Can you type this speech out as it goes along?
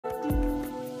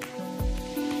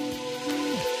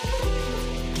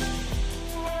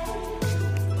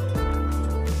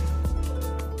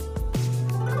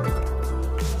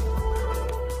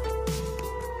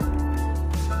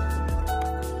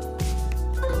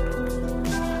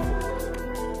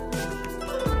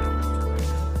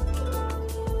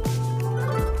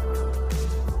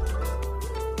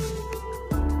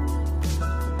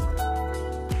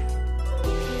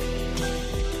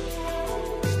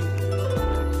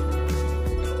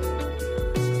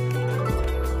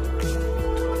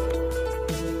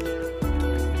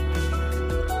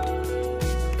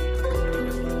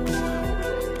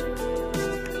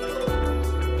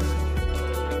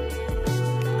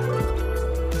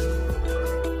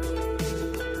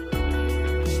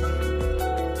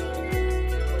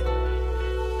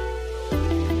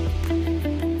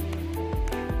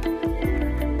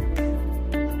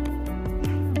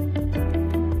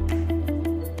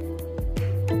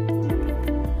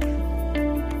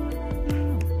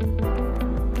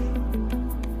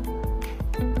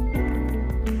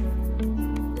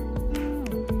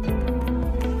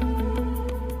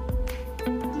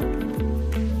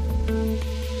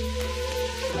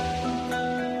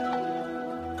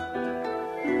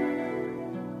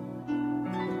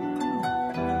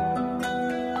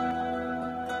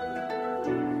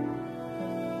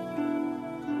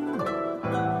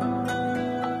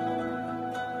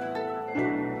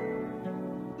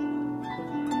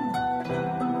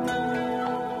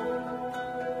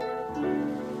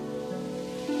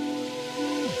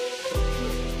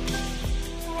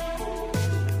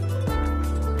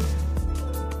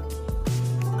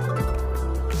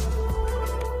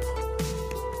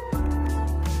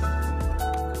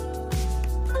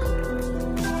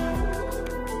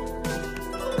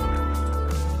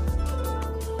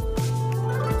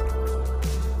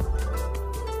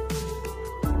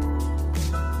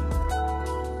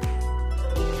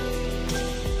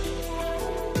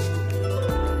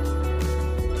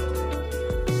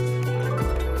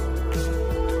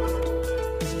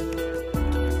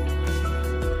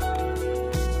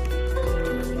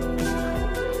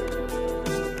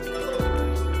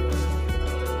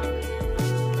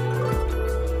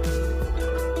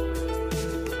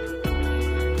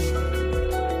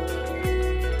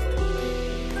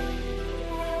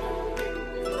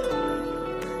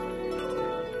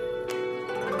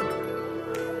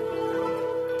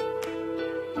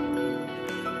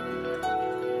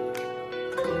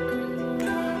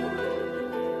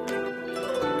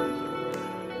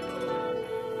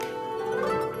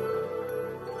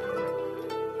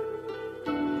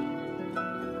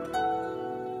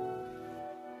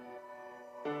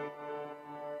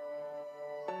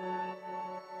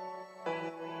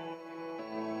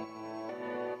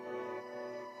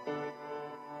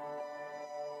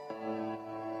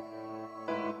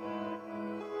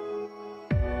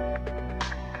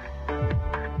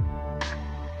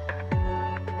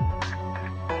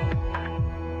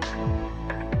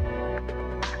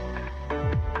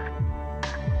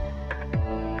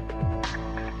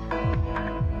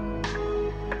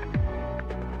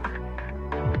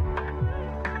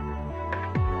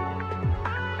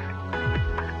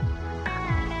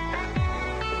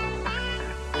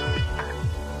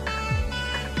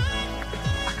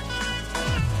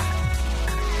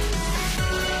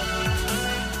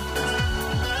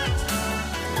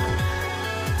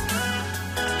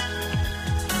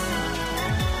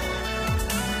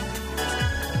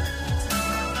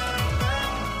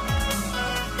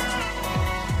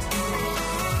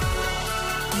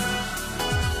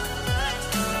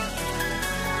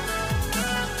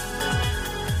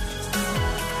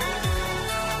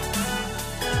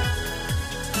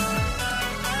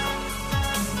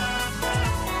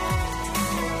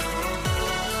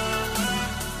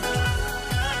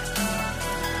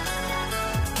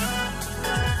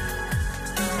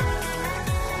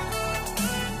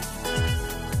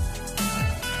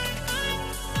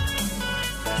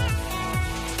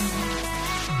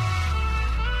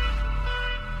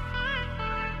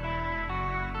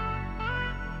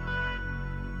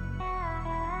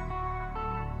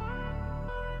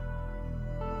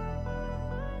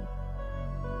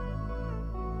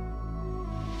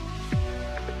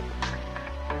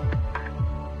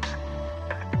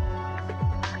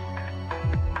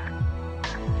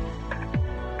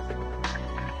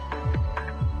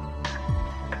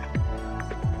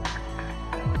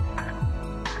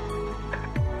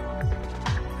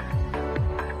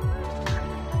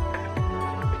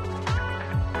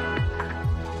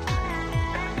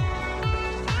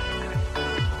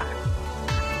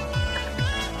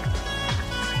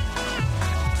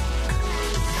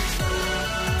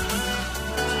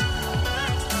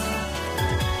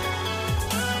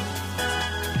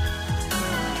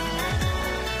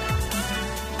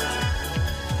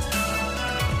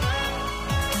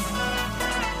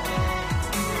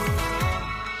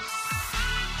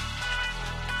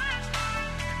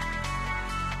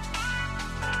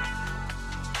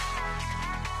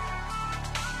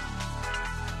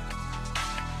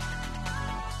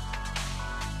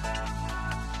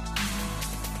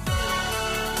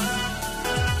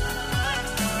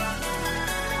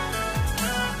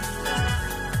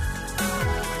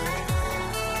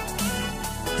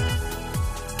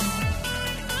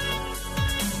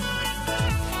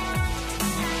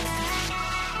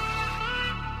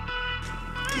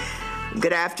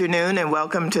Good afternoon and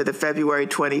welcome to the February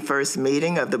 21st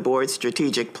meeting of the Board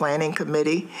Strategic Planning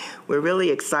Committee. We're really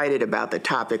excited about the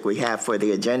topic we have for the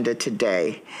agenda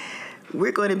today.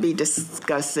 We're going to be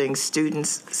discussing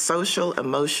students' social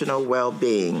emotional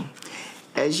well-being.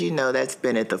 As you know, that's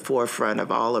been at the forefront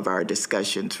of all of our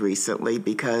discussions recently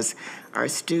because our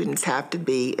students have to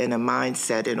be in a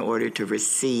mindset in order to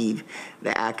receive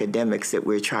the academics that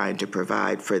we're trying to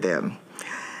provide for them.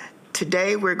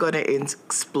 Today, we're going to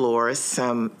explore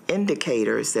some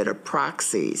indicators that are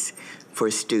proxies for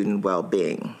student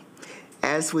well-being.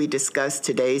 As we discuss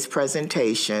today's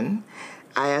presentation,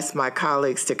 I asked my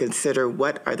colleagues to consider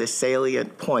what are the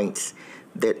salient points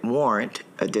that warrant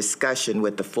a discussion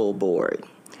with the full board.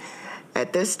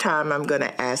 At this time, I'm going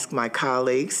to ask my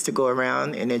colleagues to go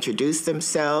around and introduce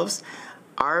themselves.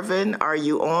 Arvin, are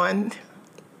you on?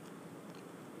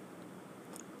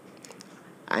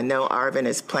 I know Arvin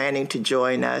is planning to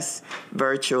join us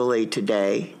virtually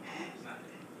today.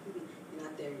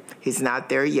 He's not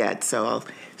there yet, so I'll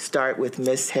start with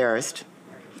Ms. Harris.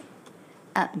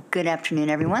 Good afternoon,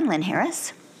 everyone. Lynn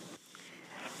Harris.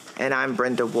 And I'm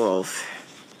Brenda Wolf.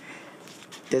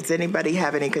 Does anybody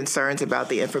have any concerns about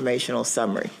the informational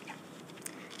summary?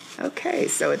 Okay,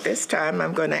 so at this time,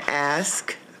 I'm going to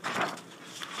ask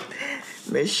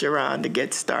Ms. Sharon to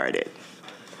get started.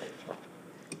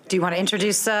 Do you want to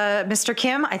introduce Mr.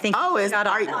 Kim? I think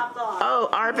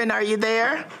Arvin, are you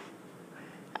there?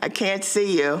 I can't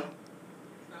see you.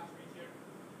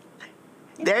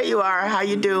 There you are. How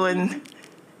you doing?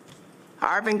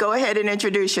 Arvin, go ahead and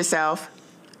introduce yourself.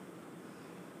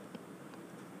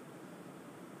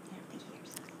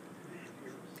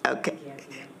 Okay.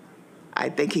 I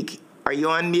think are you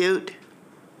on mute?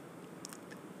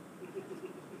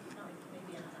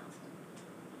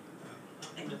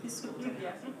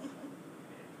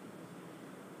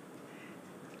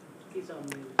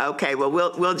 Okay, well,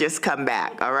 we'll just come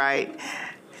back, all right?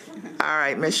 All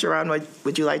right, Ms. Sharon,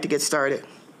 would you like to get started?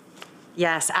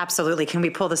 Yes, absolutely. Can we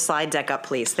pull the slide deck up,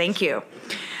 please? Thank you.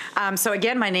 So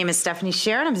again, my name is Stephanie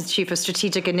Sharon. I'm the Chief of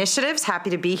Strategic Initiatives.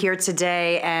 Happy to be here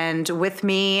today. And with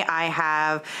me, I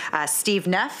have Steve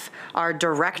Neff, our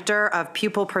Director of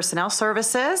Pupil Personnel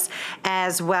Services,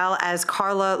 as well as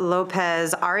Carla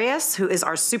Lopez Arias, who is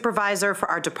our Supervisor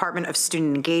for our Department of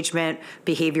Student Engagement,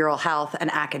 Behavioral Health, and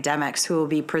Academics, who will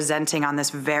be presenting on this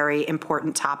very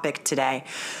important topic today.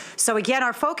 So again,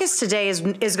 our focus today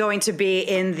is going to be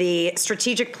in the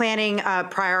strategic planning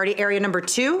priority area number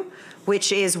 2,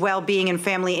 which is well-being and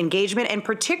family engagement, and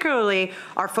particularly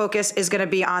our focus is going to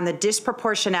be on the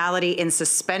disproportionality in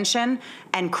suspension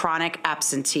and chronic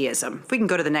absenteeism. If we can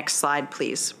go to the next slide,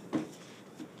 please.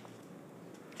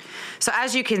 So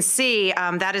as you can see,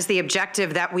 that is the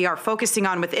objective that we are focusing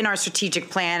on within our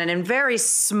strategic plan, and in very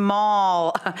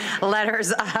small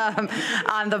letters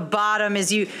on the bottom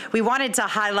we wanted to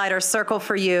highlight or circle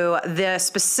for you the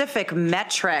specific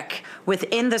metric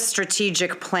within the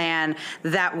strategic plan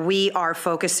that we are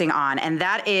focusing on, and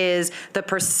that is the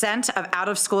percent of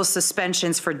out-of-school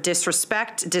suspensions for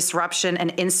disrespect, disruption, and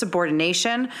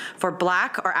insubordination for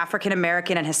Black or African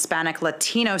American and Hispanic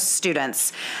Latino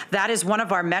students. That is one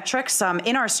of our metrics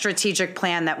in our strategic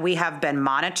plan that we have been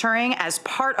monitoring as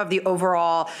part of the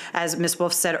overall, as Ms.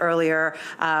 Wolf said earlier,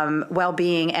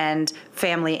 well-being and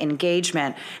family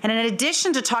engagement. And in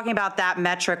addition to talking about that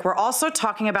metric, we're also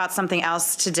talking about something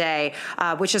else today,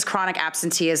 which is chronic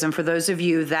absenteeism. For those of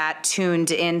you that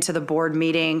tuned into the board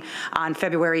meeting on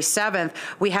February 7th,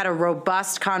 we had a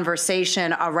robust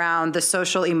conversation around the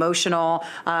social emotional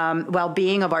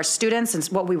well-being of our students and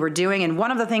what we were doing. And one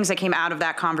of the things that came out of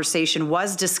that conversation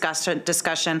was discussion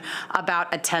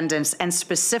about attendance, and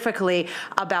specifically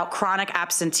about chronic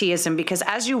absenteeism, because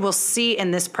as you will see in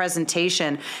this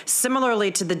presentation, similarly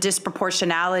to the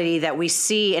disproportionality that we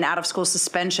see in out-of-school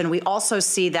suspension, we also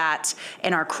see that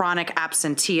in our chronic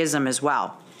absenteeism as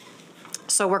well.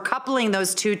 So we're coupling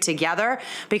those two together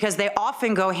because they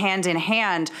often go hand in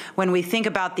hand when we think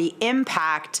about the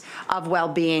impact of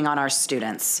well-being on our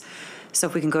students. So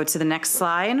if we can go to the next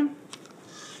slide.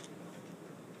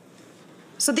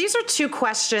 So these are two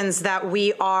questions that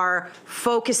we are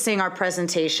focusing our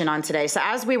presentation on today. So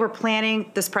as we were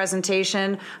planning this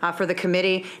presentation for the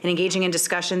committee and engaging in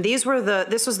discussion, this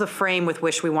was the frame with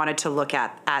which we wanted to look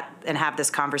at and have this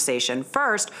conversation.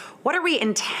 First, what are we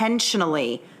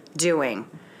intentionally doing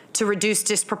to reduce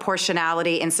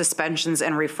disproportionality in suspensions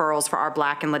and referrals for our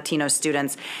Black and Latino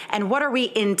students? And what are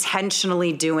we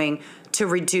intentionally doing to to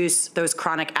reduce those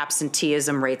chronic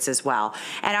absenteeism rates as well.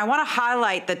 And I want to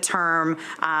highlight the term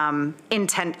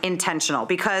intentional,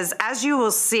 because as you will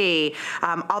see,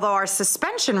 although our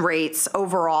suspension rates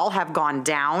overall have gone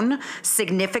down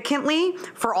significantly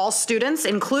for all students,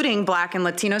 including Black and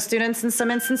Latino students in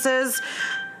some instances,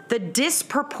 the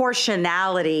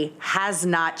disproportionality has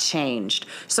not changed.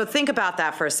 So think about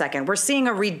that for a second. We're seeing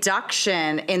a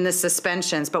reduction in the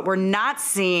suspensions, but we're not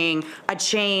seeing a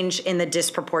change in the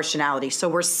disproportionality. So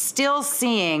we're still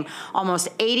seeing almost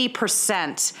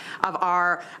 80% of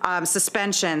our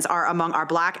suspensions are among our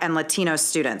Black and Latino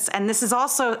students. And this is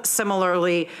also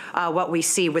similarly what we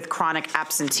see with chronic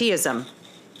absenteeism.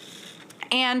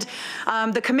 And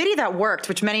the committee that worked,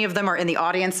 which many of them are in the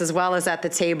audience as well as at the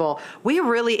table, we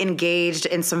really engaged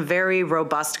in some very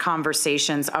robust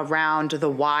conversations around the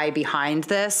why behind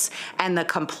this and the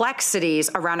complexities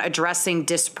around addressing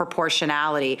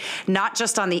disproportionality, not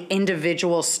just on the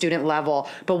individual student level,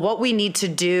 but what we need to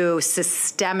do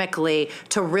systemically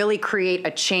to really create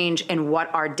a change in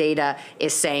what our data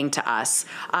is saying to us.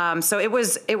 So it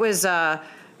was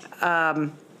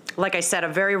like I said, a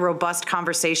very robust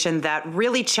conversation that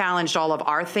really challenged all of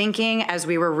our thinking as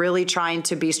we were really trying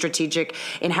to be strategic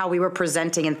in how we were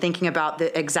presenting and thinking about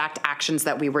the exact actions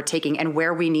that we were taking and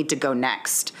where we need to go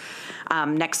next.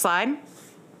 Next slide.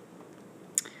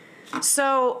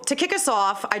 So to kick us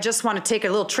off, I just want to take a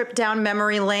little trip down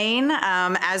memory lane.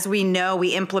 As we know,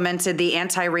 we implemented the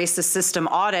anti-racist system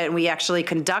audit, and we actually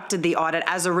conducted the audit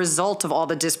as a result of all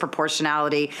the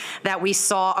disproportionality that we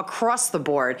saw across the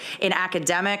board in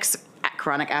academics,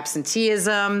 chronic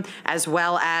absenteeism, as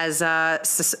well as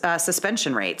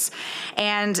suspension rates.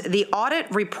 And the audit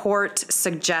report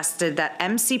suggested that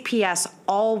MCPS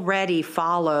already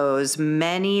follows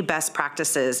many best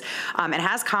practices and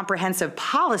has comprehensive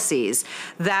policies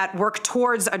that work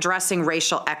towards addressing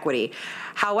racial equity.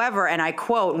 However, and I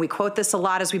quote, and we quote this a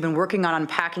lot as we've been working on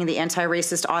unpacking the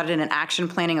anti-racist audit and action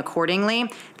planning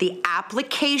accordingly, the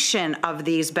application of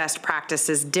these best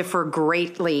practices differ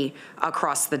greatly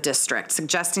across the district,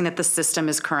 suggesting that the system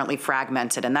is currently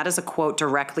fragmented. And that is a quote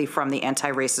directly from the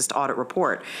anti-racist audit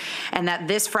report. And that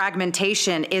this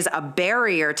fragmentation is a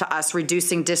barrier to us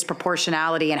reducing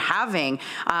disproportionality and having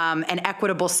an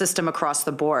equitable system across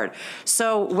the board.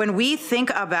 So when we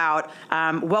think about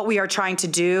what we are trying to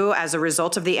do as a result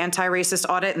of the anti-racist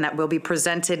audit, and that will be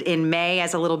presented in May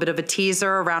as a little bit of a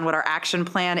teaser around what our action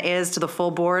plan is to the full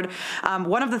board,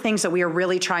 one of the things that we are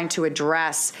really trying to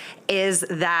address is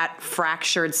that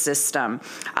fractured system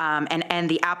and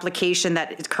the application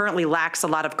that currently lacks a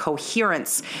lot of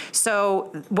coherence.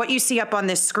 So what you see up on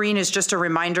this screen is just a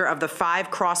reminder of the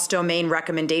 5 cross-domain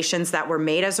recommendations that were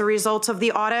made as a result of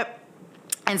the audit.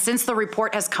 And since the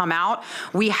report has come out,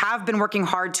 we have been working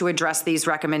hard to address these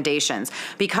recommendations,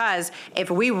 because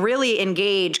if we really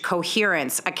engage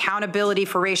coherence, accountability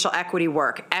for racial equity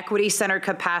work, equity-centered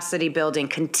capacity building,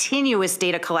 continuous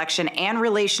data collection, and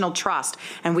relational trust,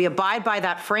 and we abide by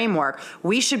that framework,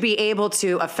 we should be able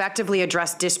to effectively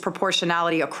address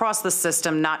disproportionality across the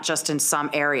system, not just in some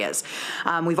areas.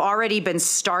 We've already been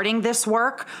starting this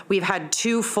work. We've had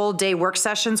 2 full-day work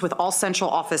sessions with all central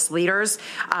office leaders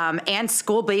and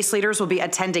school-based leaders will be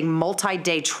attending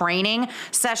multi-day training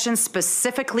sessions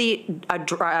specifically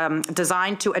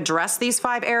designed to address these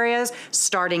 5 areas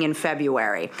starting in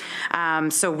February.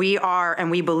 So we are, and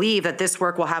we believe that this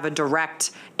work will have a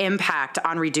direct impact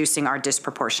on reducing our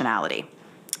disproportionality.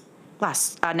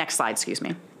 Next slide, excuse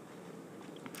me.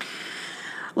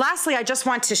 Lastly, I just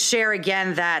want to share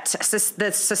again that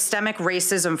the systemic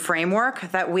racism framework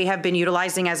that we have been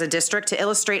utilizing as a district to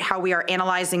illustrate how we are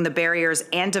analyzing the barriers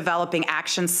and developing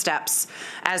action steps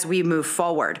as we move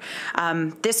forward.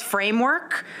 This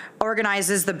framework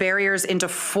organizes the barriers into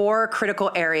 4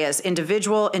 critical areas: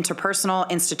 individual, interpersonal,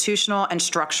 institutional, and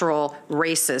structural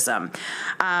racism.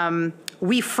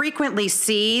 We frequently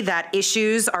see that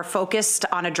issues are focused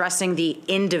on addressing the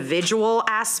individual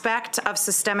aspect of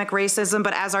systemic racism,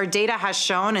 but as our data has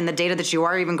shown, and the data that you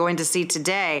are even going to see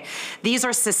today, these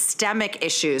are systemic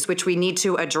issues which we need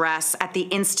to address at the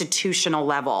institutional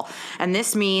level. And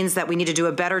this means that we need to do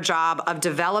a better job of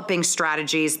developing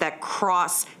strategies that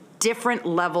cross different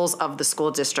levels of the school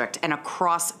district and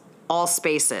across all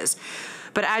spaces.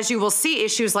 But as you will see,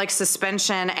 issues like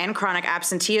suspension and chronic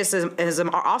absenteeism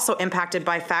are also impacted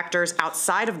by factors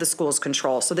outside of the school's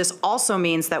control. So this also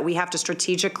means that we have to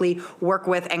strategically work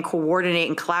with and coordinate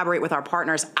and collaborate with our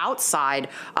partners outside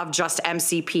of just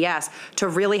MCPS to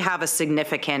really have a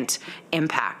significant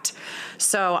impact.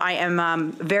 So I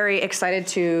am very excited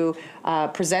to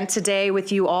present today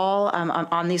with you all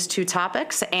on these two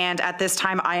topics. And at this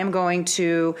time, I am going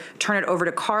to turn it over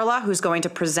to Carla, who's going to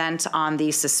present on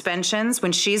the suspensions.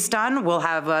 When she's done, we'll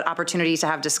have an opportunity to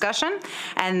have discussion.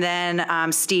 And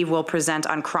then Steve will present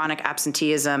on chronic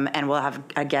absenteeism, and we'll have,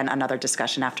 again, another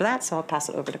discussion after that. So I'll pass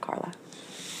it over to Carla.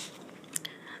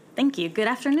 Thank you. Good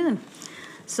afternoon.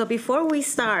 So before we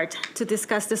start to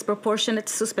discuss disproportionate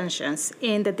suspensions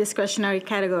in the discretionary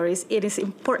categories, it is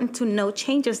important to note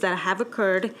changes that have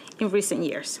occurred in recent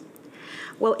years.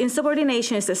 Well,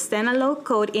 insubordination is a standalone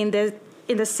code in the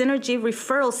Synergy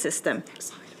referral system.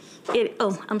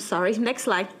 I'm sorry, next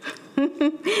slide.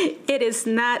 It is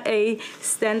not a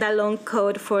standalone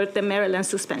code for the Maryland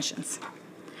suspensions.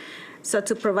 So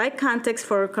to provide context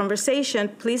for our conversation,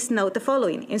 please note the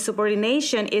following.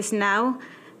 Insubordination is now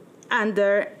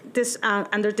under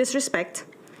disrespect,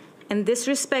 and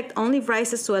disrespect only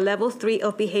rises to a level 3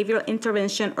 of behavioral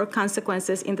intervention or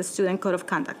consequences in the student code of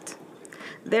conduct.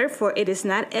 Therefore, it is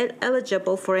not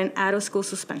eligible for an out-of-school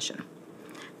suspension.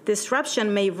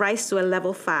 Disruption may rise to a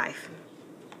level 5.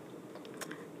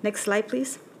 Next slide,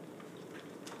 please.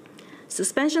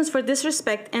 Suspensions for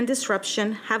disrespect and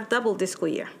disruption have doubled this school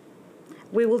year.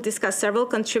 We will discuss several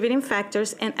contributing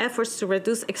factors and efforts to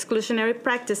reduce exclusionary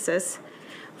practices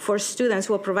for students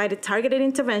who will provide targeted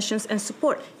interventions and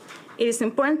support. It is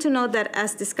important to note that,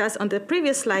 as discussed on the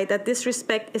previous slide, that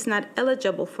disrespect is not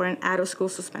eligible for an out-of-school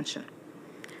suspension.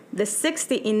 The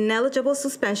 60 ineligible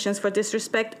suspensions for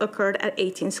disrespect occurred at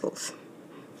 18 schools,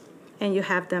 and you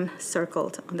have them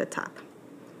circled on the top.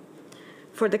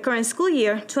 For the current school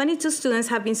year, 22 students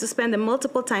have been suspended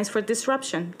multiple times for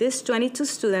disruption. These 22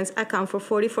 students account for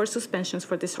 44 suspensions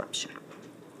for disruption.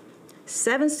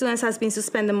 7 students have been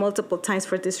suspended multiple times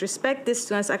for disrespect. These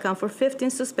students account for 15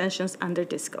 suspensions under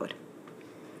this code.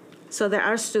 So there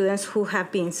are students who have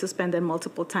been suspended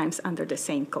multiple times under the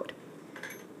same code.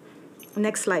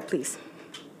 Next slide, please.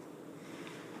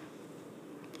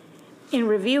 In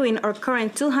reviewing our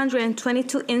current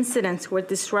 222 incidents where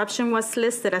disruption was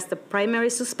listed as the primary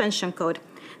suspension code,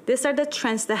 these are the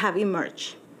trends that have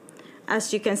emerged.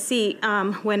 As you can see,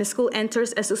 when a school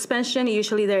enters a suspension,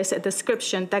 usually there is a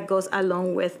description that goes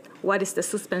along with what is the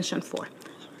suspension for.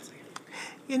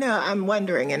 You know, I'm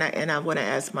wondering, and I want to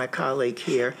ask my colleague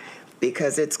here,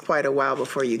 because it's quite a while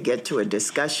before you get to a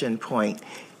discussion point,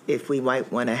 if we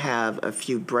might want to have a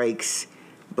few breaks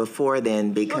before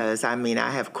then, because, I mean,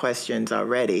 I have questions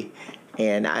already,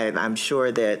 and I'm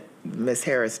sure that Ms.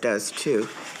 Harris does too.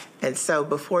 And so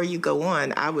before you go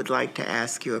on, I would like to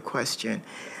ask you a question.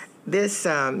 This,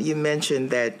 you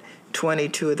mentioned that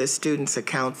 22 of the students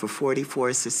account for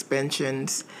 44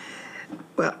 suspensions.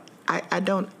 Well, I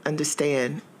don't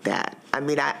understand that. I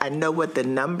mean, I know what the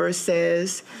number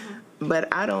says, but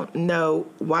I don't know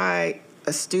why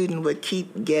a student would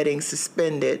keep getting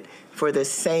suspended for the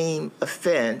same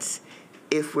offense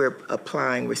if we're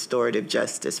applying restorative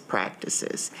justice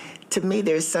practices. To me,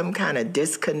 there's some kind of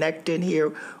disconnect in here.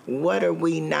 What are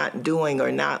we not doing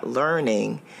or not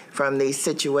learning from these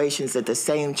situations that the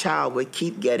same child would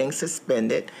keep getting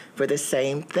suspended for the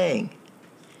same thing?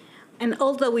 And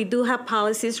although we do have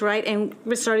policies, right, and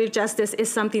restorative justice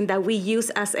is something that we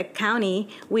use as a county,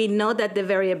 we know that the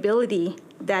variability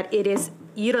that it is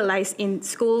utilized in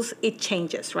schools, it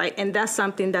changes, right? And that's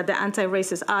something that the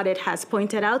anti-racist audit has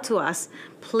pointed out to us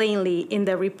plainly in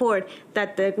the report,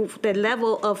 that the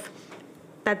level of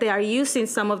that they are using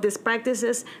some of these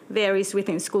practices varies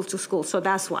within school to school. So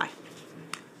that's why.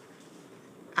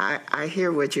 I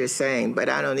hear what you're saying, but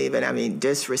I don't even, I mean,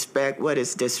 disrespect, what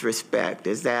is disrespect?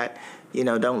 Is that, you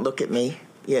know, don't look at me,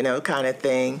 you know, kind of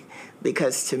thing?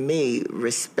 Because to me,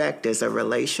 respect is a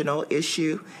relational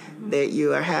issue that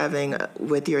you are having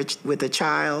with a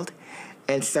child.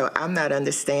 And so I'm not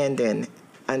understanding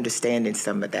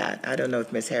some of that. I don't know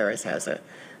if Ms. Harris has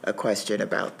a question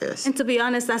about this. And to be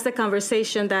honest, that's the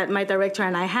conversation that my director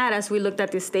and I had as we looked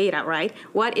at this data, right?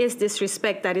 What is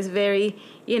disrespect? That is very,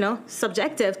 you know,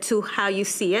 subjective to how you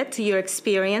see it, to your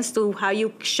experience, to how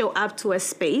you show up to a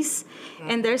space. Mm-hmm.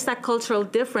 And there's that cultural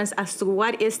difference as to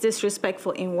what is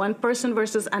disrespectful in one person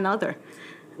versus another.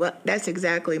 Well, that's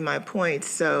exactly my point.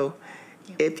 So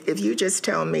if you just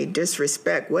tell me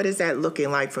disrespect, what is that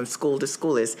looking like from school to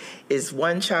school? Is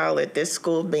one child at this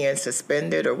school being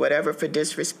suspended or whatever for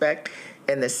disrespect,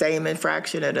 and the same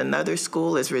infraction at another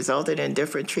school has resulted in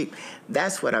different treatment?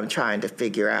 That's what I'm trying to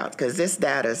figure out, because this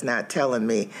data is not telling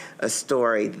me a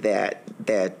story that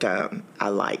I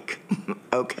like.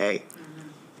 Okay.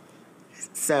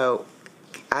 So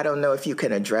I don't know if you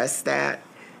can address that,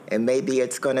 and maybe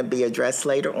it's going to be addressed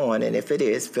later on, and if it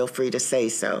is, feel free to say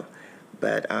so.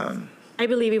 But I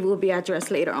believe it will be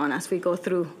addressed later on as we go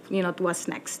through, what's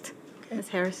next. Ms.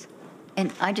 Harris?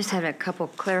 And I just had a couple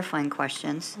clarifying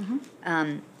questions.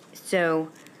 So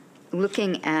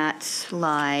looking at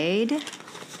slide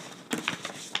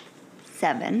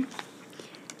 7,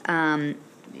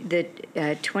 the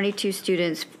 22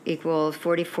 students equals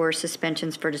 44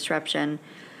 suspensions for disruption.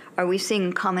 Are we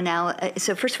seeing commonality?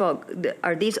 So first of all,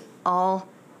 are these all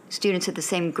students at the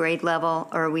same grade level,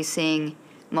 or are we seeing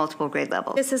multiple grade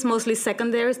levels? This is mostly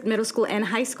secondary, middle school, and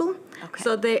high school. Okay.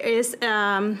 So there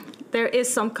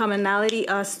is some commonality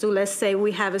as to, let's say,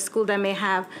 we have a school that may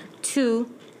have 2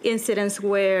 incidents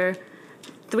where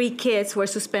 3 kids were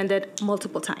suspended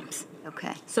multiple times.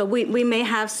 Okay. So we may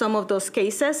have some of those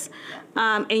cases,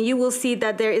 and you will see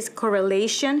that there is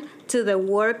correlation to the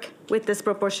work with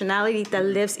disproportionality that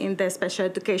lives in the special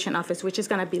education office, which is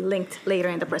going to be linked later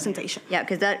in the presentation. Yeah,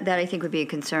 because that I think would be a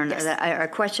concern. Yes. A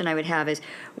question I would have is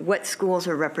what schools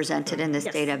are represented in this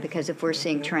Yes. data? Because if we're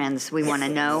seeing trends, we want to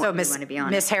know. So we want to be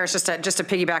on Ms. it. Harris, just to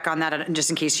piggyback on that, and just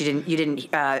in case you didn't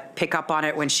pick up on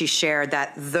it when she shared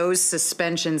that those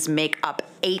suspensions make up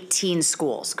 18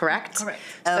 schools, correct? Correct.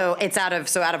 So it's out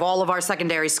of all of our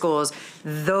secondary schools,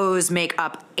 those make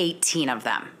up 18 of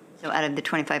them. So out of the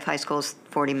 25 high schools,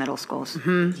 40 middle schools.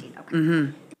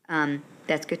 Okay.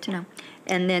 That's good to know.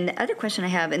 And then the other question I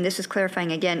have, and this is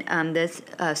clarifying again, this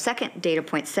second data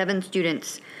point, 7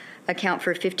 students account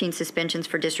for 15 suspensions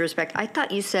for disrespect. I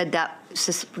thought you said that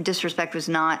disrespect was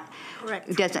not,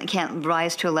 Correct. can't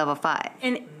rise to a level 5.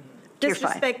 And Tier 5.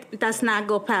 disrespect does not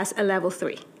go past a level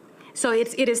 3. So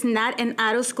it is not an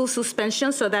out-of-school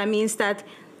suspension, so that means that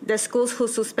the schools who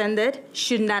suspended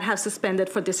should not have suspended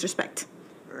for disrespect.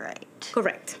 Right.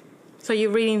 Correct. So you're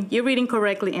reading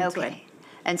correctly into it. Okay.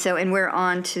 And we're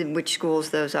on to which schools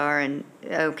those are, and,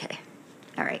 okay.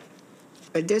 All right.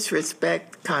 a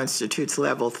disrespect constitutes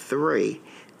level 3.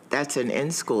 That's an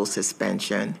in-school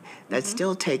suspension. That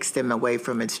still takes them away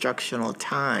from instructional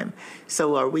time.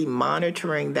 So are we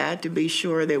monitoring that to be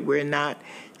sure that we're not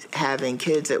having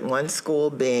kids at one school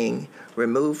being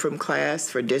removed from class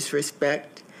for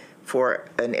disrespect for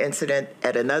an incident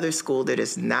at another school that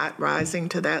is not rising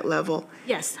to that level?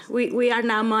 Yes, we are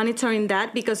now monitoring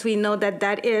that because we know that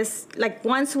that is, like,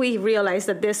 once we realize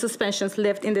that there's suspensions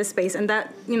lived in this space, and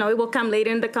that, you know, it will come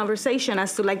later in the conversation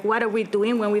as to, like, what are we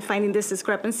doing when we're finding these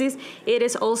discrepancies. It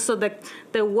is also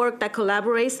the work that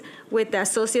collaborates with the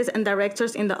associates and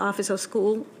directors in the Office of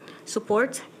School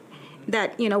Support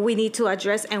that, you know, we need to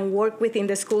address and work within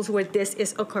the schools where this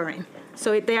is occurring.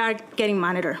 So they are getting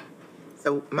monitored.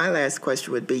 So my last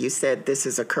question would be, you said this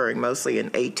is occurring mostly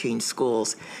in 18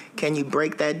 schools. Can you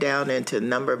break that down into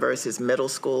number versus middle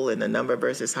school and the number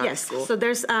versus high Yes, school? so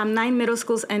there's 9 middle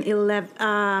schools and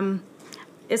 11,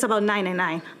 it's about 9 and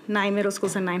 9, 9 middle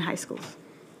schools and 9 high schools.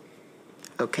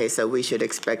 Okay, so we should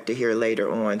expect to hear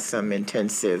later on some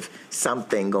intensive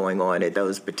something going on at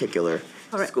those particular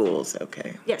Correct. schools,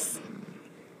 okay. Yes.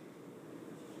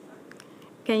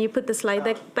 Can you put the slide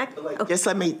deck back? Okay. Just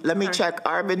let me Sorry. check.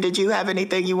 Arvin, did you have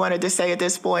anything you wanted to say at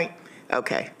this point?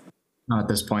 Okay. Not at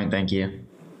this point, thank you.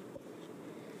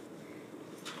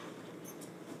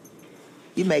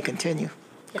 You may continue.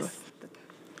 Yes.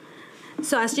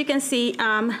 So as you can see,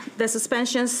 the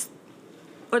suspensions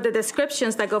or the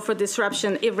descriptions that go for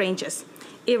disruption, it ranges.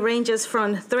 It ranges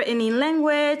from threatening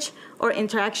language or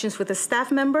interactions with a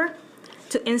staff member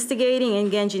to instigating,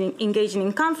 engaging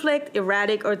in conflict,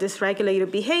 erratic or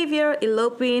dysregulated behavior,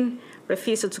 eloping,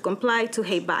 refusal to comply, to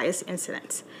hate bias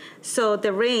incidents. So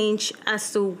the range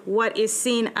as to what is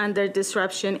seen under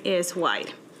disruption is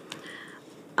wide.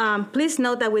 Please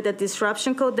note that with the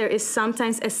disruption code, there is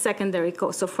sometimes a secondary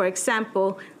code. So for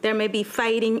example, there may be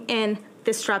fighting and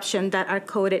disruption that are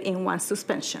coded in one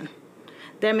suspension.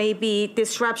 There may be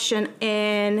disruption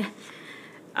in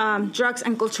drugs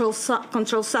and controlled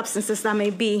substances that may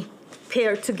be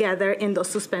paired together in those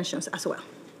suspensions as well.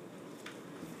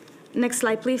 Next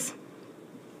slide, please.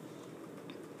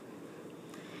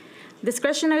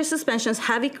 Discretionary suspensions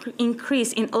have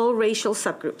increased in all racial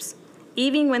subgroups.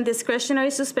 Even when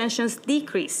discretionary suspensions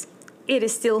decrease, it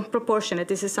is still proportionate.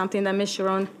 This is something that Ms.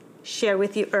 Sharon shared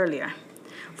with you earlier.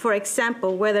 For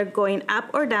example, whether going up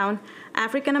or down,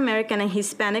 African American and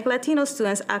Hispanic Latino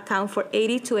students account for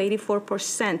 80 to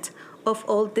 84% of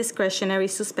all discretionary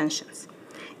suspensions.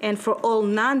 and for all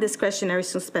non-discretionary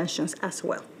suspensions as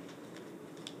well.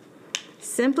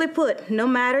 Simply put, no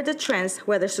matter the trends,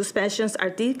 whether suspensions are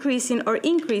decreasing or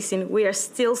increasing, we are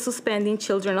still suspending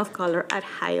children of color at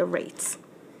higher rates.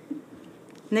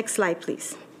 Next slide,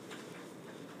 please.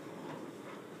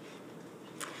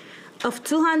 Of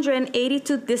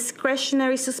 282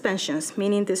 discretionary suspensions,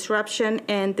 meaning disruption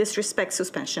and disrespect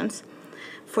suspensions,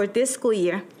 for this school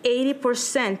year,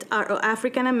 80% are of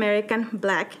African American,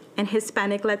 Black, and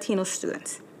Hispanic Latino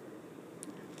students.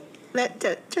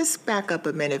 Just back up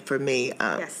a minute for me.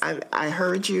 Yes. I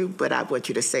heard you, but I want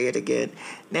you to say it again.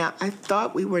 Now, I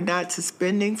thought we were not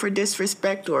suspending for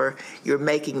disrespect, or you're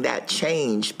making that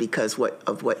change because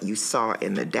of what you saw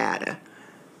in the data?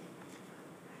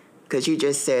 Because you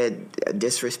just said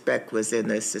disrespect was in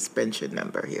the suspension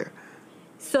number here.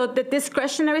 So the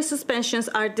discretionary suspensions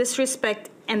are disrespect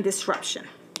and disruption.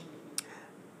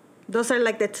 Those are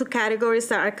like the two categories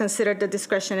that are considered the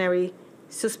discretionary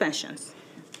suspensions.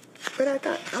 But I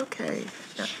thought, okay,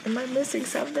 am I missing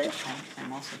something?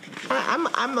 I'm also confused.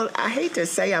 I hate to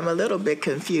say I'm a little bit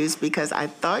confused because I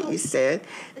thought you said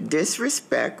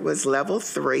disrespect was level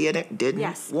 3 and it didn't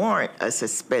Yes. warrant a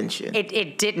suspension.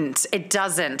 It didn't. It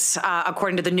doesn't,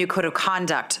 according to the new code of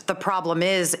conduct. The problem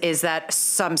is that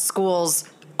some schools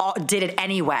did it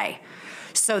anyway.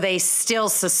 So they still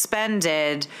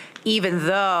suspended even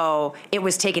though it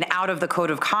was taken out of the code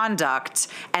of conduct.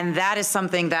 And that is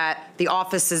something that the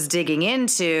office is digging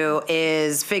into,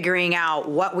 is figuring out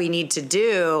what we need to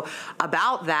do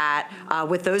about that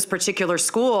with those particular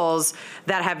schools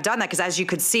that have done that. Because as you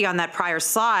could see on that prior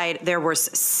slide, there were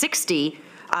 60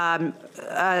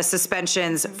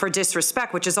 suspensions for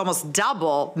disrespect, which is almost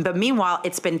double. But meanwhile,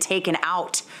 it's been taken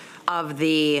out of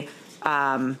the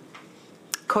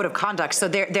code of conduct. So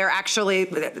they're actually,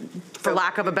 for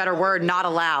lack of a better word, not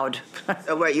allowed.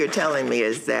 So what you're telling me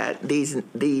is that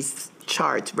these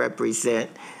charts represent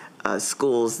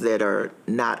schools that are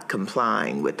not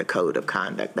complying with the code of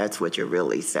conduct. That's what you're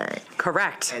really saying.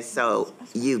 Correct. And so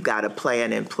you've got a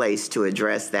plan in place to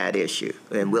address that issue,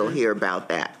 and we'll hear about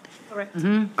that. Correct.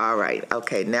 All right.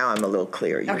 Okay. Now I'm a little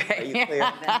clear. Okay. Are you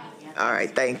clear? All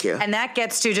right. Thank you. And that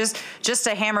gets to, just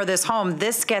to hammer this home,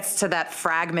 this gets to that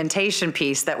fragmentation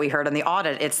piece that we heard in the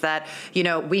audit. It's that,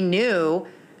 we knew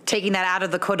taking that out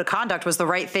of the code of conduct was the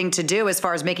right thing to do as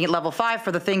far as making it level 5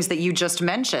 for the things that you just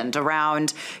mentioned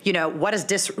around, what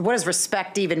does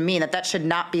respect even mean? That should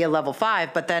not be a level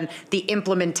 5, but then the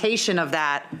implementation of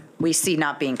that we see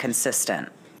not being consistent.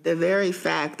 The very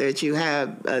fact that you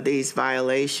have these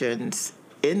violations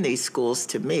in these schools,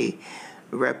 to me,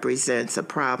 represents a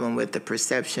problem with the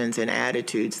perceptions and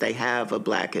attitudes they have of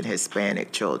Black and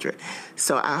Hispanic children.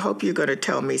 So I hope you're going to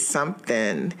tell me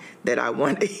something that I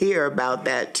want to hear about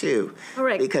that too.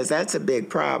 Correct. Because that's a big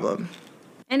problem.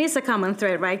 And it's a common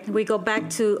thread, right? We go back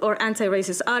to our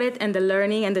anti-racist audit and the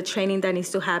learning and the training that needs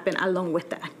to happen along with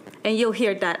that. And you'll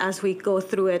hear that as we go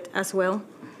through it as well.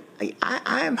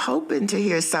 I am hoping to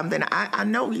hear something. I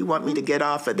know you want me to get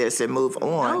off of this and move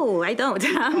on. No, I don't.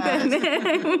 I'm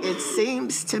good. It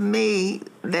seems to me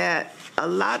that a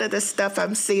lot of the stuff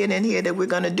I'm seeing in here that we're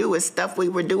going to do is stuff we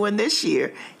were doing this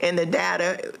year, and the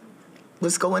data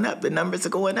was going up. The numbers are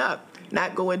going up,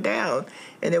 not going down.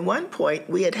 And at one point,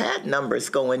 we had numbers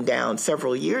going down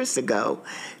several years ago.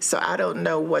 So I don't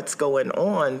know what's going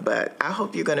on, but I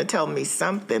hope you're going to tell me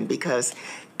something, because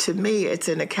to me, it's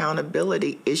an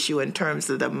accountability issue in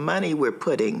terms of the money we're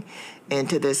putting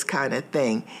into this kind of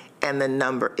thing, and the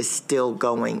number is still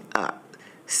going up.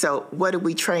 So what are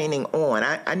we training on?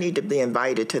 I need to be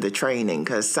invited to the training,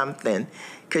 because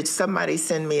could somebody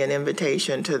send me an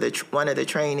invitation to one of the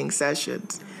training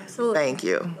sessions? Absolutely. Thank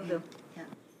you.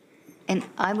 And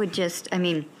I would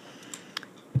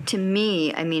to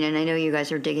me, and I know you guys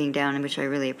are digging down, which I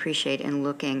really appreciate, and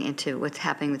looking into what's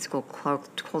happening with school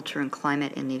culture and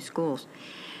climate in these schools.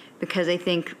 Because I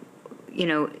think,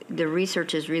 the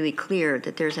research is really clear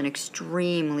that there's an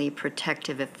extremely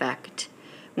protective effect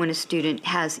when a student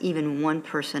has even one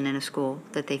person in a school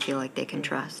that they feel like they can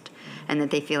trust and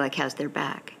that they feel like has their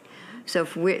back. So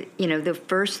if we're, the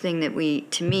first thing that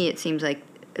to me, it seems like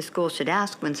a school should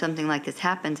ask when something like this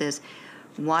happens is,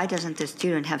 why doesn't the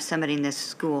student have somebody in this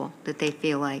school that they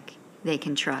feel like they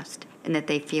can trust and that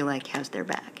they feel like has their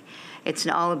back? It's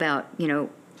all about,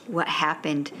 what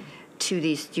happened to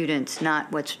these students, not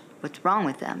what's wrong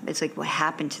with them. It's like what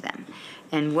happened to them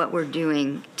and what we're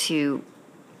doing to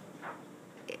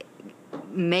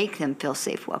make them feel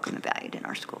safe, welcome, and valued in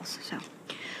our schools. So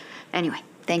anyway,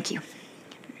 thank you.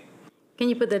 Can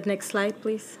you put the next slide,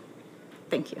 please?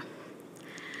 Thank you.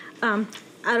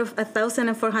 Out of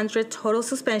 1,400 total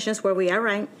suspensions where we are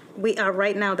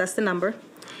right now, that's the number,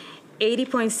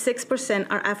 80.6%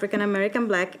 are African American,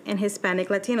 Black, and Hispanic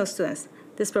Latino students.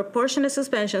 Disproportionate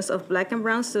suspensions of Black and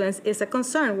Brown students is a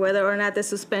concern whether or not the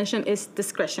suspension is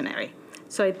discretionary.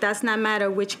 So it does not matter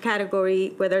which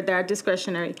category, whether they are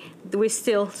discretionary, we're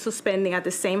still suspending at the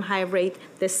same high rate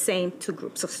the same two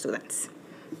groups of students.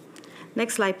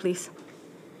 Next slide, please.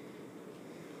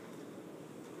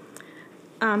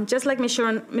 Just like Ms.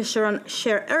 Sharon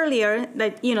shared earlier,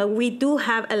 that we do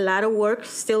have a lot of work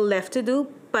still left to do,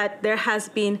 but there has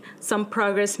been some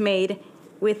progress made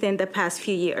within the past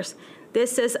few years.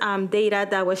 This is data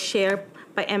that was shared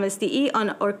by MSDE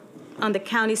on the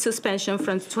county suspension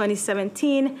from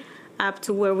 2017 up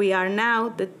to where we are now,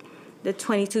 the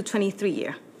 22-23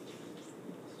 year.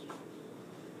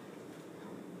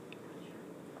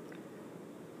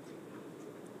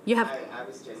 You have.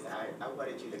 I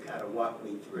wanted you to kind of walk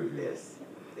me through this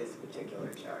particular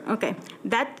chart. Okay,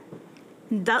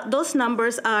 those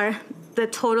numbers are the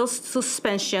total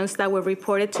suspensions that were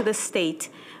reported to the state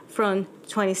from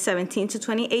 2017 to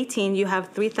 2018. You have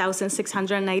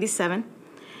 3,697.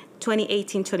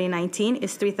 2018-2019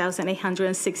 is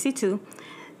 3,862.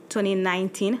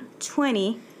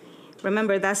 2019-20,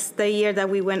 remember that's the year that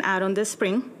we went out on the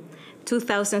spring,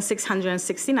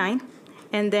 2,669.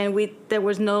 And then there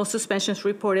was no suspensions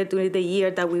reported during the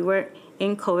year that we were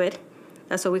in COVID.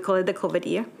 That's what we call it, the COVID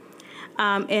year.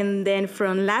 And then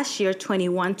from last year,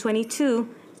 21-22,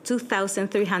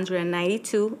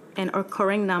 2,392, and our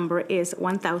current number is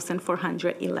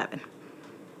 1,411.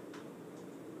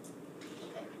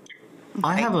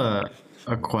 I have a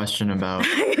question about.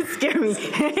 It scared me.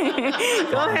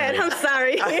 Go ahead, I'm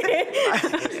sorry.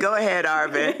 Go ahead,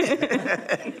 Arvin.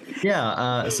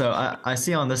 Yeah, so I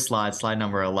see on this slide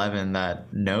number 11, that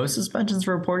no suspensions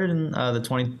were reported in the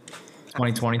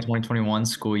 2020-2021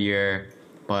 school year,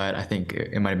 but I think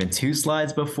it might have been 2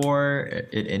 slides before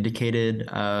it indicated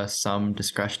some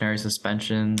discretionary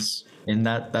suspensions in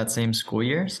that same school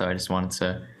year. So I just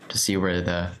wanted to see where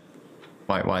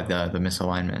why the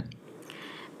misalignment.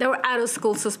 There were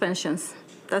out-of-school suspensions.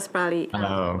 That's probably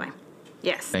why.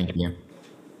 Yes. Thank you.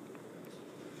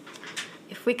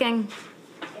 If we can.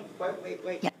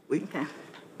 Wait. Yeah. Okay.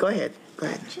 Go ahead.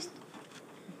 Just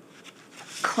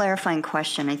clarifying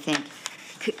question, I think.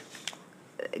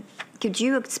 Could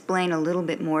you explain a little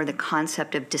bit more the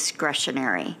concept of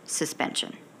discretionary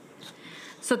suspension?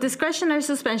 So discretionary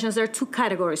suspensions, there are 2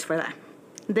 categories for that.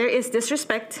 There is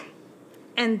disrespect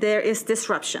and there is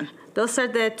disruption. Those are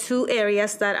the 2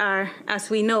 areas that are, as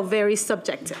we know, very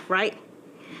subjective, right?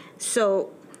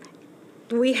 So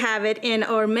we have it in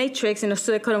our matrix in the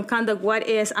student code of conduct, what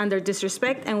is under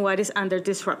disrespect and what is under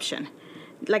disruption.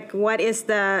 Like what is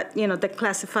the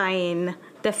classifying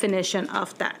definition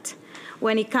of that.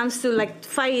 When it comes to like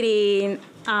fighting,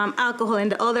 alcohol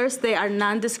and the others, they are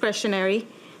non-discretionary.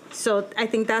 So I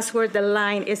think that's where the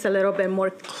line is a little bit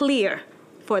more clear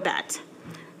for that.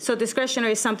 So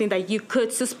discretionary is something that you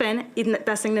could suspend. It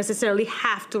doesn't necessarily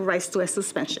have to rise to a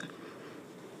suspension.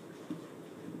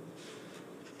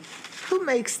 Who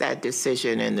makes that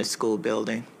decision in the school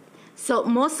building? So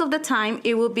most of the time,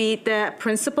 it will be the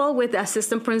principal with the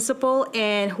assistant principal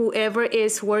and whoever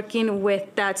is working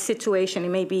with that situation. It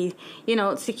may be,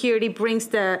 security brings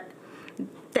the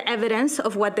evidence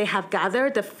of what they have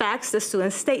gathered, the facts, the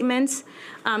student statements,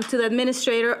 to the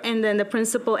administrator, and then the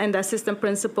principal and the assistant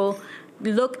principal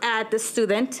look at the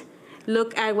student,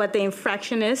 look at what the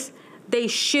infraction is. They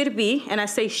should be, and I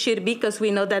say should be because we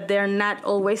know that they're not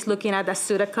always looking at the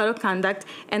student code of conduct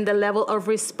and the level of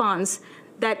response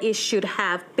that it should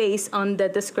have based on the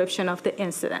description of the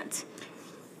incident.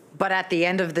 But at the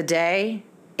end of the day,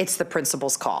 it's the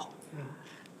principal's call.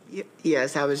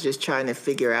 Yes, I was just trying to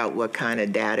figure out what kind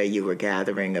of data you were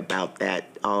gathering about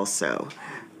that also.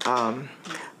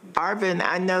 Arvin,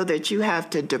 I know that you have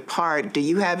to depart. Do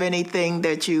you have anything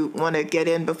that you want to get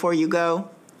in before you go?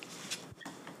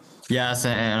 Yes,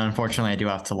 and unfortunately I do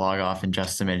have to log off in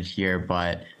just a minute here,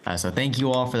 but so thank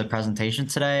you all for the presentation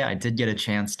today. I did get a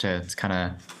chance to kind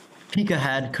of peek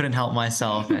ahead, couldn't help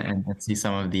myself, and see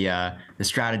some of the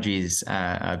strategies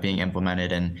being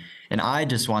implemented. And I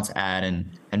just want to add,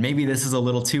 and maybe this is a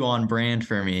little too on brand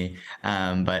for me,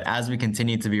 but as we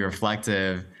continue to be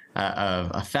reflective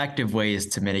of effective ways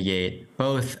to mitigate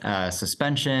both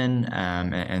suspension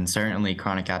and certainly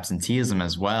chronic absenteeism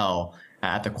as well,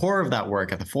 at the core of that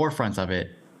work, at the forefront of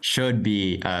it, should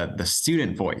be the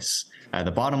student voice.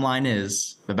 The bottom line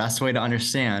is the best way to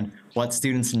understand what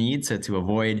students need to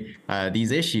avoid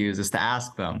these issues is to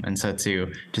ask them, and so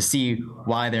to see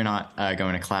why they're not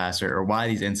going to class or why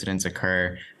these incidents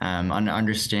occur.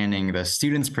 Understanding the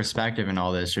student's perspective in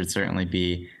all this should certainly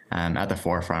be at the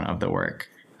forefront of the work.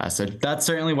 So that's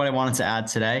certainly what I wanted to add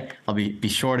today. I'll be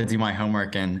sure to do my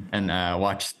homework and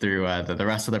watch through the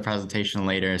rest of the presentation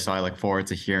later. So I look forward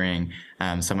to hearing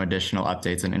some additional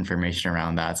updates and information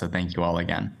around that. So thank you all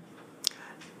again.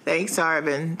 Thanks,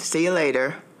 Arvin. See you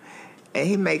later. And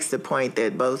he makes the point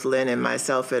that both Lynn and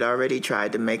myself had already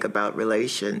tried to make about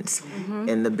relations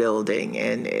in the building.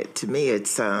 And to me,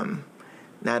 it's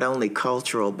not only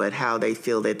cultural, but how they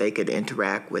feel that they could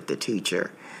interact with the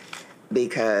teacher.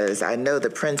 Because I know the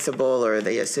principal or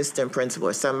the assistant principal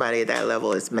or somebody at that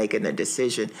level is making a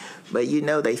decision, but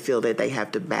they feel that they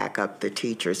have to back up the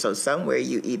teacher. So somewhere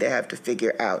you either have to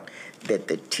figure out that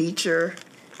the teacher,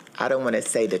 I don't want to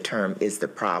say the term is the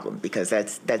problem, because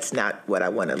that's not what I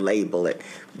want to label it,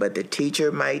 but the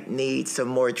teacher might need some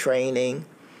more training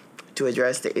to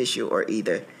address the issue, or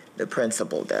either the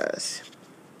principal does.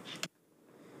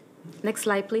 Next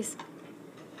slide, please.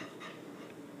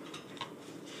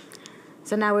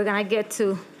 So now we're gonna get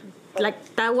to,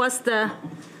 that was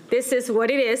this is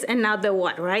what it is, and now the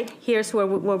what, right? Here's where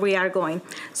we are going.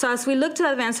 So as we look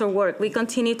to advance our work, we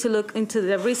continue to look into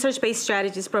the research-based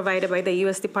strategies provided by the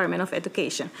U.S. Department of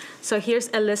Education. So here's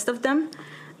a list of them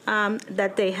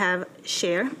that they have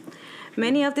shared.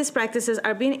 Many of these practices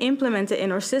are being implemented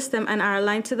in our system and are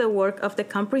aligned to the work of the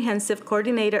Comprehensive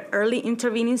Coordinated Early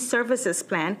Intervening Services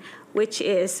Plan, which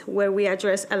is where we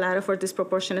address a lot of our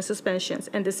disproportionate suspensions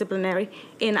and disciplinary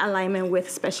in alignment with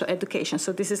special education.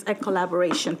 So this is a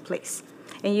collaboration place,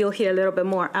 and you'll hear a little bit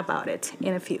more about it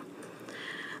in a few.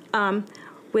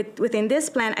 Within this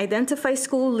plan, identify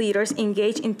school leaders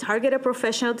engage in targeted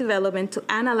professional development to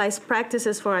analyze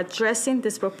practices for addressing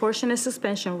disproportionate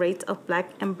suspension rates of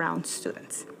Black and Brown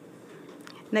students.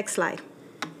 Next slide.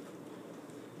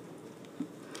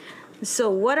 So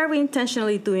what are we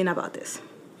intentionally doing about this?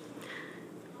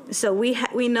 So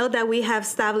we know that we have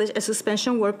established a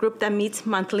suspension work group that meets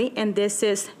monthly, and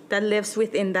that lives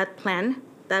within that plan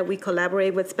that we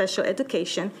collaborate with special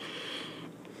education.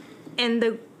 And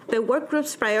the work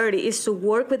group's priority is to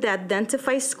work with the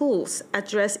identified schools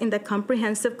addressed in the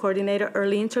Comprehensive Coordinated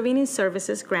Early Intervening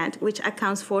Services grant, which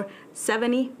accounts for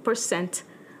 70%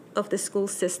 of the school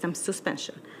system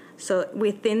suspension. So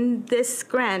within this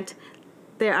grant,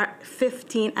 there are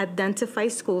 15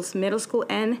 identified schools, middle school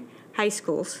and high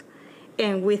schools.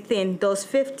 And within those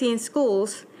 15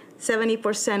 schools,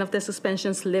 70% of the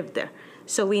suspensions live there.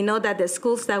 So we know that the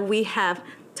schools that we have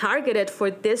targeted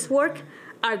for this work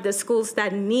are the schools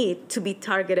that need to be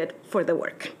targeted for the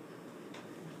work.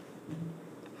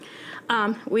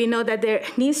 We know that there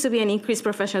needs to be an increased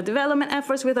professional development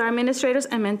efforts with our administrators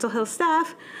and mental health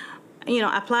staff,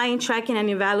 applying, tracking, and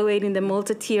evaluating the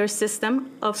multi-tier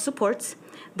system of supports.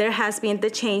 There has been the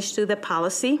change to the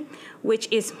policy,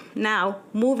 which is now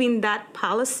moving that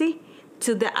policy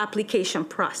to the application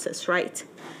process, right?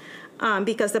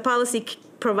 Because the policy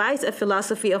provides a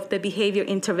philosophy of the behavior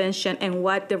intervention and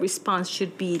what the response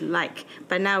should be like.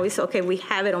 But now it's okay, we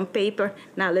have it on paper,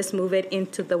 now let's move it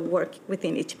into the work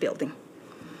within each building.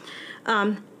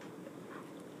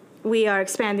 We are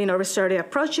expanding our restorative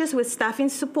approaches with staffing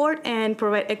support and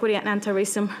provide equity and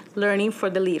anti-racism learning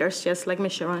for the leaders, just like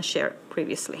Ms. Sharon shared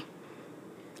previously.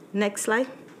 Next slide.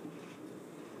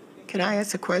 Can I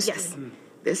ask a question? Yes.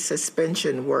 This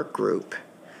suspension work group,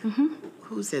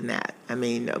 who's in that? I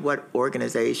mean, what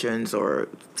organizations or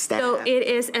staff? So it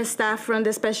is a staff from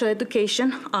the special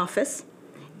education office.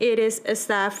 It is a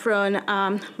staff from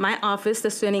my office,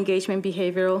 the student engagement,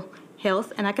 behavioral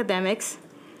health, and academics.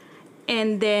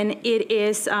 And then it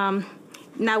is,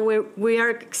 now we are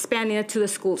expanding it to the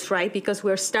schools, right? Because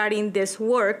we're starting this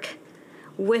work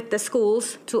with the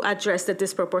schools to address the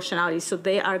disproportionality. So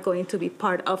they are going to be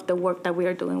part of the work that we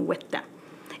are doing with them.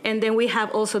 And then we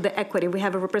have also the equity. We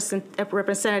have a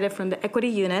representative from the equity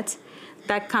unit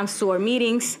that comes to our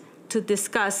meetings to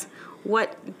discuss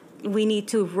what we need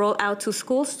to roll out to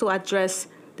schools to address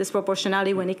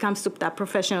disproportionality when it comes to that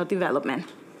professional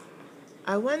development.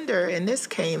 I wonder, and this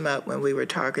came up when we were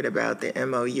talking about the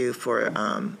MOU for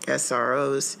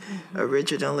SROs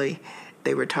originally,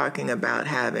 they were talking about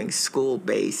having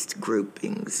school-based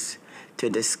groupings to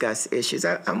discuss issues.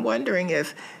 I'm wondering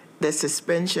if the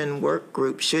suspension work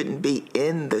group shouldn't be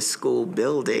in the school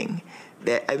building.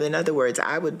 In other words,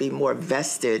 I would be more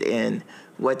vested in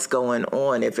what's going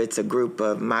on if it's a group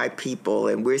of my people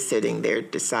and we're sitting there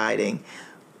deciding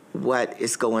what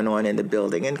is going on in the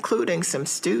building, including some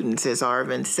students, as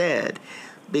Arvin said,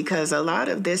 because a lot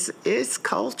of this is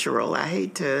cultural. I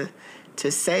hate to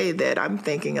say that. I'm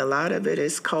thinking a lot of it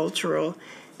is cultural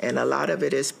and a lot of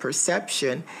it is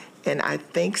perception. And I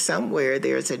think somewhere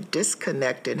there's a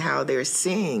disconnect in how they're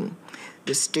seeing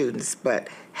the students. But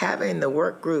having the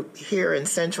work group here in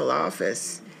central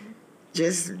office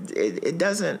it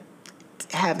doesn't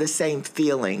have the same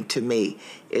feeling to me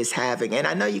as having, and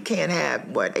I know you can't have,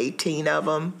 18 of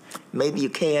them? Maybe you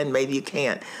can, maybe you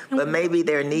can't. But maybe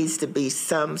there needs to be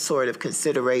some sort of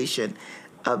consideration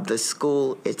of the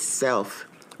school itself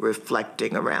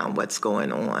reflecting around what's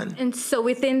going on. And so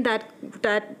within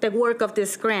the work of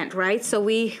this grant, right? So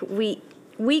we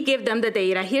give them the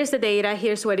data. Here's the data.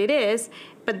 Here's what it is.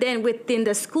 But then within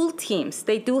the school teams,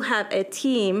 they do have a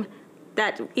team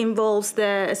that involves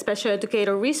the special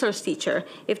educator resource teacher.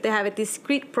 If they have a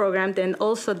discrete program, then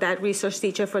also that resource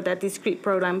teacher for that discrete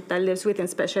program that lives within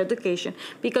special education.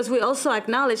 Because we also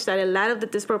acknowledge that a lot of the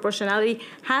disproportionality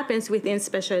happens within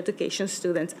special education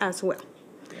students as well.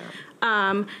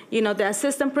 The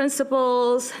assistant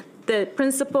principals, the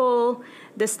principal,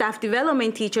 the staff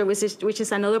development teacher, which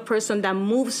is another person that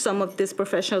moves some of this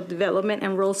professional development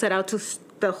and rolls it out to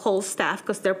the whole staff,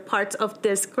 because they're part of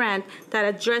this grant that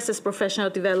addresses professional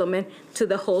development to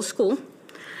the whole school.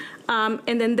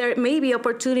 And then there may be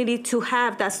opportunity to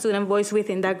have that student voice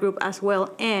within that group as well,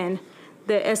 and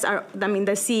the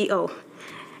CEO,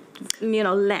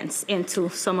 lens into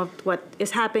some of what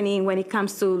is happening when it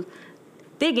comes to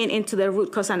digging into the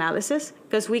root cause analysis,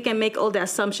 because we can make all the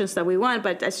assumptions that we want,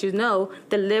 but as you know,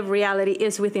 the lived reality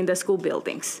is within the school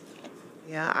buildings.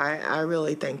 Yeah, I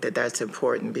really think that that's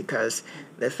important, because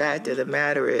the fact of the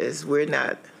matter is we're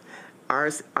not,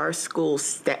 our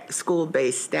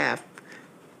school-based staff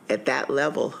at that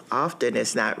level often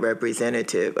is not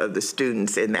representative of the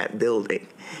students in that building.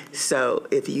 So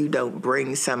if you don't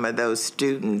bring some of those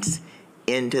students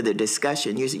into the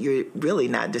discussion, you're really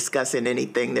not discussing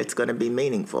anything that's going to be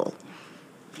meaningful.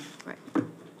 Right.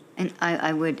 And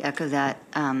I would echo that.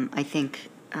 I think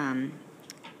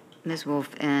Ms. Wolf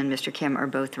and Mr. Kim are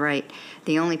both right.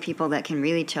 The only people that can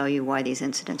really tell you why these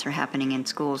incidents are happening in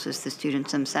schools is the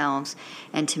students themselves.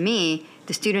 And to me,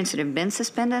 the students that have been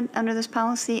suspended under this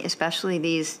policy, especially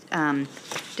these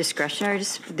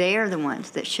discretionaries, they are the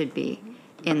ones that should be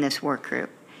in this work group.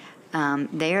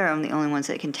 They are the only ones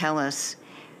that can tell us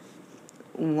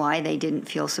why they didn't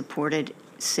feel supported,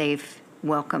 safe,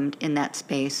 welcomed in that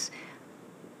space,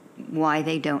 why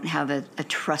they don't have a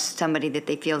trust, somebody that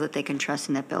they feel that they can trust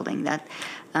in that building. That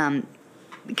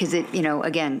because it,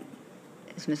 again,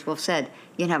 as Ms. Wolf said,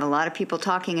 you can have a lot of people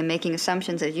talking and making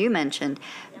assumptions, as you mentioned,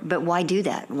 but why do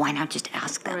that? Why not just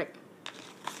ask them? Correct.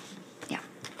 Yeah.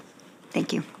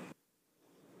 Thank you.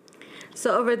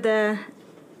 So over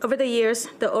the years,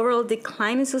 the overall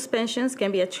decline in suspensions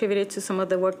can be attributed to some of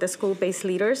the work that school-based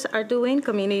leaders are doing,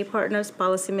 community partners,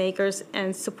 policymakers,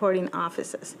 and supporting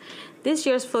offices. This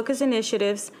year's focus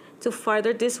initiatives to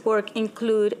further this work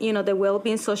include, the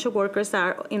well-being social workers that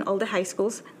are in all the high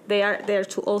schools. They are there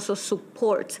to also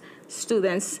support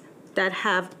students that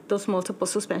have those multiple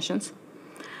suspensions.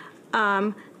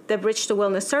 The Bridge to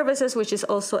Wellness Services, which is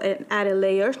also an added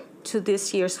layer to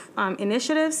this year's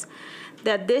initiatives.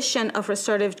 The addition of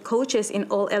restorative coaches in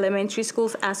all elementary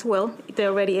schools as well. They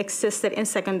already existed in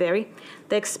secondary.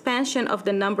 The expansion of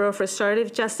the number of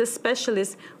restorative justice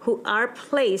specialists who are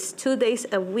placed 2 days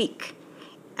a week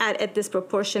at a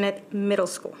disproportionate middle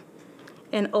school.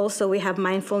 And also we have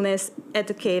mindfulness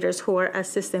educators who are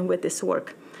assisting with this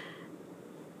work.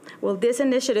 Well, these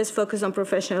initiatives focus on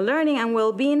professional learning and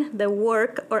well-being, the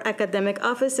work or academic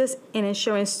offices in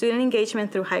ensuring student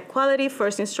engagement through high quality.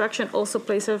 First Instruction also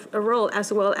plays a role,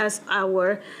 as well as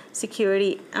our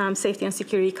security, safety and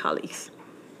security colleagues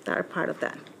that are part of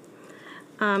that.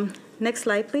 Next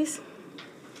slide, please.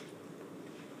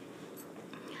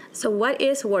 So what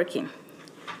is working?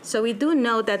 So we do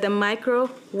know that the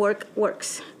micro work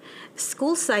works.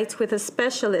 School sites with a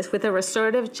specialist, with a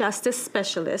restorative justice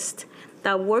specialist,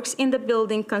 that works in the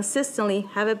building consistently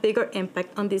have a bigger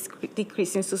impact on this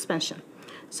decrease in suspension.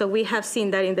 So we have seen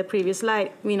that in the previous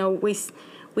slide. We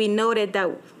noted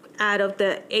that out of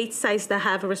the 8 sites that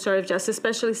have a restorative justice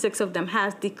specialist, 6 of them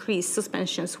have decreased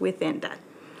suspensions within that.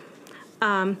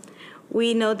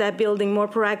 We know that building more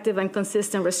proactive and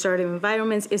consistent restorative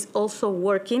environments is also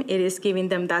working. It is giving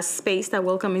them that space, that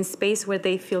welcoming space where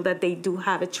they feel that they do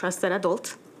have a trusted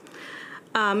adult.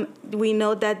 We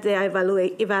know that they are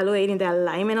evaluating the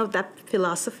alignment of that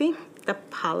philosophy, the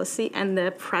policy, and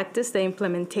the practice, the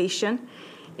implementation.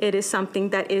 It is something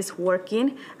that is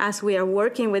working as we are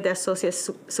working with the associate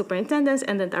superintendents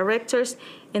and the directors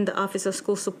in the Office of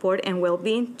School Support and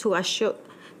Wellbeing to assure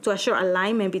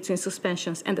alignment between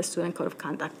suspensions and the Student Code of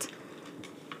Conduct.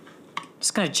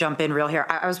 Just going to jump in real here.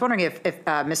 I was wondering if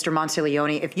Mr.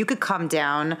 Monteleone, if you could come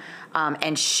down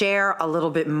and share a little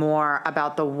bit more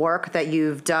about the work that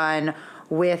you've done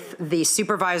with the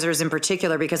supervisors in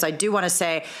particular, because I do want to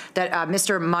say that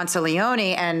Mr.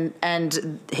 Monteleone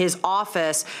and his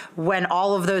office, when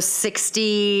all of those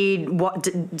 60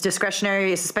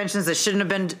 discretionary suspensions that shouldn't have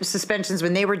been suspensions,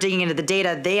 when they were digging into the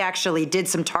data, they actually did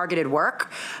some targeted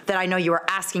work that I know you were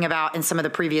asking about in some of the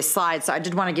previous slides. So I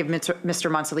did want to give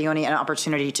Mr. Monteleone an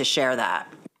opportunity to share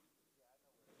that.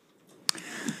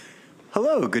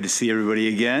 Hello, good to see everybody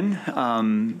again.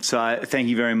 Thank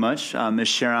you very much, Ms.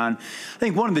 Sharon. I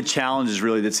think one of the challenges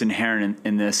really that's inherent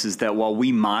in this is that while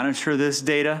we monitor this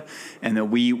data and that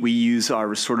we use our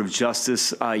restorative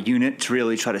justice unit to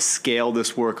really try to scale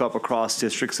this work up across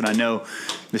districts, and I know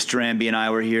Mr. Amby and I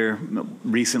were here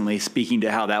recently speaking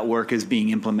to how that work is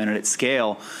being implemented at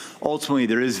scale, ultimately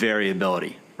there is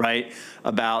variability, right?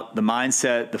 About the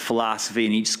mindset, the philosophy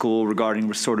in each school regarding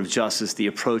restorative justice, the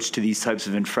approach to these types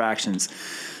of infractions.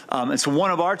 And so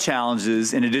one of our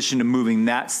challenges, in addition to moving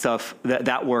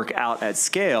that work out at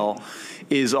scale,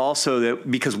 is also that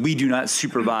because we do not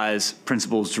supervise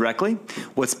principals directly,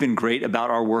 what's been great about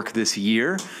our work this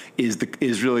year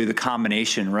is really the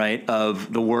combination, right,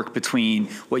 of the work between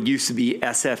what used to be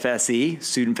SFSE,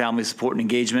 Student Family Support and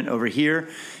Engagement over here,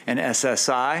 and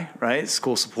SSI, right,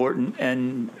 School Support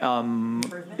and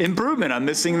Improvement. I'm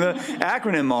missing the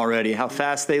acronym already, how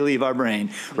fast they leave our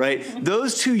brain, right?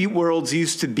 Those two worlds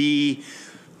used to be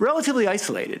relatively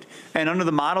isolated. And under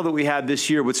the model that we had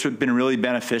this year, what's been really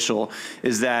beneficial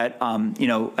is that,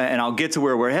 and I'll get to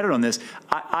where we're headed on this,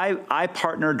 I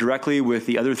partner directly with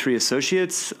the other three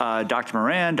associates, Dr.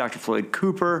 Moran, Dr. Floyd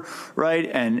Cooper, right,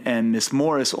 and Ms.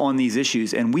 Morris on these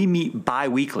issues. And we meet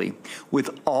bi-weekly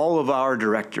with all of our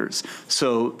directors.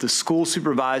 So the school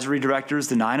supervisory directors,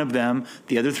 the 9 of them,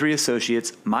 the other 3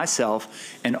 associates,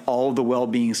 myself, and all of the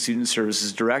well-being student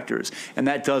services directors. And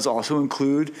that does also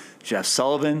include Jeff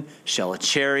Sullivan, Shella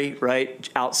Cherry, right,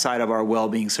 outside of our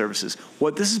well-being services.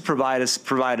 What this has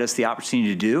provided us the opportunity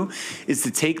to do is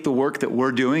to take the work that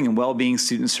we're doing in well-being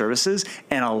student services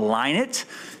and align it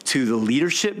to the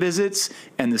leadership visits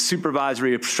and the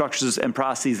supervisory structures and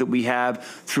processes that we have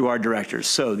through our directors.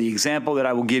 So the example that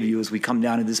I will give you as we come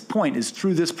down to this point is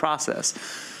through this process.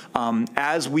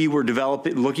 As we were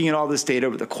looking at all this data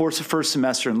over the course of first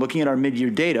semester and looking at our mid-year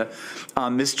data,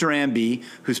 Mr. Amby,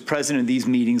 who's president of these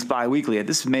meetings bi-weekly,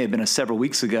 this may have been several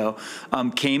weeks ago,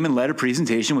 came and led a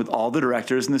presentation with all the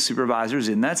directors and the supervisors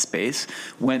in that space,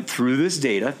 went through this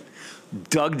data,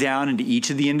 dug down into each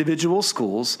of the individual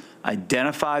schools,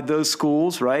 identified those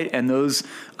schools, right, and those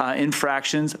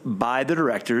infractions by the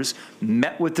directors,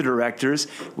 met with the directors.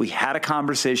 We had a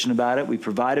conversation about it. We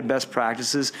provided best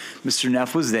practices. Mr.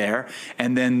 Neff was there.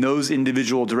 And then those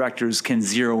individual directors can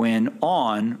zero in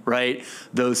on, right,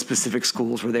 those specific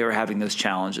schools where they were having those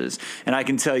challenges. And I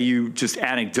can tell you just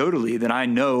anecdotally that I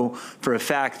know for a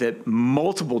fact that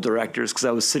multiple directors, because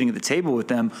I was sitting at the table with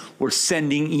them, were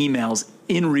sending emails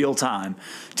in real time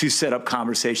to set up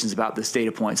conversations about this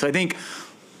data point. So I think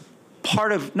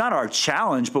part of, not our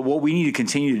challenge, but what we need to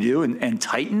continue to do and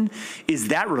tighten is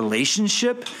that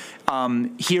relationship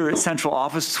here at central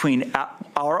office between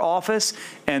our office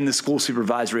and the school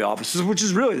supervisory offices, which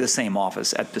is really the same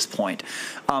office at this point.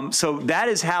 So that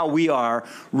is how we are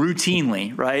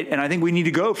routinely, right? And I think we need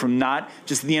to go from not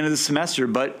just at the end of the semester,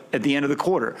 but at the end of the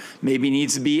quarter. Maybe it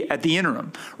needs to be at the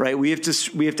interim, right? We have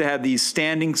to have these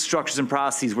standing structures and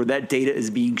processes where that data is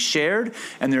being shared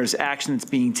and there's action that's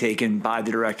being taken by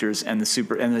the directors and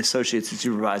the associates who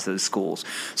supervise those schools.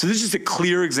 So this is just a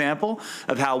clear example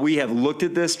of how we have looked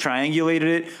at this, triangulated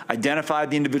it, identified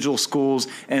the individual schools,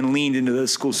 and leaned into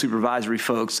those school supervisory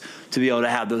folks to be able to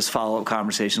have those follow-up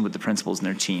conversations with the principals and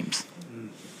their teams.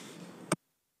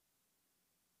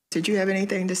 Did you have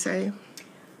anything to say?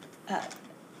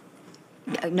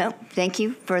 No, thank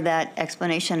you for that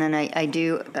explanation, and I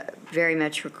do very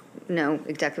much know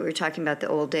exactly what you're talking about, the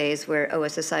old days where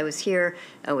OSSI was here,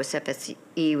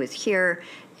 OSFSE was here,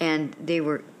 and they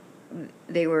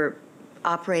were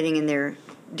operating in their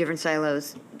different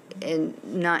silos and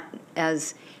not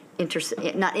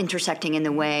intersecting in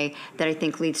the way that I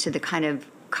think leads to the kind of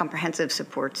comprehensive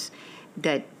supports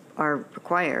that are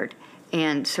required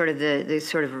and sort of the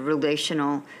sort of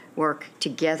relational work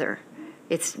together.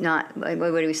 It's not, what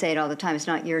do we say it all the time? It's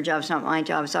not your job, it's not my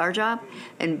job, it's our job.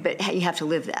 But you have to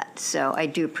live that. So I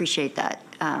do appreciate that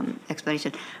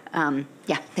explanation.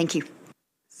 Yeah, thank you.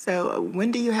 So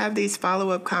when do you have these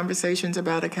follow-up conversations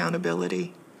about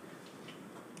accountability?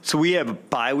 So we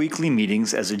have bi-weekly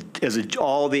meetings as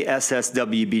all the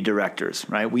SSWB directors,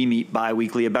 right? We meet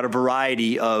bi-weekly about a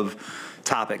variety of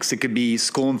topics. It could be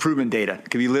school improvement data. It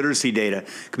could be literacy data.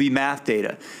 It could be math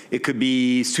data. It could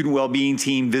be student well-being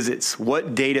team visits.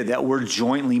 What data that we're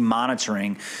jointly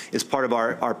monitoring is part of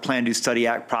our Plan, Do, Study,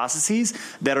 Act processes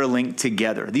that are linked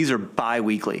together. These are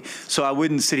bi-weekly. So I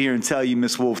wouldn't sit here and tell you,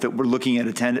 Ms. Wolf, that we're looking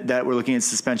at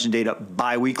suspension data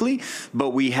bi-weekly, but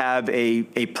we have a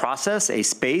process, a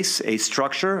space, a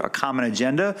structure, a common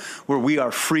agenda where we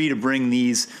are free to bring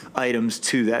these items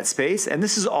to that space. And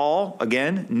this is all,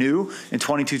 again, new in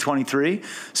 22-23.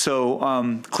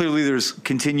 So clearly there's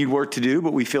continued work to do,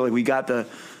 but we feel like we got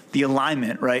the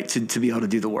alignment, right, to be able to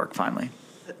do the work finally.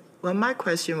 Well, my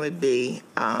question would be,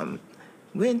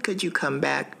 when could you come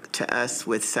back to us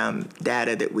with some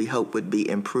data that we hope would be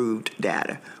improved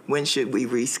data? When should we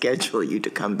reschedule you to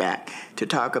come back to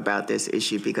talk about this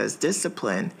issue? Because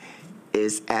discipline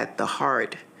is at the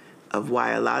heart of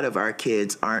why a lot of our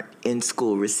kids aren't in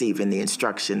school receiving the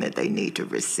instruction that they need to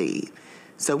receive.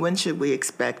 So when should we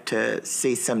expect to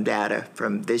see some data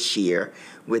from this year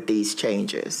with these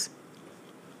changes?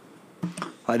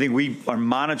 I think we are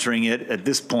monitoring it at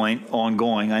this point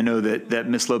ongoing. I know that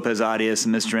Ms. Lopez Arias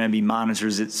and Mr. Amby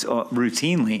monitors it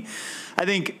routinely. I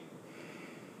think,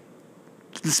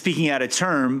 speaking out of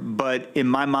term, but in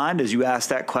my mind, as you asked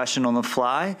that question on the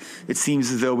fly, it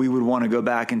seems as though we would want to go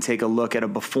back and take a look at a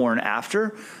before and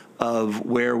after of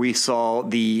where we saw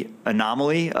the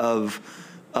anomaly of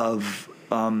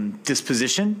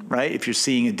disposition, right? If you're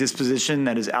seeing a disposition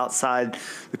that is outside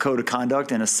the code of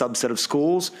conduct in a subset of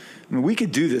schools, I mean, we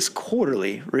could do this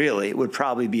quarterly, really. It would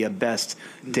probably be a best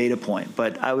data point.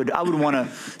 But I would want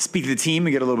to speak to the team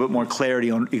and get a little bit more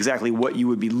clarity on exactly what you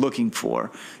would be looking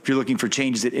for. If you're looking for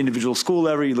changes at individual school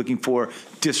level, you're looking for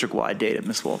district-wide data,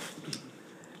 Ms. Wolf.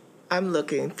 I'm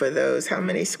looking for those. How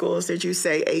many schools did you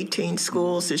say? 18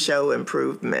 schools to show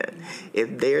improvement.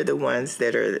 If they're the ones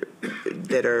that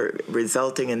are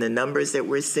resulting in the numbers that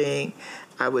we're seeing,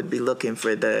 I would be looking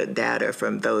for the data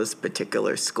from those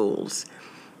particular schools.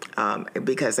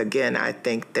 Because again, I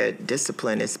think that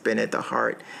discipline has been at the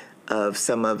heart of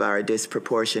some of our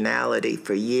disproportionality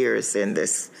for years in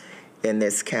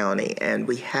this county, and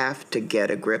we have to get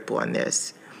a grip on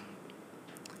this.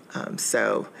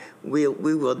 So we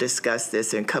will discuss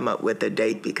this and come up with a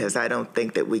date, because I don't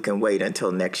think that we can wait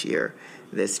until next year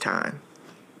this time.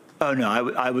 Oh, no,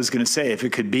 I was going to say, if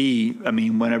it could be, I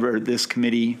mean, whenever this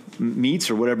committee meets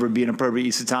or whatever would be an appropriate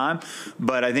use of time.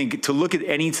 But I think to look at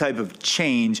any type of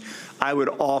change, I would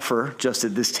offer just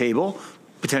at this table,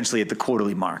 potentially at the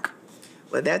quarterly mark.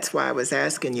 Well, that's why I was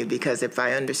asking you, because if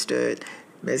I understood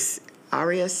Ms.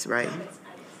 Arias, right?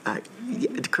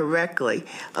 Correctly,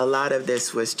 a lot of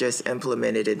this was just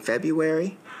implemented in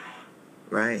February,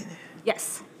 right?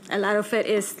 Yes, a lot of it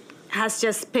has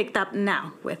just picked up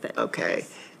now with it. Okay,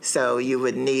 so you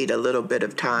would need a little bit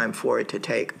of time for it to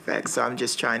take effect. So I'm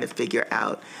just trying to figure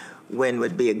out when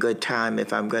would be a good time,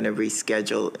 if I'm going to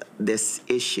reschedule this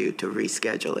issue, to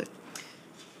reschedule it.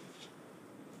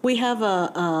 We have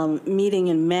a meeting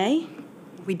in May,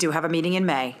 We do have a meeting in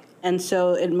May. and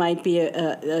so it might be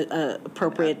a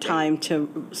appropriate time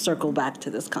to circle back to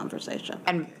this conversation.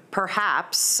 And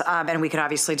perhaps, and we could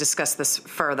obviously discuss this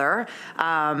further,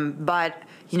 but,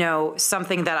 you know,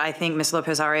 something that I think Ms.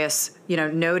 Lopez Arias, you know,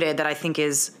 noted that I think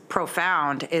is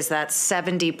profound is that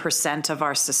 70% of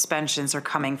our suspensions are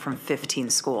coming from 15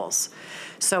 schools.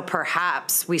 So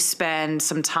perhaps we spend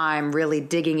some time really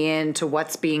digging into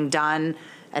what's being done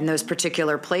in those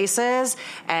particular places,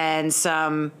 and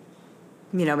some,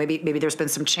 you know, maybe there's been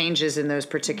some changes in those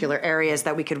particular areas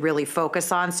that we could really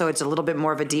focus on. So it's a little bit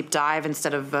more of a deep dive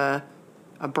instead of a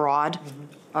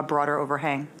broader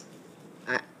overhang.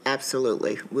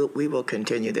 Absolutely. We will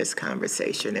continue this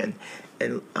conversation,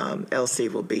 and Elsie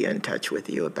will be in touch with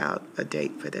you about a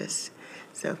date for this.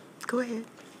 So go ahead.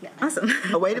 Awesome.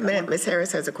 Oh, wait a minute. Ms.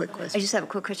 Harris has a quick I question. just have a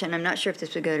quick question. I'm not sure if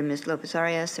this would go to Ms. Lopez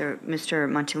Arias or Mr.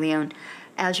 Monteleone.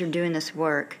 As you're doing this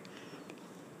work,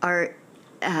 are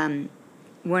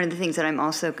one of the things that I'm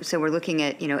also, so we're looking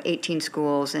at, you know, 18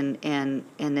 schools and then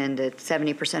the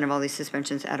 70% of all these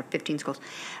suspensions out of 15 schools.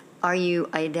 Are you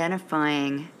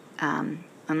identifying, I'm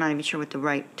not even sure what the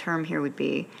right term here would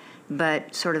be,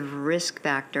 but sort of risk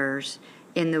factors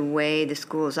in the way the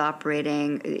school is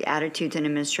operating, the attitudes in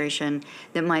administration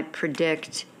that might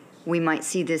predict we might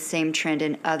see this same trend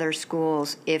in other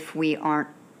schools if we aren't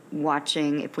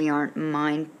watching, if we aren't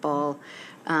mindful?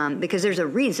 Because there's a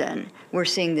reason we're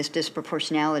seeing this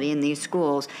disproportionality in these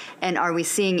schools. And are we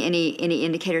seeing any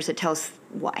indicators that tell us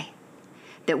why?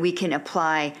 That we can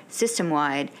apply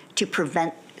system-wide to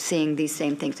prevent seeing these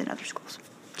same things in other schools?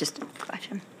 Just a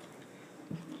question.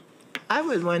 I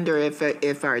would wonder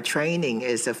if our training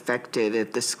is effective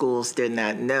if the schools did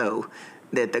not know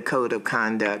that the code of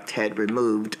conduct had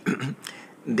removed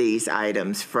these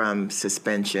items from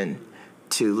suspension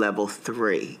to level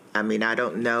 3. I mean, I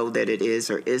don't know that it is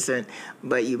or isn't,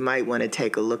 but you might want to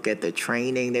take a look at the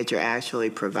training that you're actually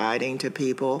providing to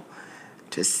people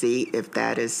to see if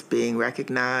that is being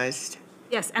recognized.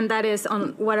 Yes, and that is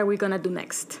on what are we going to do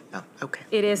next. Oh, okay.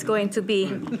 It is going to be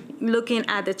looking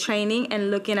at the training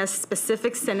and looking at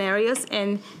specific scenarios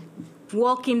and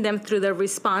walking them through the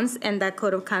response and that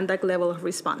code of conduct level of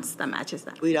response that matches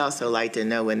that. We'd also like to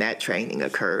know when that training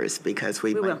occurs because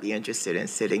we We will. might be interested in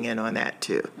sitting in on that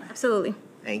too. Absolutely.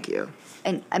 Thank you.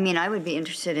 And I mean, I would be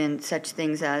interested in such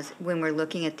things as when we're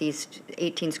looking at these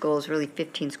 18 schools, really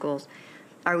 15 schools,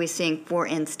 are we seeing, for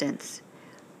instance,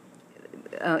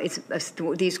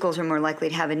 these schools are more likely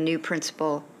to have a new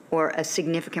principal or a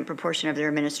significant proportion of their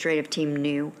administrative team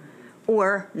new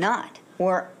or not,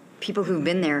 or people who've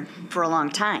been there for a long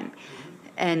time.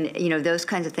 And, you know, those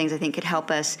kinds of things I think could help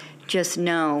us just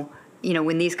know, you know,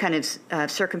 when these kind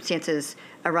of circumstances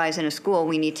arise in a school,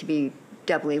 we need to be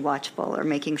doubly watchful or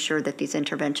making sure that these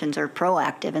interventions are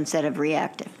proactive instead of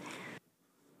reactive.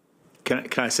 Can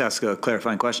I just ask a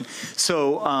clarifying question?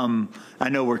 So I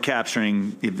know we're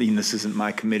capturing, even this isn't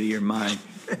my committee or mine,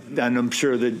 and I'm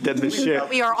sure that Michelle.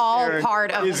 We are all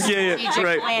part of the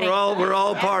strategic planning. We're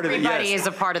all part of it. Everybody Yes. is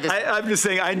a part of this. I'm just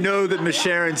saying. I know that Ms.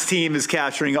 Sharon's team is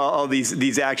capturing all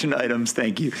these action items.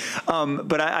 Thank you.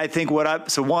 But I think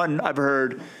I've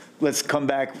heard. Let's come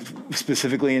back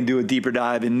specifically and do a deeper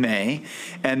dive in May,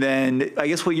 and then I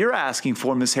guess what you're asking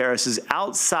for, Ms. Harris, is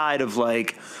outside of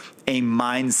like a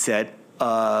mindset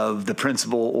of the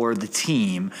principal or the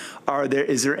team,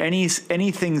 is there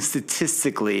anything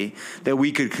statistically that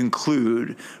we could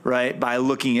conclude, right, by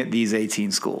looking at these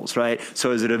 18 schools, right?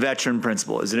 So is it a veteran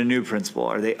principal? Is it a new principal?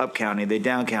 Are they up county? Are they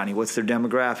down county? What's their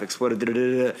demographics? What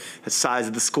the size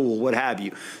of the school? What have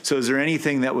you? So is there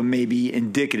anything that would maybe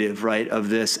indicative, right, of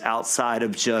this outside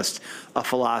of just a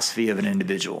philosophy of an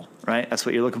individual, right? That's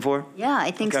what you're looking for? Yeah,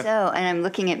 I think Okay. so. And I'm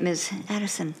looking at Ms.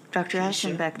 Addison, Dr.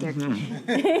 Addison back there.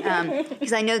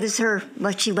 Because I know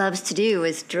what she loves to do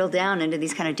is drill down into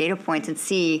these kind of data points and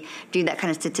do that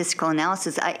kind of statistical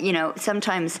analysis.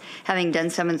 Sometimes having done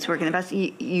some of this work in the past,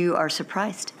 you are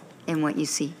surprised in what you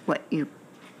see,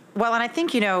 Well, and I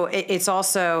think, it's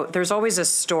also, there's always a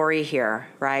story here,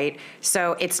 right?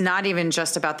 So it's not even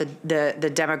just about the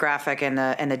demographic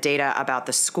and the data about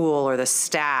the school or the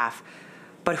staff,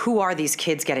 but who are these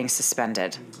kids getting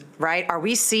suspended, right? Are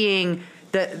we seeing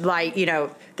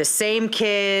the same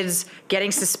kids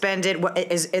getting suspended?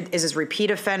 Is this repeat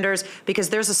offenders? Because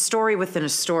there's a story within a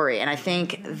story. And I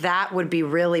think that would be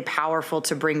really powerful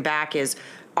to bring back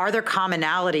are there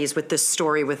commonalities with this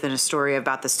story within a story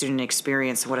about the student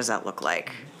experience? What does that look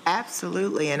like?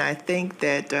 Absolutely, and I think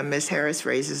that Ms. Harris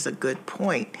raises a good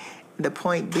point. The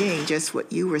point being just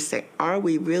what you were saying, are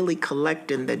we really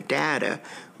collecting the data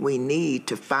we need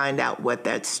to find out what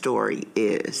that story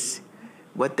is,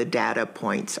 what the data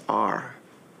points are?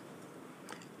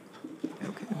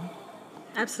 Okay,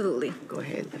 Absolutely. go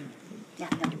ahead. Yeah,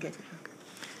 that's good.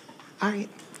 All right.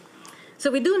 So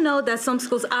we do know that some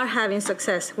schools are having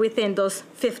success within those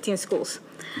 15 schools.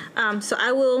 So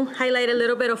I will highlight a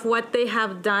little bit of what they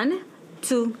have done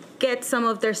to get some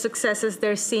of their successes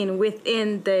they're seeing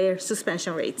within their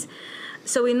suspension rates.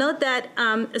 So we know that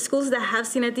schools that have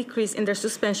seen a decrease in their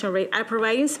suspension rate are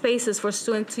providing spaces for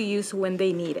students to use when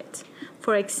they need it.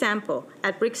 For example,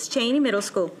 at Briggs Cheney Middle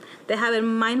School, they have a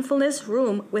mindfulness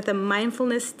room with a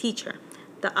mindfulness teacher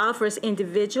that offers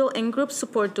individual and group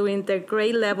support during their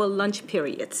grade level lunch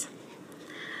periods.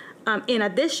 In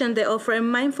addition, they offer a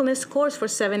mindfulness course for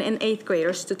 7th and 8th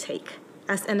graders to take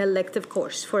as an elective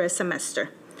course for a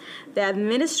semester. The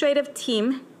administrative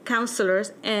team,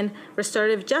 counselors, and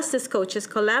restorative justice coaches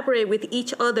collaborate with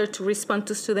each other to respond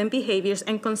to student behaviors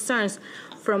and concerns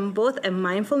from both a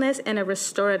mindfulness and a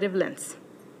restorative lens.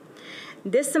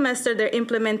 This semester, they're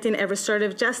implementing a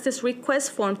restorative justice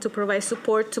request form to provide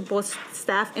support to both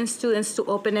staff and students to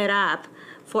open it up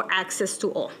for access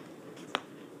to all.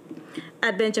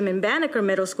 At Benjamin Banneker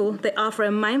Middle School, they offer a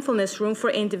mindfulness room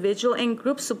for individual and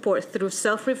group support through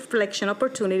self-reflection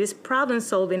opportunities, problem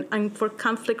solving, and for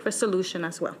conflict resolution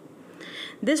as well.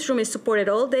 This room is supported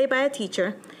all day by a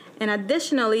teacher, and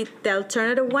additionally, the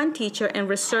Alternative One teacher and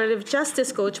restorative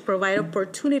justice coach provide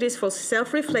opportunities for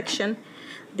self-reflection,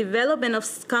 development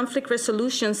of conflict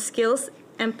resolution skills,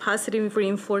 and positive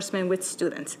reinforcement with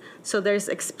students. So there's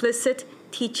explicit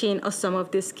teaching of some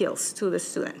of these skills to the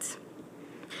students.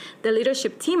 The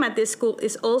leadership team at this school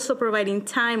is also providing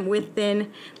time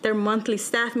within their monthly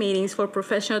staff meetings for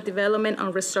professional development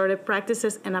on restorative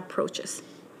practices and approaches.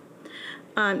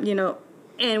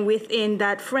 And within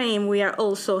that frame, we are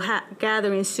also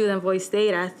gathering student voice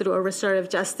data through a restorative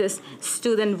justice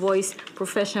student voice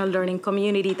professional learning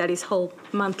community that is held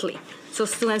monthly. So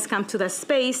students come to that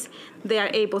space, they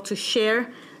are able to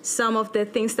share some of the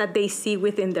things that they see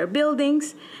within their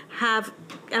buildings, have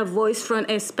a voice from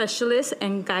a specialist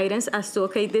and guidance as to,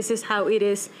 okay, this is how it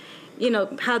is,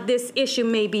 how this issue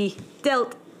may be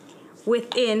dealt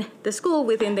within the school,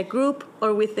 within the group,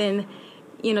 or within,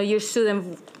 your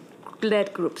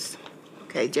student-led groups.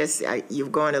 Okay, you're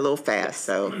going a little fast,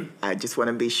 so I just want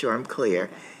to be sure I'm clear.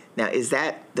 Now, is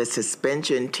that the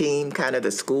suspension team, kind of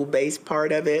the school-based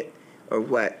part of it? Or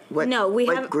what? No,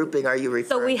 what grouping are you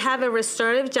referring to? So we have a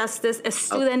restorative justice, a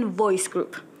student voice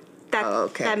group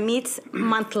that meets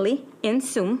monthly in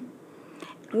Zoom,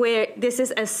 where this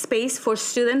is a space for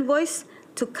student voice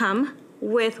to come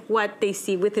with what they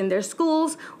see within their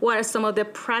schools, what are some of the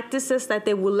practices that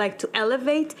they would like to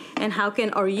elevate, and how can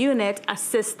our unit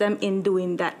assist them in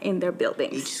doing that in their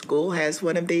buildings. Each school has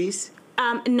one of these?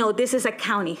 No, this is a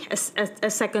county, a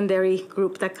secondary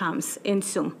group that comes in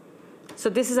Zoom. So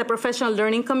this is a professional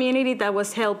learning community that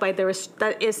was held by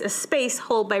that is a space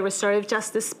held by restorative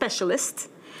justice specialists,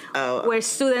 where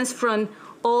students from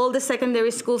all the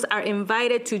secondary schools are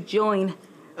invited to join.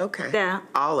 Okay.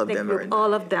 All of them are.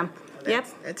 All of them. Yep.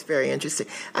 That's very interesting.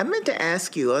 I meant to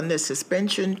ask you on the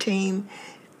suspension team,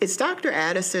 is Dr.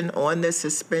 Addison on the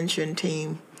suspension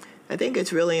team? I think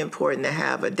it's really important to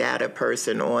have a data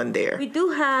person on there. We do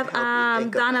have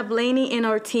Donna Blaney in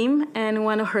our team and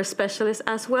one of her specialists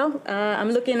as well.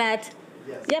 I'm looking at,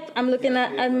 I'm looking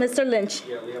at Mr. Lynch.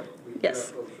 Yeah, we have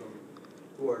folks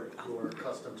who are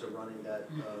accustomed to running that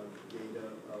data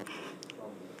from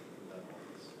that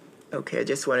office. Okay, I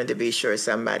just wanted to be sure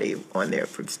somebody on there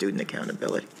from student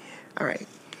accountability. All right.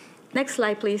 Next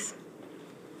slide, please.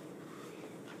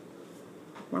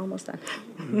 We're almost done.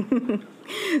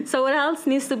 So what else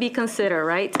needs to be considered,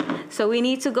 right? So we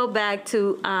need to go back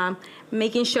to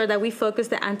making sure that we focus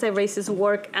the anti-racist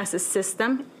work as a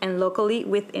system and locally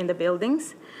within the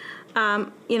buildings.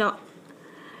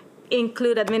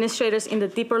 Include administrators in the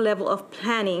deeper level of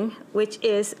planning, which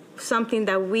is something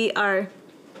that we are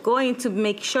going to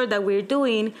make sure that we're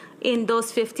doing in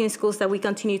those 15 schools that we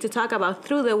continue to talk about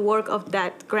through the work of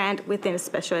that grant within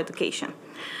special education.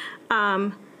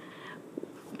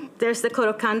 There's the code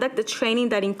of conduct, the training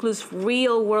that includes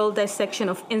real-world dissection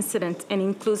of incidents and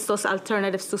includes those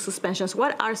alternatives to suspensions.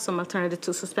 What are some alternatives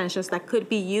to suspensions that could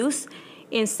be used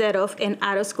instead of an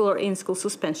out-of-school or in-school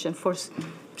suspension for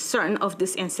certain of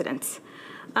these incidents?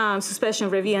 Suspension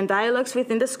review and dialogues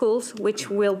within the schools, which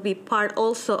will be part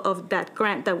also of that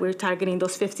grant that we're targeting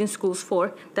those 15 schools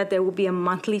for, that there will be a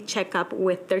monthly checkup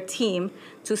with their team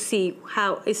to see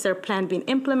how is their plan being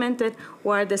implemented,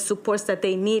 what are the supports that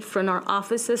they need from our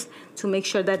offices to make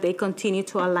sure that they continue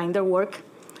to align their work.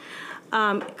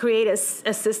 Create a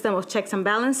system of checks and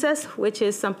balances, which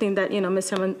is something that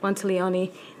Mr. Monteleone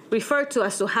referred to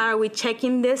as to how are we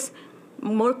checking this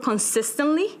more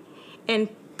consistently and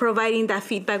providing that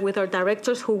feedback with our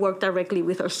directors who work directly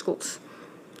with our schools.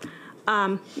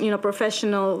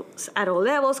 Professionals at all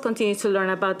levels continue to learn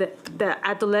about the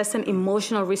adolescent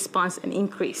emotional response and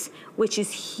increase, which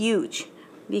is huge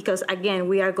because, again,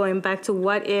 we are going back to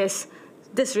what is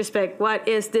disrespect, what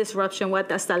is disruption, what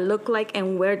does that look like,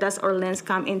 and where does our lens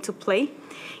come into play.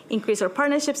 Increase our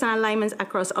partnerships and alignments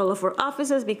across all of our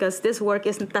offices because this work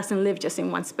doesn't live just in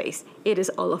one space. It is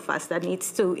all of us that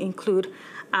needs to include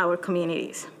our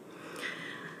communities.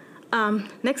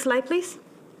 Next slide, please.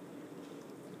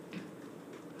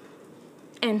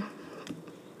 And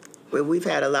well, we've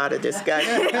had a lot of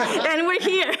discussion. and we're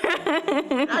here.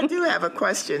 I do have a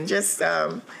question, just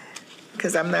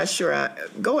because I'm not sure.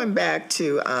 Going back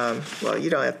to, well, you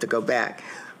don't have to go back,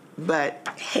 but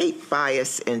hate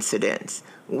bias incidents,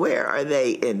 where are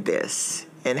they in this?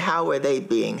 And how are they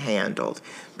being handled?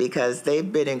 Because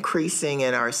they've been increasing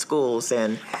in our schools,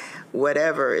 and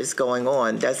whatever is going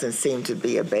on doesn't seem to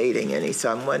be abating any.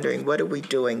 So I'm wondering, what are we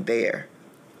doing there?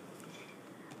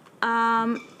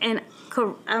 And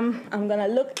I'm going to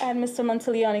look at Mr.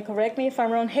 Monteleone. Correct me if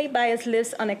I'm wrong. Hate bias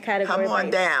lives on a category. Come on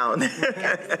down.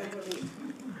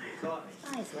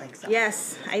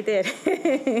 Yes, I did.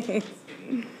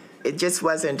 It just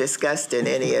wasn't discussed in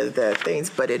any of the things,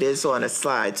 but it is on a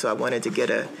slide, so I wanted to get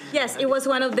a... Yes, it was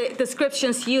one of the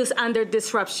descriptions used under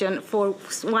disruption for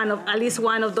at least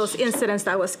one of those incidents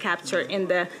that was captured in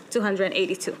the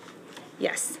 282.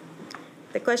 Yes.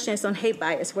 The question is on hate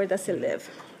bias. Where does it live?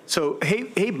 So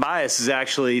hate bias is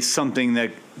actually something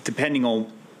that, depending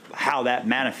on how that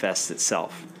manifests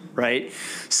itself, right?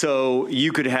 So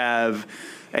you could have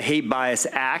a hate bias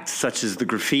act, such as the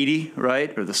graffiti,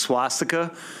 right, or the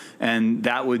swastika, and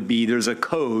that would be, there's a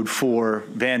code for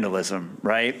vandalism,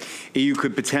 right? You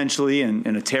could potentially,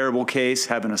 in a terrible case,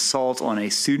 have an assault on a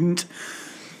student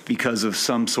because of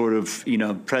some sort of,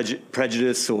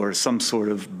 prejudice or some sort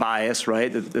of bias,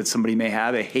 right, that somebody may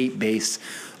have, a hate-based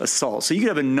assault. So you could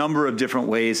have a number of different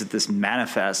ways that this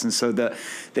manifests. And so the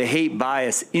hate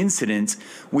bias incidents,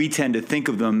 we tend to think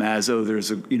of them as,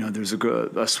 there's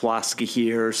a swastika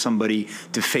here, or somebody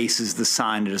defaces the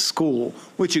sign at a school,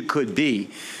 which it could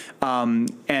be.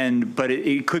 But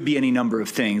it could be any number of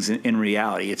things in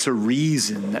reality. It's a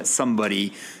reason that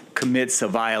somebody commits a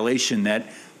violation that,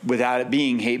 without it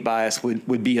being hate bias,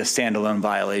 would be a standalone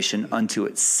violation unto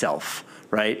itself,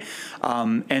 right?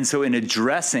 And so in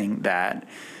addressing that,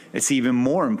 it's even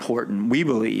more important, we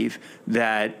believe,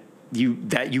 that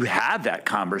you have that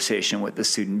conversation with the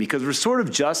student, because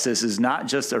restorative justice is not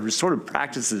just, restorative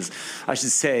practices, I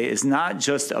should say, is not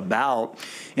just about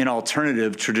an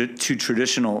alternative to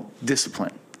traditional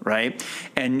discipline. Right?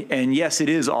 And yes, it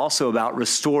is also about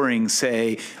restoring,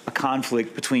 say, a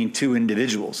conflict between two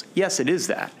individuals. Yes, it is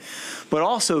that. But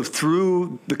also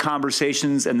through the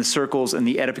conversations and the circles and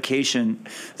the edification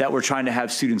that we're trying to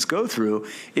have students go through,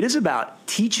 it is about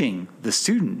teaching the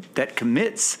student that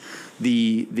commits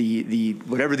the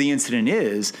whatever the incident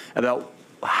is, about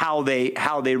how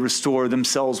they restore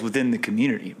themselves within the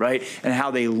community, right? And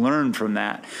how they learn from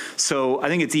that. So I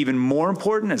think it's even more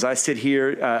important, as I sit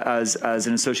here as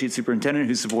an associate superintendent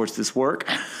who supports this work,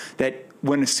 that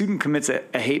when a student commits a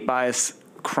hate bias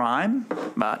crime,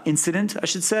 incident, I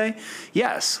should say,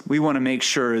 yes, we want to make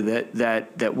sure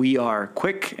that we are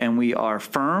quick and we are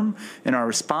firm in our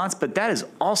response, but that is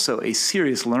also a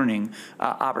serious learning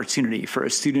opportunity for a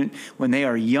student when they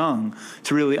are young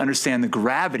to really understand the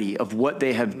gravity of what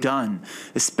they have done,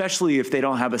 especially if they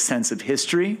don't have a sense of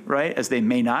history, right, as they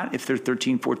may not if they're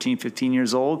 13, 14, 15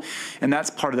 years old, and that's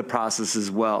part of the process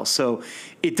as well. So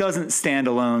it doesn't stand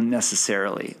alone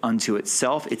necessarily unto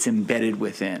itself, it's embedded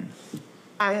within.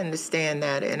 I understand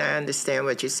that, and I understand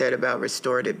what you said about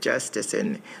restorative justice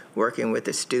and working with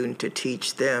the student to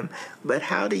teach them. But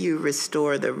how do you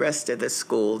restore the rest of the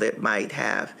school that might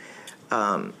have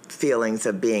feelings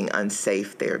of being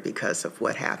unsafe there because of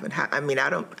what happened? I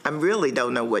really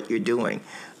don't know what you're doing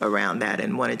around that,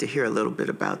 and wanted to hear a little bit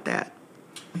about that.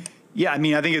 Yeah, I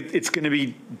think it's going to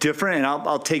be different, and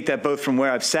I'll take that both from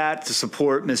where I've sat to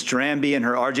support Ms. Jarambi and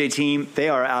her RJ team. They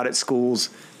are out at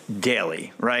schools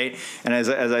daily, right? And as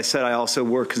I said, I also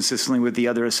work consistently with the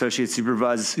other associate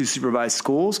supervisors who supervise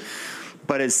schools.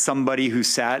 But as somebody who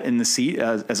sat in the seat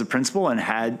as a principal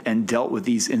and dealt with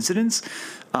these incidents,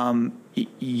 there's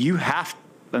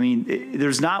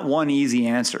not one easy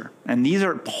answer. And these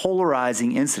are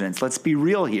polarizing incidents. Let's be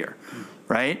real here.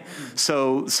 Right?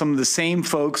 So some of the same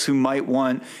folks who might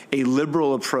want a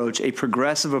liberal approach, a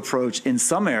progressive approach in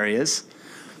some areas,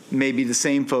 may be the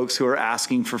same folks who are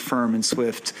asking for firm and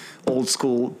swift old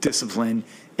school discipline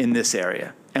in this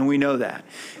area. And we know that.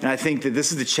 And I think that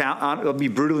this is the challenge, I'll be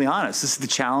brutally honest, this is the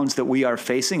challenge that we are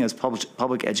facing as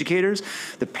public educators.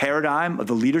 The paradigm of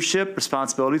the leadership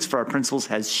responsibilities for our principals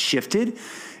has shifted.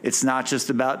 It's not just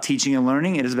about teaching and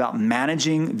learning, it is about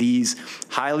managing these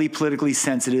highly politically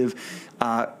sensitive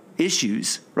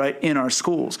issues, right, in our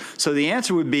schools. So the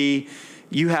answer would be,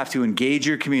 you have to engage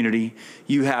your community.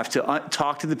 You have to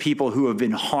talk to the people who have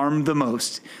been harmed the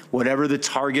most, whatever the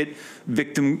target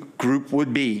victim group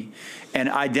would be, and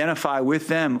identify with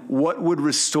them what would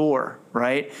restore,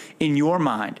 right, in your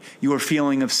mind, your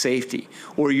feeling of safety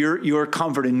or your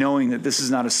comfort in knowing that this is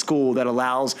not a school that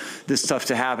allows this stuff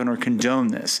to happen or condone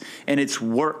this. And it's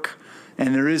work.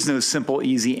 And there is no simple,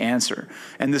 easy answer.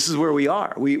 And this is where we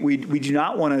are. We do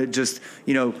not want to just,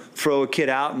 throw a kid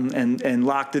out and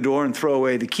lock the door and throw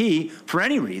away the key for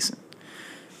any reason.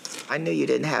 I knew you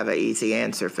didn't have an easy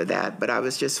answer for that, but I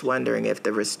was just wondering if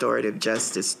the Restorative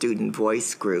Justice Student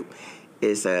Voice Group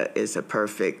is a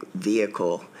perfect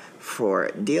vehicle for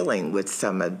dealing with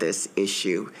some of this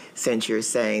issue, since you're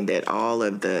saying that all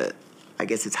of the, I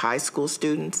guess it's high school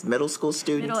students, middle school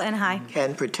students? Middle and high.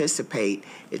 Can participate.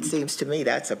 It seems to me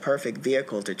that's a perfect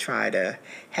vehicle to try to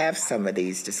have some of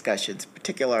these discussions,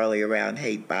 particularly around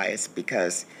hate bias,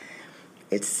 because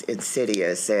it's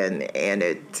insidious and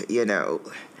it,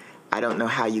 I don't know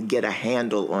how you get a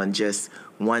handle on just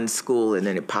one school and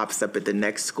then it pops up at the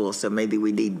next school. So maybe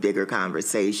we need bigger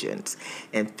conversations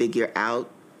and figure out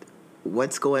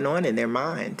what's going on in their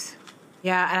minds.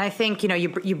 Yeah, and I think,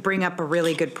 you bring up a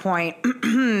really good point.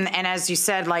 And as you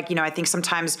said, I think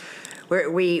sometimes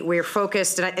we're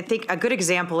focused, and I think a good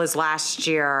example is last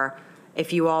year,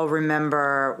 if you all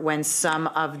remember, when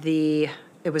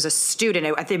it was a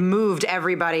student, they moved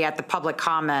everybody at the public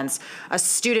comments. A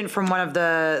student from one of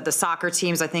the soccer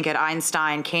teams, I think at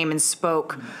Einstein, came and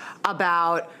spoke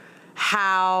about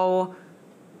how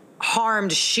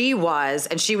harmed she was,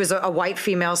 and she was a white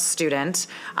female student,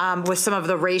 with some of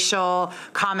the racial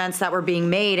comments that were being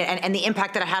made and the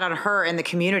impact that it had on her and the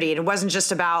community. And it wasn't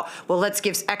just about, well, let's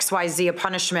give XYZ a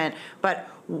punishment, but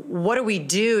what do we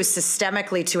do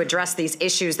systemically to address these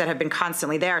issues that have been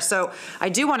constantly there? So I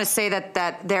do want to say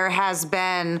that there has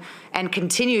been and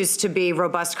continues to be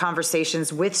robust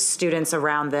conversations with students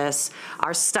around this.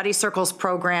 Our study circles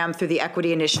program through the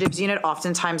Equity Initiatives Unit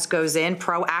oftentimes goes in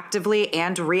proactively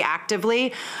and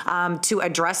reactively to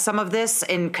address some of this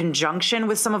in conjunction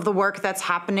with some of the work that's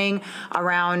happening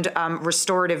around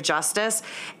restorative justice.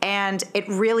 And it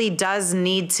really does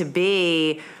need to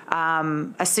be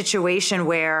a situation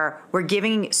where we're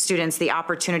giving students the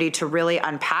opportunity to really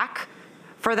unpack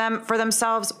for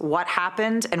themselves what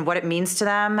happened and what it means to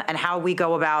them, and how we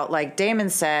go about, like Damon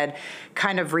said,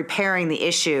 kind of repairing the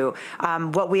issue.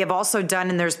 What we have also done,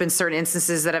 and there's been certain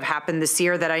instances that have happened this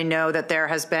year that I know that there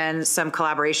has been some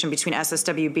collaboration between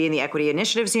SSWB and the Equity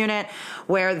Initiatives Unit,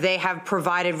 where they have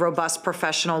provided robust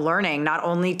professional learning, not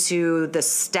only to the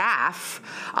staff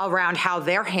around how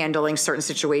they're handling certain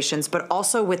situations, but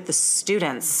also with the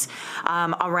students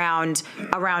around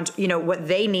what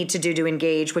they need to do to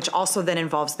engage, which also then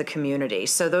involves the community.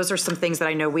 So those are some things that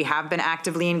I know we have been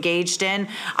actively engaged in.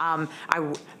 I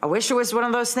wish it was one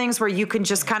of those things where you can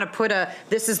just kind of put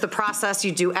this is the process,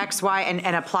 you do X, Y,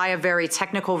 and apply a very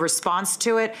technical response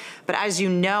to it. But as you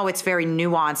know, it's very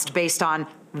nuanced based on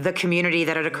the community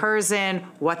that it occurs in,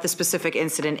 what the specific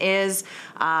incident is.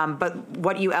 But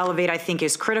what you elevate, I think,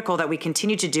 is critical that we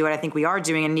continue to do, and I think we are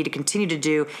doing and need to continue to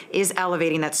do, is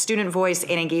elevating that student voice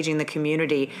and engaging the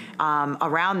community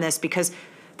around this. Because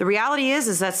the reality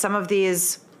is that some of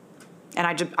these, and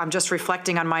I'm just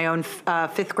reflecting on my own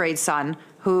fifth grade son,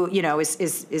 who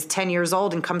is 10 years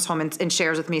old and comes home and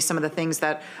shares with me some of the things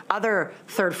that other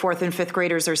third, fourth, and fifth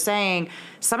graders are saying.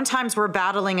 Sometimes we're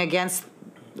battling against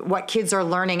what kids are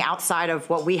learning outside of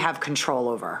what we have control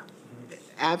over.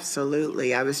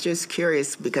 Absolutely. I was just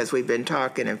curious, because we've been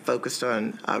talking and focused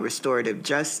on restorative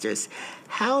justice.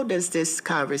 How does this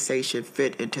conversation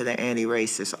fit into the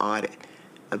anti-racist audit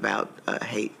about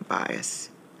hate bias?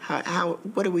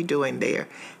 What are we doing there?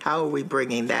 How are we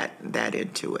bringing that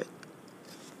into it?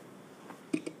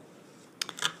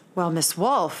 Well, Ms.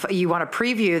 Wolf, you want to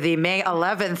preview the May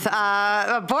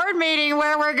 11th board meeting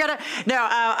where we're going to... No,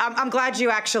 I'm glad you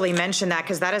actually mentioned that,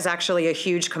 because that is actually a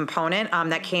huge component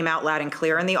that came out loud and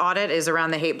clear in the audit, is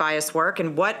around the hate bias work,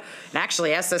 and actually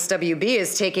SSWB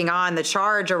is taking on the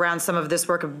charge around some of this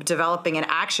work of developing an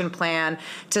action plan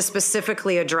to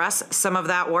specifically address some of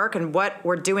that work. And what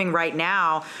we're doing right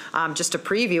now, just a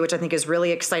preview, which I think is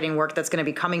really exciting work that's going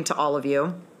to be coming to all of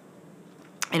you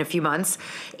in a few months,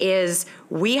 is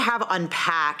we have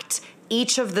unpacked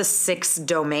each of the 6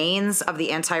 domains of the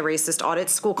anti-racist audit.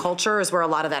 School culture is where a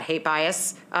lot of that hate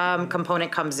bias component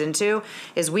comes into,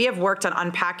 is we have worked on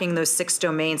unpacking those 6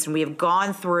 domains, and we have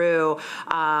gone through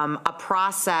a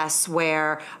process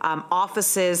where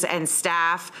offices and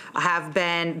staff have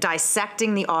been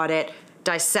dissecting the audit,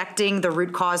 dissecting the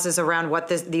root causes around what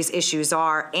these issues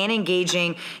are, and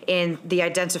engaging in the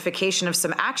identification of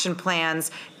some action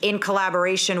plans in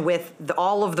collaboration with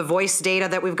all of the voice data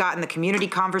that we've gotten, the community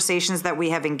conversations that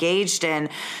we have engaged in.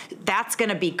 That's going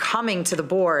to be coming to the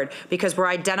board, because we're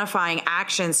identifying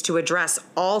actions to address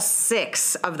all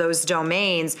 6 of those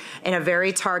domains in a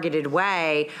very targeted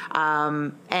way,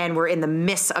 and we're in the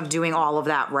midst of doing all of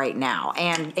that right now,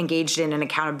 and engaged in an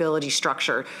accountability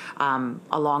structure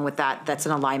along with that. That's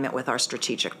in alignment with our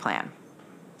strategic plan.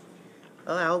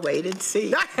 Well, I'll wait and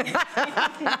see.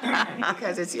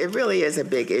 Because it really is a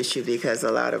big issue, because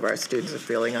a lot of our students are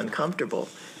feeling uncomfortable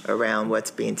around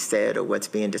what's being said or what's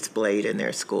being displayed in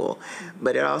their school.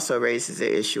 But it also raises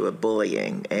the issue of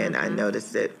bullying. And I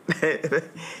noticed that,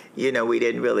 we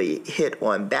didn't really hit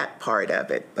on that part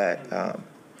of it, but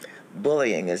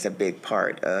bullying is a big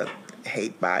part of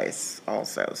hate bias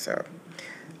also. So,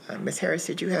 Ms. Harris,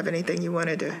 did you have anything you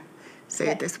wanted to say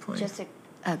at this point? Just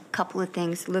a couple of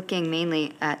things, looking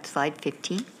mainly at slide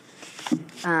 15.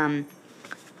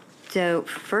 So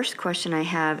first question I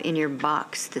have in your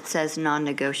box that says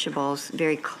non-negotiables,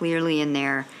 very clearly in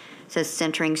there, says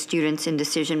centering students in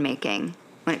decision-making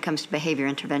when it comes to behavior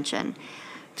intervention.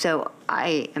 So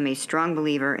I am a strong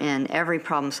believer in every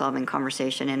problem-solving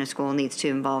conversation in a school needs to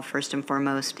involve first and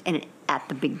foremost, and at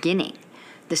the beginning,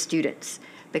 the students.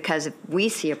 Because if we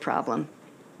see a problem,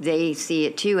 they see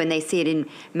it too, and they see it in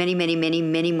many, many, many,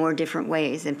 many more different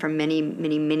ways, and from many,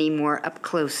 many, many more up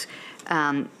close,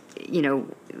 in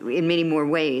many more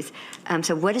ways.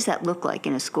 So what does that look like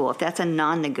in a school? If that's a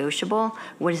non-negotiable,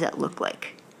 what does that look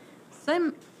like?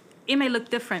 So it may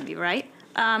look differently, right?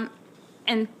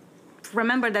 And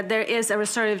remember that there is a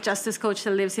restorative justice coach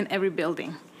that lives in every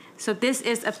building. So this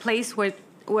is a place where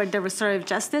the restorative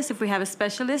justice, if we have a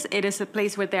specialist, it is a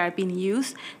place where they are being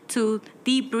used to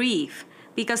debrief.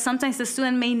 Because sometimes the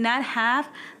student may not have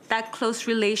that close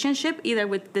relationship either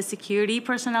with the security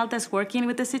personnel that's working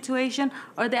with the situation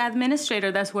or the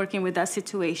administrator that's working with that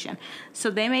situation. So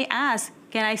they may ask,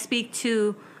 can I speak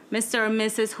to Mr. or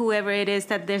Mrs. whoever it is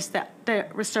that there's the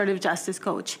restorative justice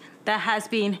coach that has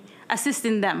been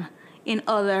assisting them in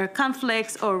other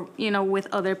conflicts or, with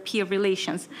other peer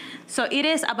relations. So it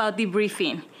is about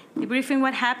debriefing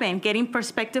what happened, getting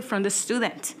perspective from the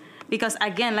student. Because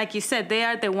again, like you said, they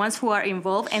are the ones who are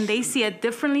involved and they see it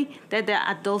differently that the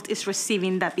adult is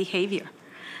receiving that behavior.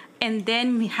 And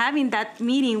then having that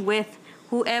meeting with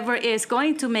whoever is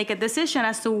going to make a decision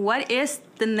as to what is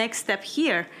the next step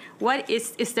here. What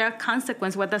is there a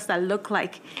consequence? What does that look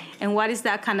like? And what is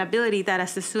the accountability that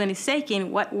as the student is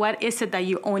taking? What is it that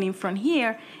you're owning from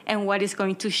here? And what is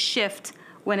going to shift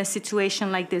when a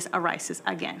situation like this arises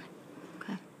again?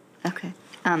 Okay.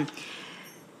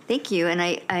 Thank you.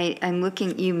 And I'm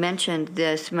looking, you mentioned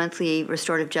this monthly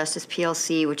Restorative Justice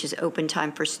PLC, which is open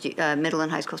time for middle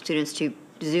and high school students to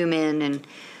Zoom in.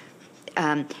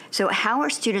 And so how are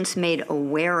students made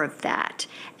aware of that?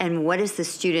 And what is the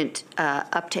student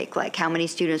uptake like? How many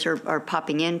students are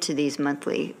popping into these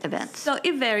monthly events? So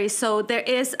it varies. So there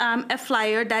is a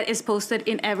flyer that is posted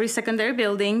in every secondary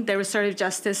building. The Restorative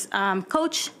Justice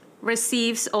coach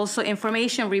receives also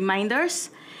information, reminders.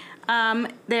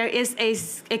 There is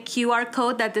a QR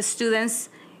code that the students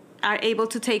are able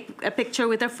to take a picture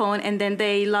with their phone, and then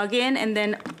they log in, and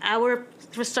then our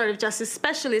restorative justice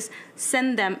specialists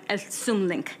send them a Zoom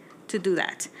link to do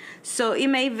that. So it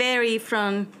may vary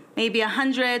from maybe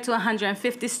 100 to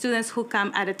 150 students who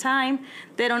come at a time.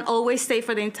 They don't always stay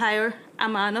for the entire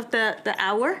amount of the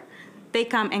hour. They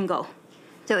come and go.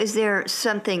 So is there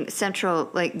something central,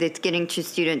 like that's getting to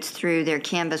students through their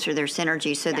Canvas or their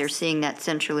Synergy, so they're seeing that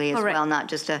centrally as Correct. well, not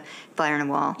just a flyer on a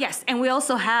wall? Yes, and we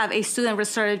also have a student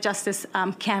restorative justice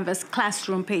Canvas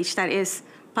classroom page that is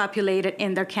populated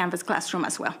in their Canvas classroom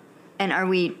as well. And are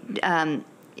we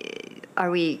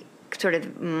sort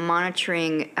of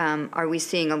monitoring, are we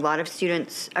seeing a lot of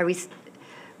students,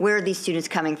 where are these students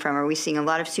coming from? Are we seeing a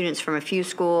lot of students from a few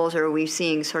schools, or are we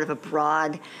seeing sort of a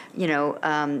broad,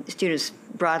 students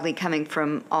broadly coming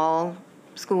from all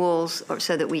schools, or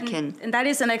so that we can? And that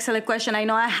is an excellent question. I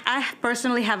know I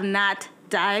personally have not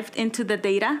dived into the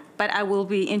data, but I will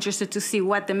be interested to see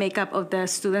what the makeup of the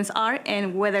students are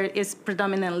and whether it's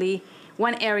predominantly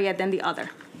one area than the other.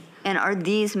 And are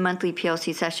these monthly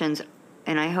PLC sessions,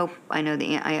 and I hope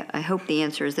the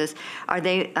answer is this, are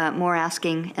they more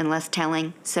asking and less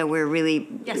telling? So we're really,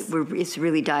 Yes. it's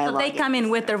really dialogue. So they come in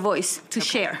with their voice to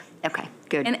share Okay,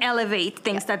 good. and elevate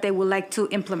things that they would like to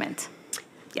implement.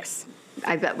 Yes.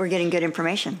 I bet we're getting good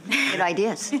information, good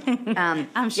ideas.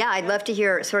 I'm sure. Yeah, I'd love to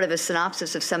hear sort of a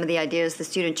synopsis of some of the ideas, the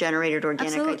student-generated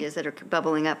organic Absolutely. ideas that are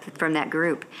bubbling up from that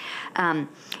group. And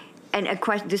a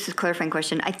question, this is a clarifying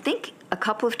question. I think a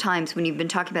couple of times when you've been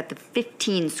talking about the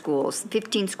 15 schools,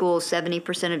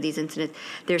 70% of these incidents,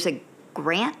 there's a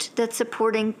grant that's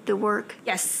supporting the work?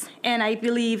 Yes, and I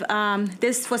believe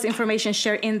this was information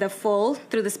shared in the fall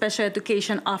through the Special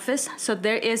Education Office. So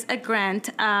there is a grant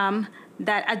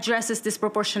that addresses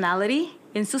disproportionality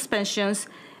in suspensions,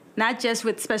 not just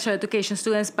with special education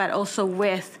students, but also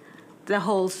with the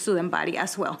whole student body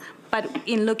as well. But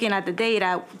in looking at the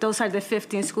data, those are the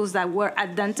 15 schools that were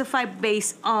identified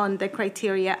based on the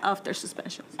criteria of their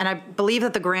suspensions. And I believe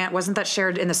that the grant, wasn't that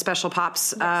shared in the Special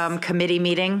Pops committee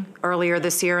meeting earlier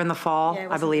this year in the fall? Yeah, it I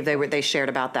was believe they shared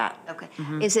about that. Okay.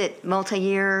 Is it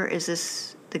multi-year? Is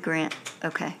this the grant?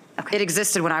 Okay. Okay. It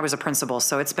existed when I was a principal,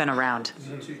 so it's been around.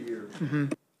 It's 2 years. It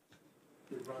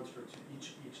runs for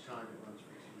each time it runs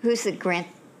for 2 years. Who's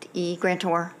the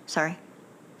grantor? Sorry.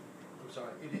 I'm sorry,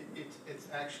 it's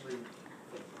actually,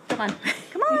 Come on.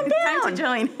 Come on down.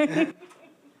 Time to join.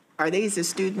 Are these the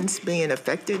students being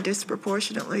affected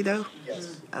disproportionately, though?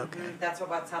 yes. Okay.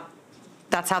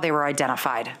 That's how they were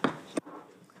identified.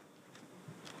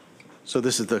 So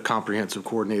this is the comprehensive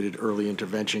coordinated early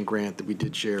intervention grant that we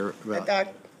did share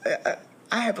about.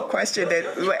 I have a question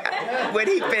that when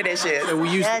he finishes.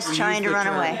 Just trying to run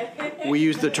away. We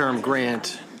use the term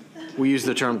grant. We use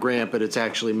the term grant, but it's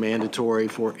actually mandatory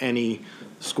for any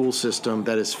school system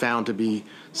that is found to be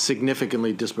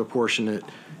significantly disproportionate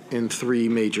in three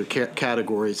major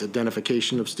categories: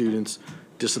 identification of students,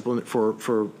 discipline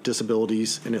for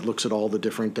disabilities, and it looks at all the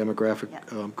different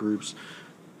demographic groups.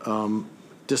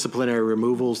 Disciplinary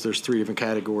removals, there's three different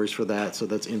categories for that. So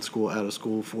that's in school, out of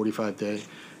school, 45-day,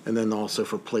 and then also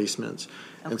for placements.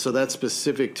 Okay. And so that's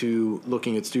specific to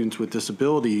looking at students with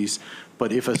disabilities.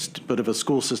 But if a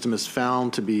school system is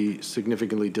found to be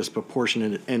significantly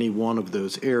disproportionate in any one of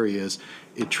those areas,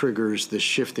 it triggers the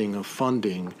shifting of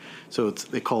funding. So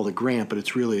they call it a grant, but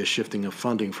it's really a shifting of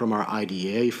funding from our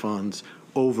IDEA funds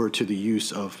over to the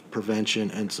use of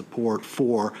prevention and support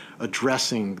for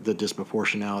addressing the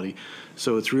disproportionality.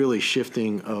 So it's really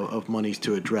shifting of monies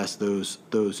to address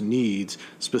those needs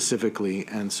specifically,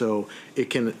 and so it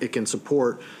can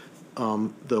support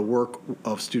the work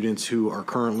of students who are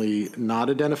currently not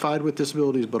identified with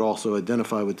disabilities, but also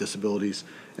identified with disabilities.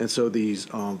 And so these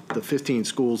the 15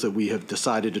 schools that we have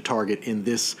decided to target in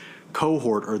this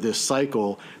cohort or this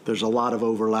cycle, there's a lot of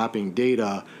overlapping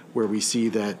data where we see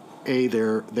that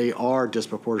they are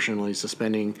disproportionately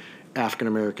suspending African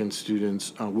American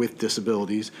students with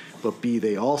disabilities, but B,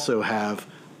 they also have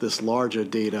this larger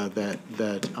data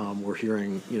that we're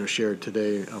hearing shared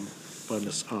today by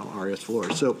Ms. Arias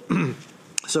Flores.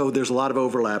 So there's a lot of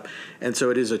overlap, and so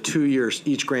it is a 2 years.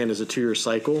 Each grant is a 2 year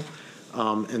cycle,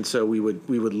 and so we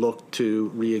would look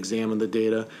to re-examine the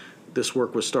data. This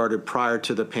work was started prior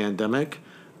to the pandemic.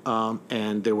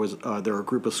 And there are a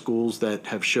group of schools that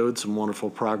have showed some wonderful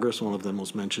progress. One of them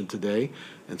was mentioned today,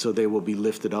 and so they will be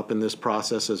lifted up in this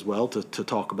process as well to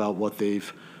talk about what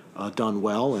they've done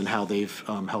well and how they've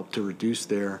helped to reduce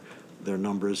their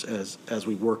numbers as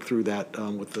we work through that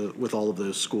with all of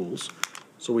those schools.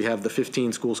 So we have the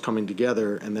 15 schools coming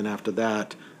together, and then after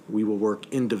that we will work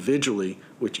individually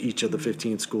with each of the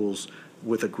 15 schools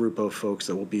with a group of folks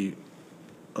that will be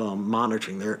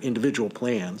monitoring their individual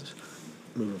plans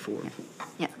moving forward.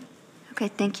 Yeah. Okay,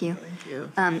 thank you. Thank you.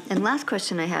 And last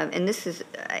question I have, and this is,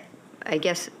 I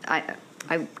guess I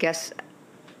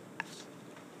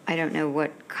don't know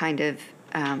what kind of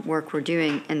work we're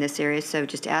doing in this area, so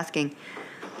just asking.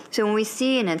 So when we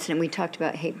see an incident, we talked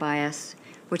about hate bias,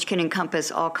 which can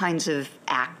encompass all kinds of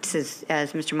acts,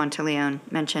 as Mr. Monteleone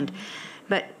mentioned.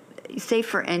 But say,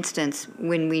 for instance,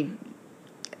 when we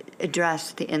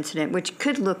address the incident, which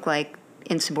could look like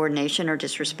insubordination or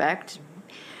disrespect.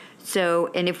 So,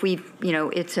 and if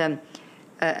it's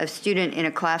a student in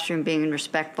a classroom being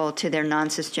respectful to their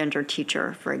non-cisgender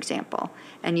teacher, for example,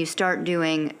 and you start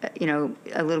doing,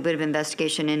 a little bit of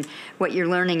investigation, and what you're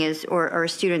learning is, or a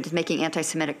student is making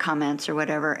anti-Semitic comments or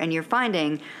whatever, and you're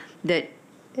finding that,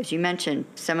 as you mentioned,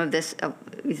 some of this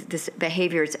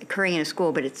behavior is occurring in a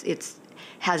school, but it's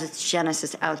has its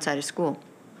genesis outside of school,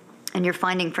 and you're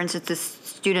finding, for instance, the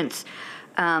students.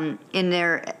 In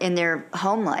their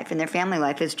home life, in their family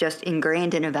life, is just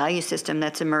ingrained in a value system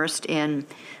that's immersed in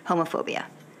homophobia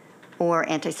or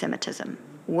anti-Semitism.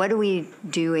 What are we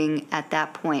doing at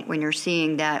that point when you're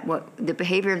seeing that what the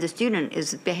behavior of the student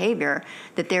is behavior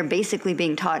that they're basically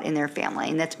being taught in their family,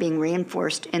 and that's being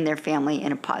reinforced in their family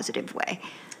in a positive way?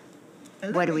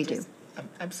 What do we do?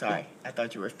 I'm sorry. I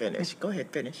thought you were finished. Go ahead,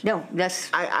 finish. No, that's...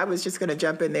 I was just going to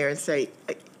jump in there and say,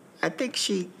 I think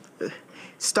she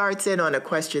starts in on a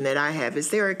question that I have.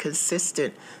 Is there a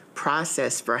consistent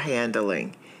process for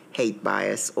handling hate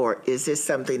bias, or is this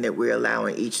something that we're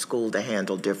allowing each school to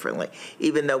handle differently?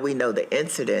 Even though we know the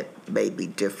incident may be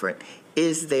different,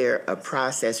 is there a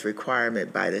process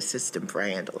requirement by the system for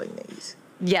handling these?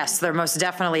 Yes, there most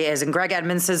definitely is. And Greg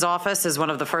Edmonds' office is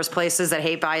one of the first places that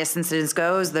hate bias incidents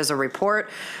goes. There's a report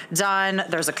done.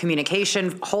 There's a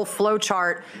communication whole flow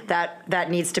chart that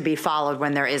needs to be followed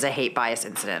when there is a hate bias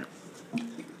incident.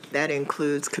 That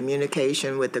includes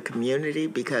communication with the community,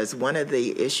 because one of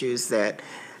the issues that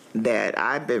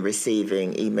I've been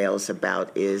receiving emails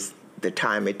about is the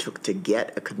time it took to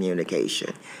get a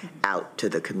communication out to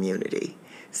the community.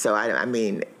 So I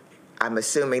mean, I'm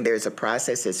assuming there's a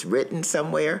process that's written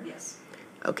somewhere? Yes.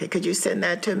 Okay, could you send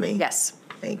that to me? Yes.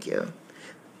 Thank you.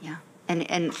 Yeah, and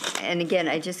again,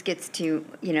 it just gets to,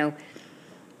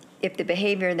 if the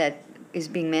behavior that is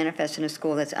being manifested in a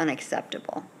school that's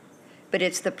unacceptable, but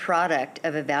it's the product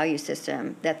of a value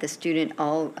system that the student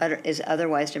is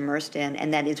otherwise immersed in,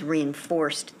 and that is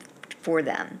reinforced for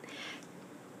them.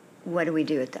 What do we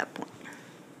do at that point?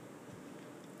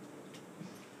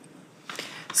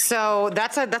 So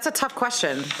that's a tough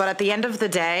question, but at the end of the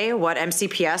day, what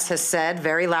MCPS has said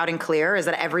very loud and clear is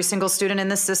that every single student in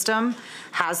the system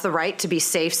has the right to be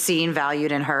safe, seen,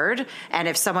 valued, and heard. And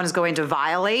if someone is going to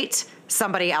violate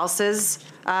somebody else's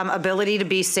ability to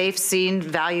be safe, seen,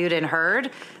 valued, and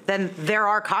heard, then there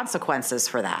are consequences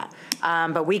for that.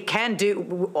 But we can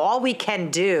do, all we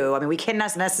can do, I mean, we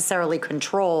cannot necessarily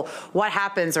control what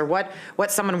happens or what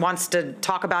someone wants to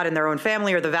talk about in their own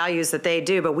family or the values that they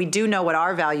do, but we do know what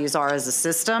our values are as a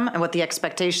system and what the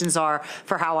expectations are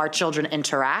for how our children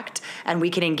interact. And we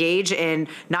can engage in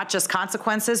not just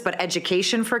consequences, but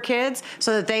education for kids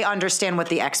so that they understand what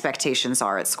the expectations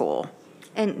are at school.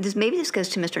 And maybe this goes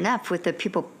to Mr. Neff with the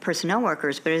pupil personnel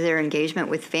workers, but is there engagement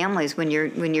with families when you're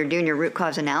doing your root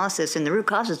cause analysis, and the root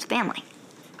cause is family?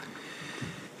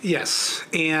 Yes,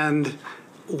 and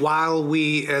while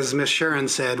we, as Ms. Sharon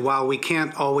said, while we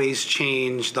can't always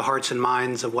change the hearts and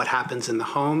minds of what happens in the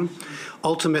home,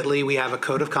 ultimately we have a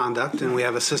code of conduct and we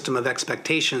have a system of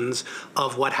expectations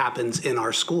of what happens in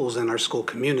our schools and our school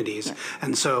communities. Yeah.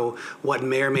 And so what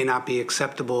may or may not be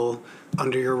acceptable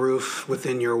under your roof,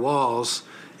 within your walls,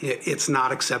 it's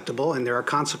not acceptable, and there are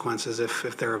consequences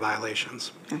if there are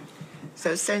violations.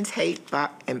 So since hate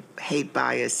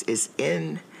bias is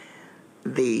in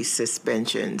the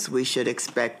suspensions, we should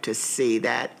expect to see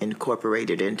that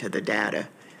incorporated into the data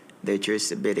that you're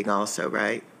submitting also,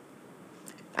 right?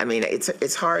 I mean,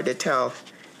 it's hard to tell,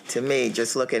 to me,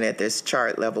 just looking at this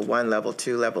chart, level 1, level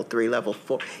 2, level 3, level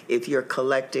 4, if you're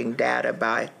collecting data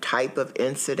by type of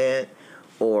incident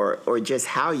or just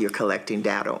how you're collecting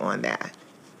data on that.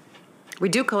 We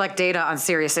do collect data on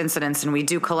serious incidents, and we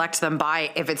do collect them by,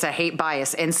 if it's a hate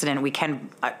bias incident, we can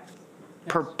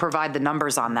provide the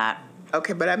numbers on that.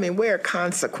 Okay, but I mean, where are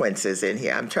consequences in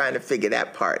here? I'm trying to figure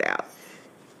that part out.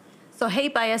 So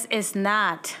hate bias is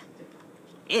not,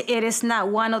 it is not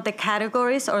one of the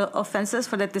categories or offenses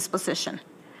for the disposition.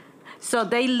 So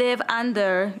they live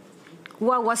under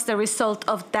what was the result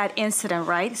of that incident,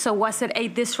 right? So was it a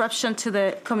disruption to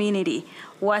the community?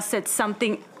 Was it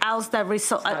something else that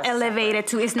elevated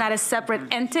to, it's not a separate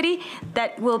entity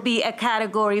that will be a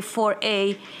category for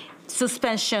a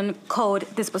suspension code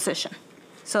disposition.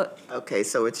 So okay,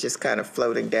 so it's just kind of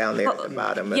floating down there at the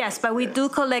bottom. Yes, but we do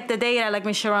collect the data, like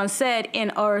Ms. Sharon said,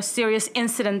 in our serious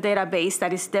incident database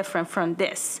that is different from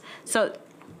this. So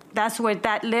that's where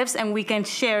that lives, and we can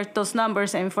share those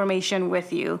numbers and information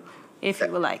with you if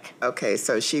you would like. Okay,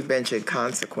 so she mentioned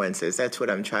consequences. That's what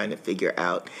I'm trying to figure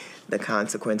out. The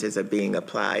consequences are being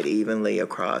applied evenly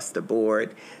across the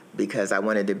board, because I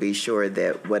wanted to be sure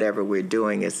that whatever we're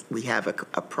doing is we have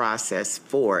a process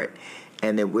for it,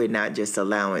 and that we're not just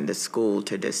allowing the school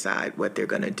to decide what they're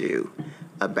going to do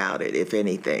about it, if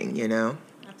anything, you know?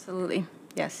 Absolutely,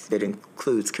 yes. That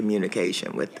includes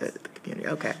communication with the community.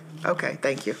 Okay, okay,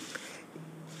 thank you.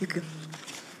 You can.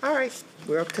 All right,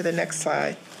 we're up to the next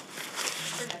slide.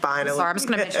 Finally. Sorry, I'm just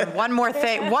going to mention one more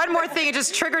thing. One more thing it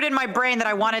just triggered in my brain that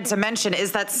I wanted to mention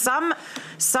is that some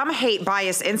hate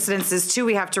bias incidences, too,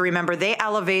 we have to remember, they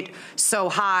elevate so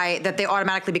high that they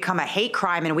automatically become a hate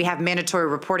crime, and we have mandatory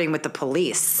reporting with the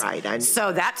police. Right.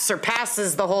 So that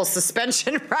surpasses the whole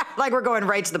suspension, right? Like we're going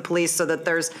right to the police, so that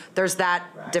there's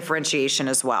that differentiation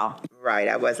as well. Right.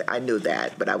 I knew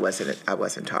that, but I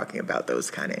wasn't talking about those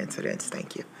kind of incidents.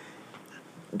 Thank you.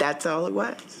 That's all it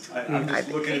was. I'm just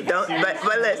looking at but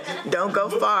listen, don't go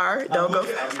far. Don't go.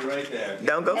 I'll be right there.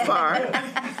 Don't go far.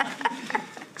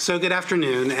 So good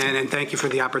afternoon, and thank you for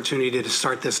the opportunity to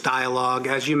start this dialogue.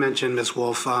 As you mentioned, Ms.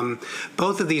 Wolf,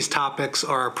 both of these topics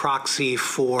are a proxy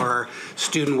for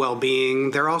student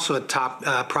well-being. They're also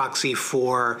a proxy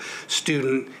for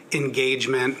student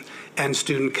engagement and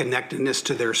student connectedness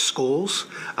to their schools.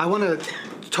 I want to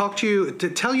talk to you, to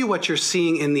tell you what you're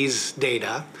seeing in these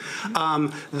data.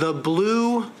 The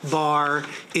blue bar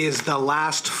is the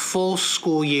last full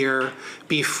school year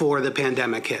before the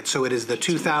pandemic hit. So it is the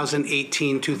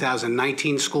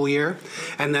 2018-2019 school year.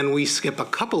 And then we skip a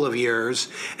couple of years,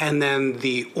 and then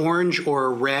the orange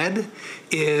or red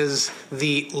is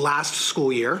the last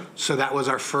school year. So that was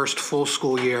our first full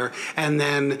school year. And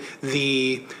then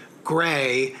the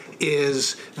gray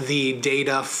is the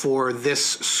data for this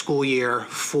school year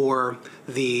for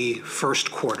the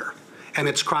first quarter. And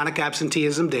it's chronic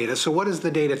absenteeism data. So what is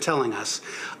the data telling us?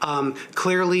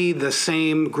 Clearly the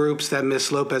same groups that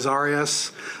Ms.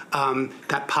 Lopez-Arias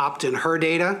that popped in her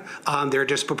data, they're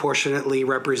disproportionately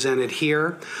represented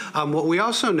here. What we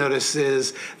also notice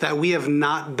is that we have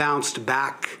not bounced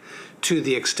back to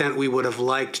the extent we would have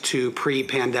liked to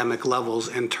pre-pandemic levels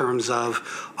in terms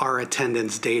of our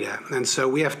attendance data. And so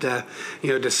we have to,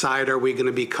 decide, are we going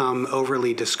to become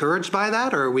overly discouraged by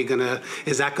that, or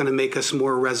is that going to make us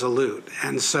more resolute?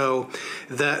 And so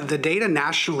the data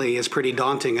nationally is pretty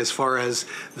daunting as far as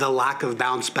the lack of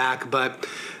bounce back, but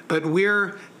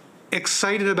we're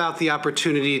excited about the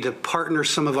opportunity to partner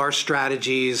some of our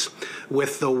strategies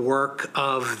with the work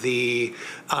of the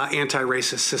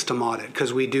anti-racist system audit,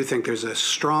 because we do think there's a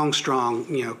strong,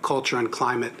 culture and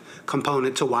climate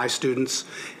component to why students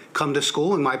come to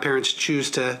school and why parents choose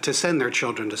to send their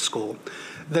children to school.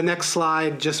 The next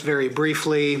slide, just very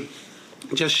briefly,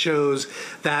 just shows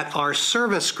that our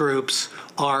service groups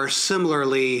are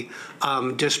similarly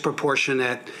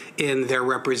disproportionate in their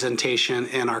representation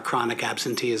in our chronic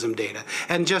absenteeism data.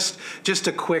 And just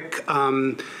a quick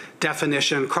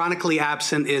definition, chronically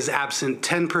absent is absent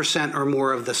 10% or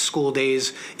more of the school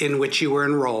days in which you were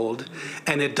enrolled,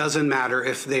 and it doesn't matter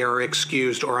if they are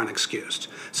excused or unexcused.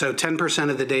 So 10%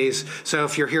 of the days, so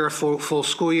if you're here a full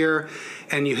school year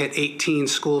and you hit 18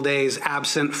 school days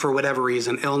absent for whatever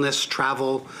reason, illness,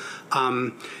 travel,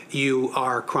 you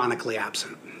are chronically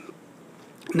absent.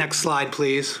 Next slide,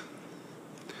 please.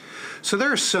 So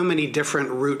there are so many different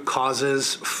root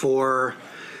causes for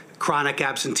chronic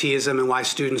absenteeism and why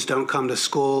students don't come to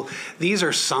school. These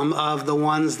are some of the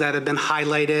ones that have been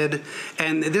highlighted.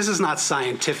 And this is not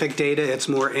scientific data, it's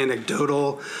more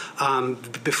anecdotal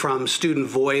from student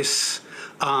voice,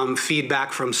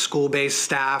 feedback from school-based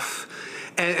staff.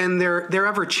 And they're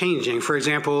ever changing. For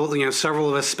example, several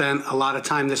of us spent a lot of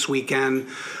time this weekend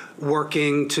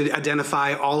working to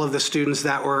identify all of the students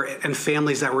that were and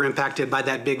families that were impacted by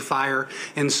that big fire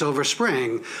in Silver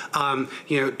Spring.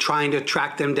 Trying to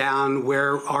track them down.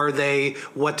 Where are they?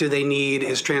 What do they need?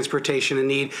 Is transportation a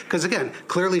need? Because again,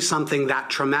 clearly something that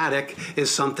traumatic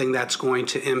is something that's going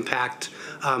to impact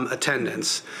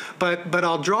attendance. But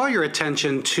I'll draw your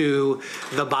attention to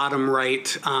the bottom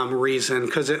right reason,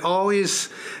 because it always,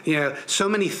 so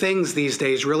many things these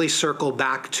days really circle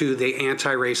back to the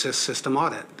anti-racist system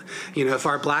audit. If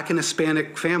our Black and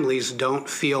Hispanic families don't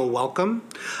feel welcome,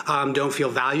 don't feel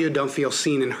valued, don't feel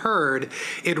seen and heard,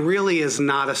 it really is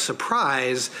not a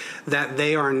surprise that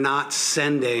they are not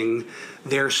sending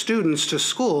their students to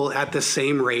school at the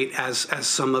same rate as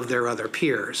some of their other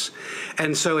peers.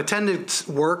 And so Attendance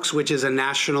Works, which is a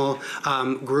national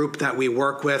group that we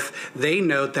work with, they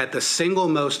note that the single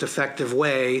most effective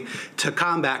way to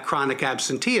combat chronic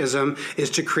absenteeism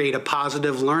is to create a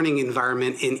positive learning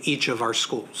environment in each of our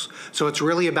schools. So it's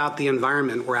really about the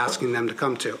environment we're asking them to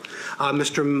come to.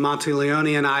 Mr.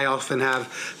 Monteleone and I often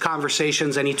have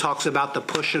conversations, and he talks about the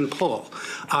push and pull.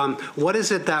 What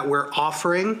is it that we're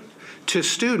offering to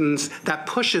students that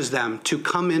pushes them to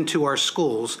come into our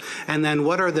schools, and then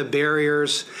what are the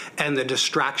barriers and the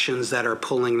distractions that are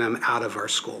pulling them out of our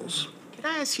schools? Can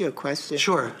I ask you a question?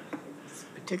 Sure.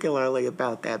 Particularly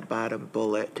about that bottom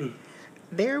bullet.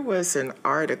 There was an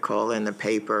article in the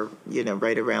paper,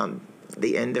 right around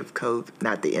the end of COVID,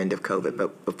 not the end of COVID,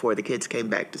 but before the kids came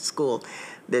back to school,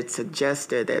 that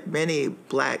suggested that many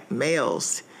Black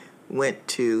males went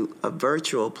to a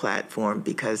virtual platform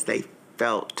because they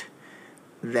felt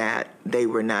that they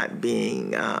were not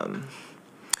being,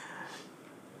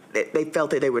 they felt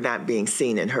that they were not being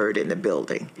seen and heard in the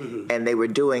building, and they were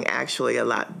doing actually a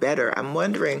lot better. I'm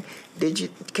wondering,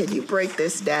 can you break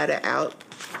this data out,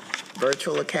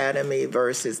 Virtual Academy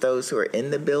versus those who are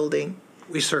in the building?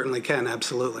 We certainly can,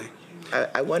 absolutely.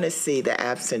 I want to see the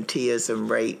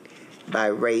absenteeism rate by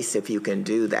race, if you can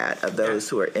do that, of those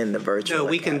who are in the virtual No,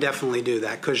 we academy. can definitely do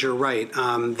that, because you're right.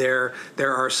 There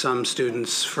are some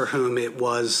students for whom it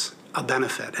was a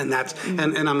benefit, and that's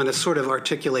and I'm going to sort of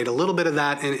articulate a little bit of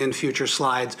that in future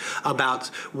slides about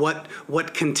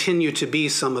what continue to be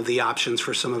some of the options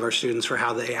for some of our students for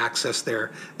how they access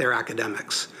their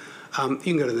academics. You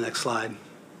can go to the next slide.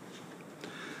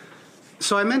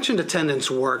 So I mentioned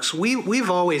Attendance Works. We've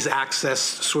always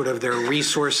accessed sort of their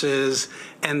resources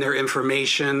and their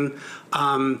information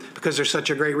because they're such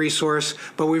a great resource,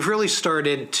 but we've really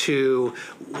started to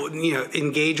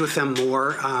engage with them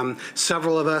more.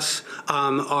 Several of us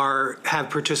have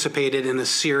participated in a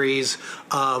series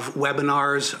of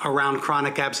webinars around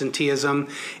chronic absenteeism.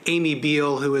 Amy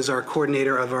Beal, who is our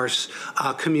coordinator of our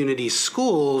community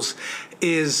schools,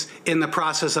 is in the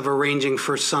process of arranging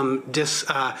for some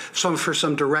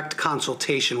direct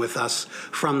consultation with us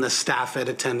from the staff at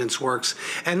Attendance Works.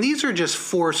 And these are just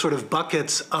 4 sort of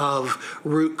buckets of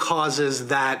root causes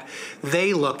that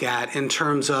they look at in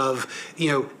terms of,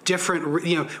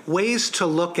 different, ways to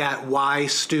look at why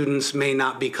students may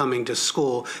not be coming to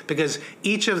school, because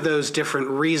each of those different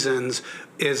reasons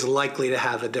is likely to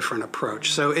have a different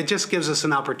approach. So it just gives us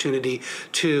an opportunity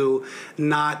to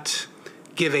not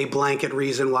give a blanket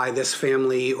reason why this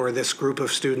family or this group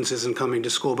of students isn't coming to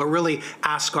school, but really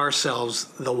ask ourselves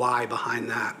the why behind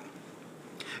that.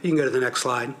 You can go to the next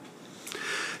slide.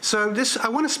 So I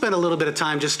want to spend a little bit of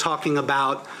time just talking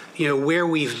about, where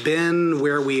we've been,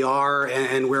 where we are,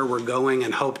 and where we're going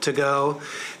and hope to go.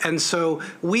 And so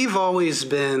we've always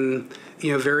been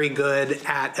very good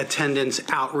at attendance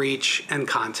outreach and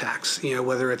contacts,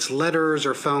 whether it's letters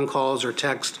or phone calls or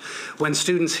text. When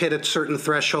students hit a certain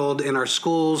threshold in our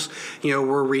schools,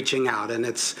 we're reaching out, and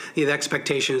it's the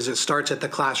expectation is it starts at the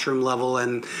classroom level,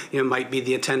 and might be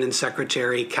the attendance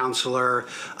secretary, counselor,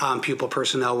 pupil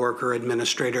personnel worker,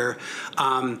 administrator.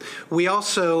 We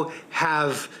also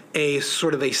have a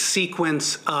sort of a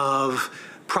sequence of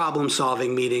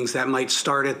problem-solving meetings that might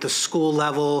start at the school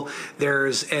level.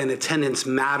 There's an Attendance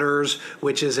Matters,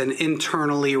 which is an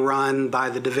internally run by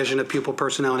the Division of Pupil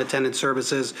Personnel and Attendance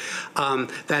Services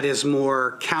that is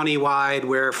more countywide,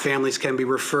 where families can be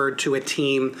referred to a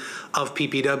team of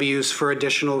PPWs for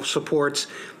additional supports.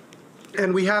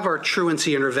 And we have our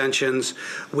truancy interventions,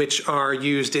 which are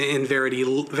used in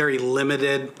very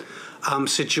limited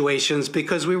situations,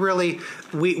 because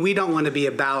we don't want to be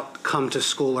about come to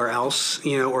school or else,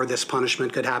 or this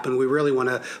punishment could happen. We really want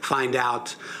to find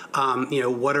out,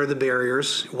 what are the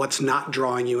barriers, what's not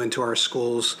drawing you into our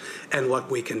schools, and what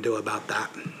we can do about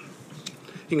that.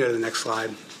 You can go to the next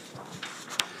slide.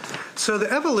 So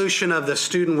the evolution of the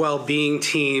student well-being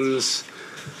teams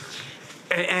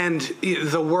and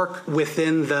the work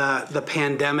within the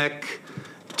pandemic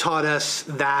taught us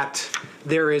that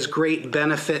there is great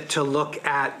benefit to look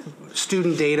at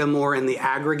student data more in the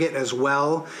aggregate as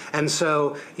well. And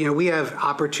so, we have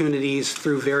opportunities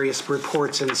through various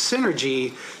reports and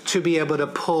Synergy to be able to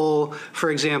pull, for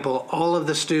example, all of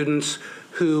the students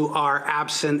who are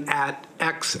absent at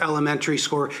X elementary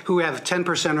school, who have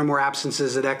 10% or more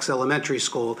absences at X elementary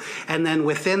school. And then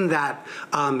within that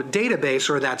database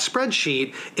or that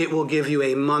spreadsheet, it will give you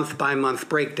a month-by-month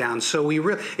breakdown. So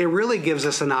it really gives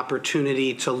us an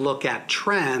opportunity to look at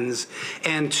trends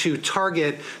and to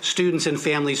target students and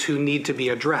families who need to be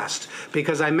addressed.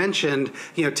 Because I mentioned,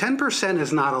 10%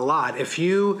 is not a lot. If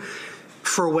you,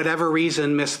 for whatever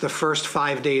reason, missed the first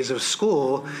 5 days of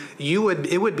school,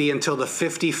 it would be until the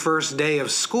 51st day of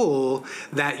school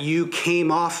that you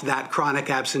came off that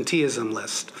chronic absenteeism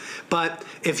list. But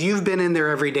if you've been in there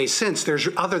every day since,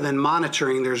 other than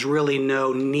monitoring, there's really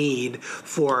no need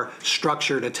for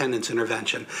structured attendance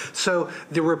intervention. So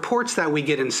the reports that we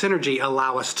get in Synergy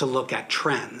allow us to look at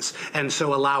trends, and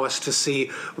so allow us to see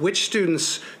which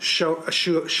students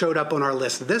showed up on our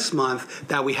list this month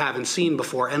that we haven't seen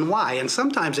before, and why. And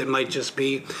sometimes it might just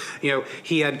be,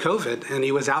 he had COVID and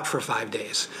he was out for 5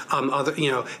 days.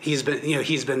 He's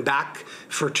been back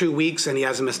for 2 weeks and he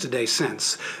hasn't missed a day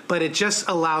since. But it just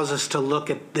allows us to look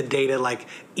at the data like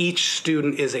each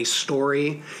student is a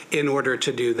story in order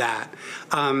to do that.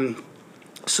 And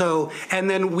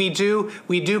then we do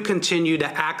continue to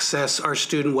access our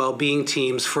student well-being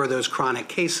teams for those chronic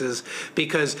cases,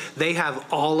 because they have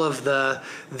all of the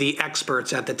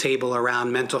experts at the table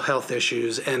around mental health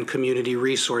issues and community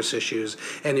resource issues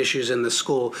and issues in the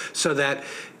school, so that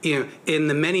in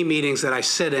the many meetings that I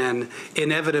sit in,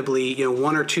 inevitably,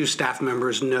 1 or 2 staff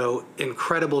members know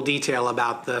incredible detail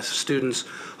about the student's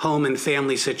home and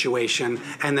family situation,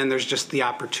 and then there's just the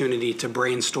opportunity to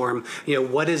brainstorm,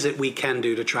 what is it we can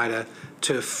do to try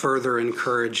to further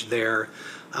encourage their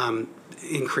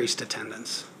increased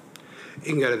attendance.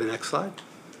 You can go to the next slide.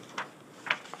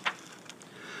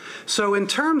 So in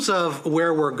terms of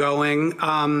where we're going,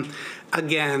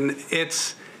 again,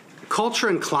 it's culture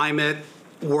and climate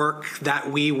work that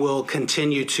we will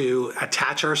continue to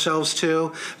attach ourselves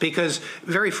to, because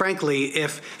very frankly,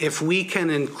 if we can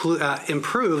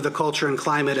improve the culture and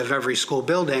climate of every school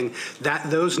building,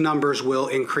 those numbers will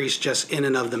increase just in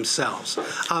and of themselves.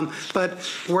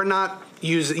 But we're not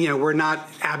we're not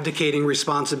abdicating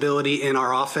responsibility in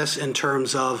our office in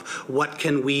terms of what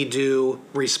can we do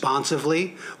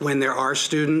responsively when there are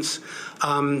students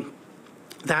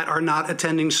that are not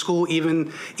attending school,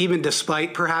 even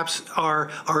despite perhaps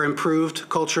our improved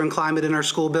culture and climate in our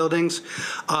school buildings.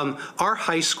 Our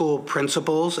high school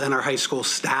principals and our high school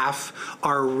staff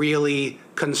are really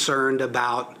concerned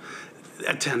about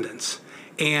attendance.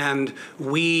 And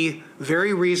we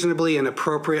very reasonably and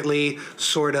appropriately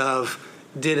sort of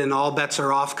did an all bets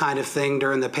are off kind of thing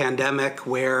during the pandemic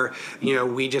where,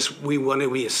 we want to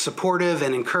be supportive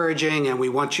and encouraging, and we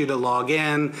want you to log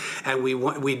in, and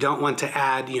we don't want to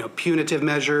add, punitive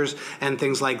measures and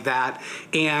things like that.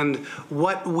 And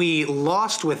what we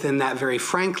lost within that, very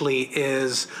frankly,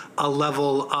 is a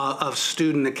level of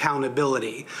student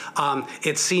accountability.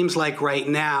 It seems like right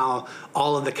now,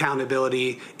 all of the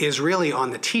accountability is really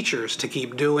on the teachers to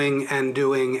keep doing and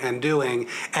doing and doing.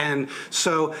 And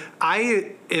so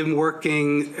I am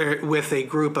working with a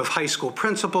group of high school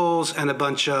principals and a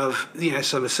bunch of,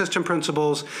 some assistant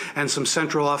principals and some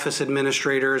central office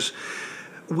administrators.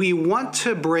 We want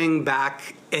to bring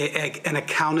back an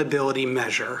accountability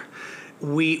measure.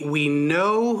 We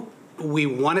know we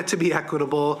want it to be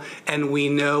equitable, and we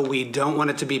know we don't want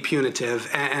it to be punitive.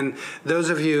 And those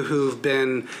of you who've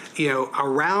been,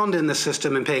 around in the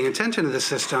system and paying attention to the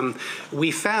system,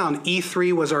 we found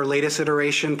E3 was our latest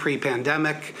iteration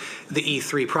pre-pandemic, the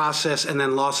E3 process, and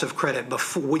then loss of credit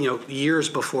before, years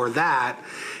before that.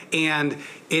 And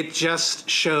it just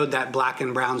showed that Black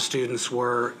and brown students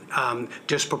were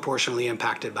disproportionately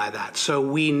impacted by that. So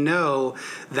we know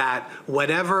that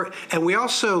whatever, and we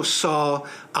also saw,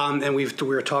 and we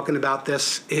were talking about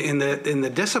this in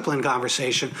the discipline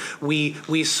conversation,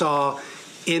 we saw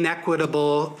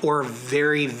inequitable or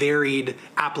very varied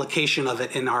application of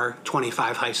it in our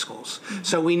 25 high schools. Mm-hmm.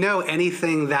 So we know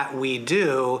anything that we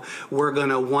do, we're going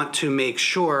to want to make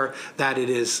sure that it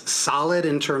is solid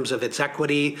in terms of its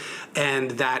equity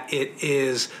and that it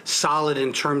is solid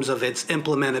in terms of its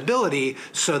implementability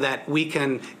so that we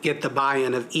can get the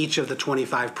buy-in of each of the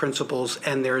 25 principals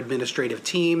and their administrative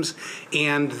teams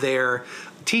and their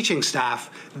teaching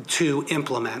staff to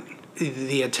implement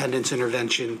the attendance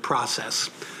intervention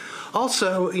process.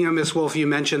 Also, Ms. Wolf, you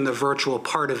mentioned the virtual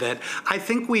part of it. I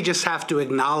think we just have to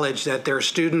acknowledge that there are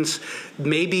students,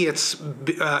 maybe it's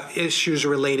issues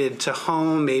related to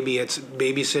home, maybe it's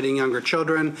babysitting younger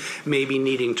children, maybe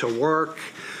needing to work,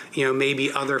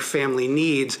 maybe other family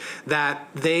needs, that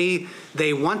they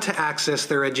want to access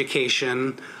their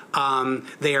education.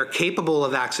 They are capable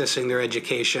of accessing their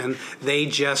education. They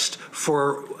just,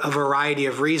 for a variety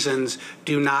of reasons,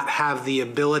 do not have the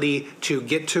ability to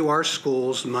get to our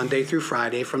schools Monday through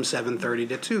Friday from 7:30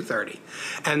 to 2:30.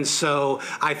 And so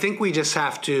I think we just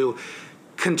have to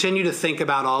continue to think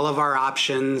about all of our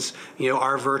options,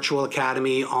 our virtual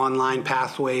academy, online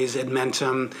pathways,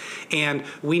 Edmentum, and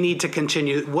we need to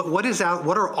continue. What is out?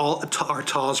 What are all our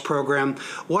TALS program?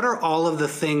 What are all of the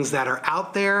things that are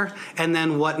out there? And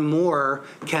then what more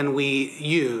can we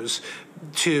use?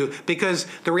 Because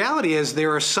the reality is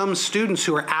there are some students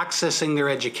who are accessing their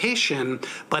education,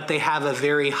 but they have a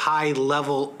very high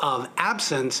level of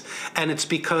absence, and it's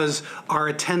because our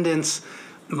attendance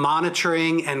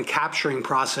monitoring and capturing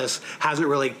process hasn't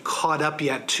really caught up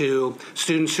yet to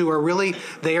students who are really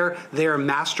they're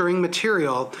mastering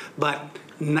material, but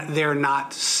they're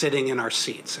not sitting in our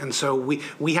seats. And so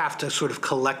we have to sort of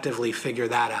collectively figure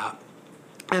that out.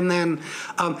 And then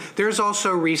there's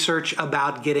also research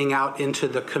about getting out into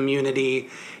the community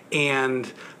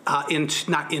and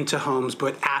not into homes,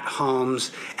 but at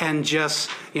homes, and just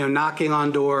knocking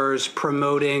on doors,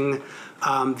 promoting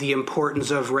the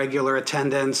importance of regular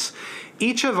attendance.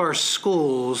 Each of our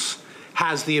schools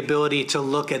has the ability to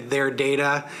look at their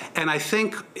data, and I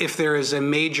think if there is a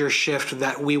major shift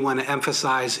that we want to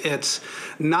emphasize, it's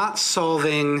not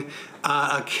solving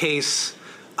a case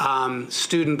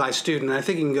student by student. I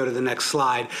think you can go to the next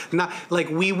slide.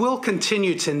 We will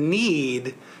continue to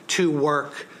need to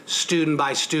work student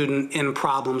by student in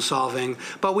problem solving,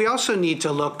 but we also need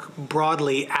to look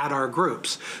broadly at our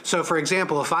groups. So for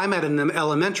example, if I'm at an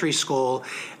elementary school,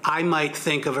 I might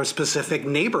think of a specific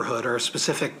neighborhood or a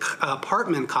specific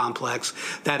apartment complex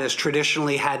that has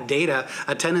traditionally had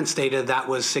attendance data that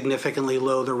was significantly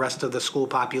below the rest of the school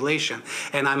population.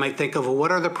 And I might think of, well,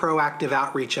 what are the proactive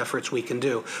outreach efforts we can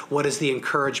do? What is the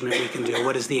encouragement we can do?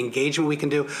 What is the engagement we can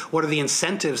do? What are the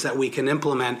incentives that we can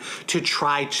implement to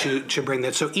try to bring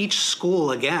that? So each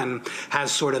school, again,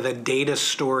 has sort of a data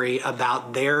story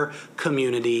about their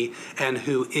community and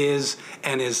who is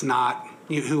and is not,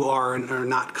 who are and are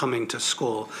not coming to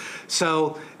school.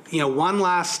 So, one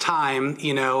last time,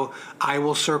 I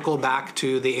will circle back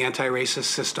to the anti-racist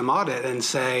system audit and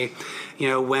say,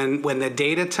 when the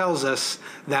data tells us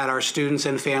that our students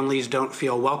and families don't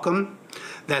feel welcome,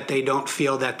 that they don't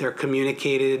feel that they're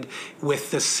communicated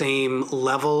with the same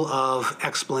level of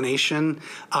explanation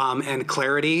and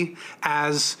clarity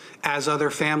as other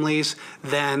families,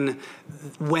 then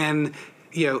when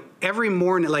every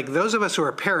morning, like those of us who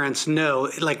are parents know,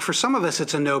 like for some of us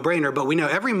it's a no-brainer, but we know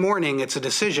every morning it's a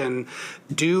decision,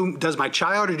 does my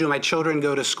child or do my children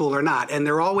go to school or not? And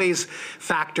there are always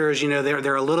factors,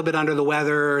 they're a little bit under the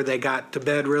weather, they got to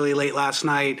bed really late last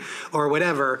night or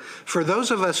whatever. For those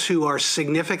of us who are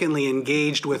significantly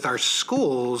engaged with our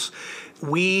schools,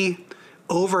 we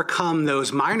overcome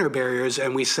those minor barriers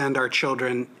and we send our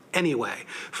children anyway.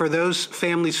 For those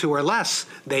families who are less,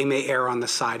 they may err on the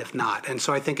side of not. And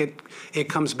so I think it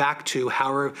comes back to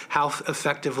how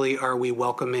effectively are we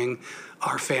welcoming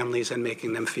our families and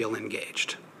making them feel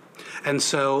engaged. And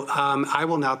so I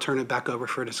will now turn it back over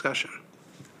for discussion.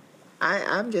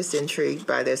 I'm just intrigued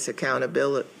by this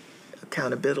accountability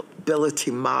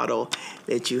model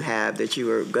that you have, that you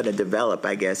are going to develop,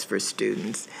 I guess, for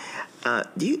students.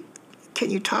 Can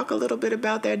you talk a little bit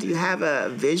about that? Do you have a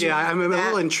vision? Yeah, I'm a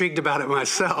little intrigued about it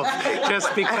myself,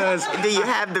 just because. Do you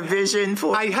have the vision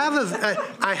for? I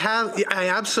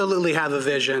absolutely have a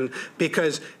vision,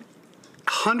 because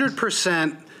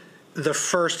 100%, the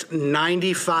first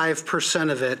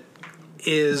 95% of it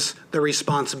is the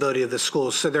responsibility of the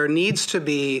schools. So there needs to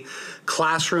be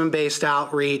classroom-based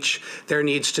outreach. There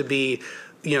needs to be,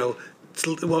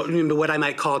 what I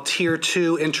might call tier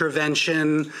 2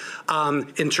 intervention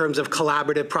in terms of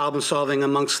collaborative problem solving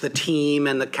amongst the team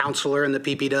and the counselor and the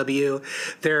PPW.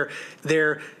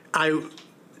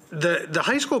 The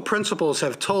high school principals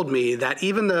have told me that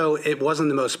even though it wasn't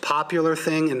the most popular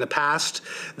thing in the past,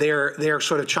 they're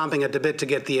sort of chomping at the bit to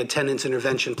get the attendance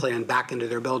intervention plan back into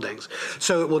their buildings.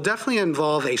 So it will definitely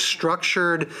involve a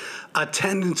structured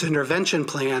attendance intervention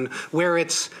plan where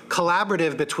it's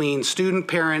collaborative between student,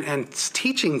 parent, and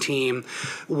teaching team.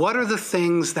 What are the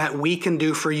things that we can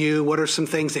do for you? What are some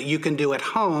things that you can do at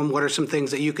home? What are some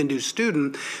things that you can do,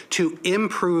 student, to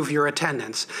improve your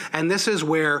attendance? And this is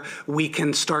where we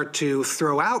can start to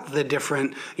throw out the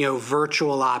different,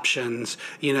 virtual options,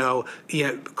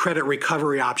 credit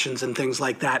recovery options and things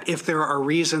like that, if there are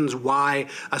reasons why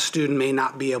a student may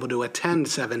not be able to attend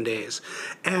 7 days.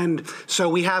 And so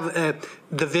we have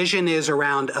the vision is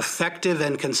around effective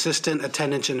and consistent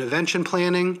attendance intervention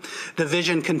planning. The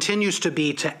vision continues to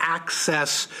be to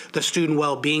access the student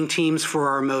well-being teams for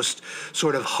our most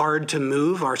sort of hard to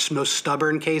move, our most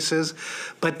stubborn cases.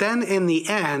 But then in the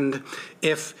end,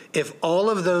 if all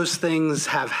of those things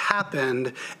have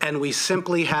happened and we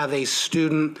simply have a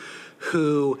student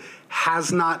who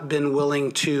has not been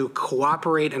willing to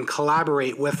cooperate and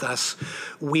collaborate with us,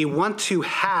 we want to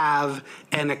have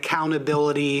an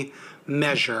accountability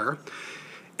measure.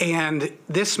 And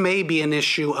this may be an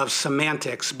issue of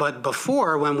semantics, but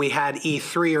before, when we had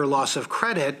E3 or loss of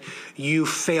credit, you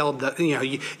failed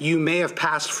you may have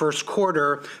passed first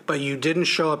quarter, but you didn't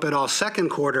show up at all second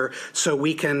quarter. So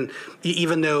we can,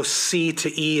 even though C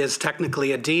to E is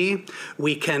technically a D,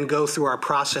 we can go through our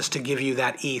process to give you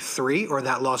that E3 or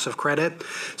that loss of credit.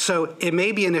 So it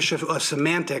may be an issue of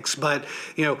semantics, but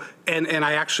and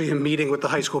I actually am meeting with the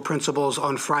high school principals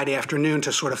on Friday afternoon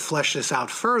to sort of flesh this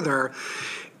out further.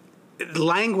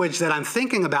 Language that I'm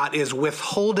thinking about is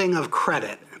withholding of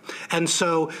credit. And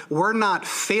so we're not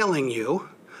failing you,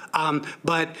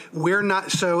 but we're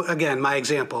not. So again, my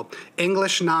example,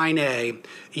 English 9A,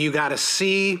 you got a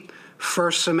C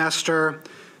first semester,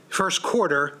 first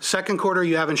quarter, second quarter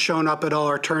you haven't shown up at all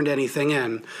or turned anything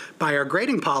in. By our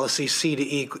grading policy, C to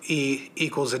E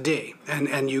equals a D,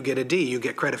 and you get a D, you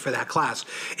get credit for that class.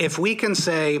 If we can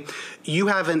say you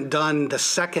haven't done the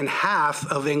second half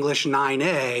of English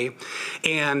 9A,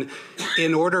 and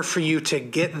in order for you to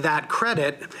get that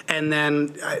credit, and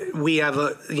then we have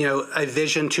a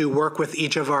vision to work with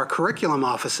each of our curriculum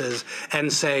offices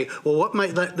and say, well, what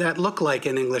might that look like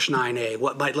in English 9A?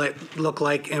 What might look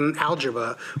like in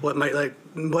algebra? What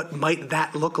might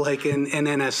that look like in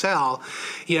NSL?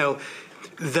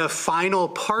 The final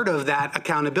part of that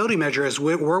accountability measure is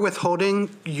we're withholding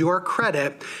your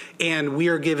credit, and we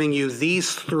are giving you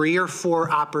these 3 or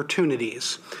 4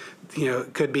 opportunities.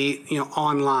 It could be,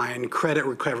 online credit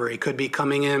recovery, could be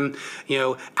coming in,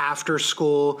 after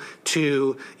school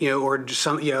to, or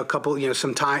some, a couple,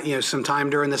 some time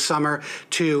during the summer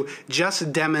to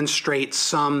just demonstrate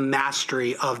some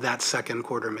mastery of that second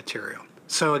quarter material.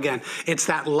 So again, it's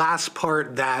that last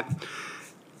part that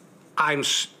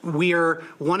we're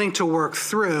wanting to work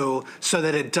through so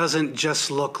that it doesn't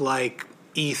just look like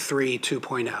E3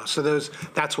 2.0. So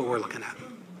that's what we're looking at.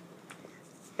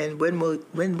 And when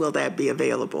will that be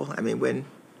available? I mean, when?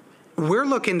 We're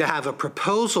looking to have a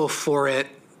proposal for it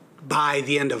by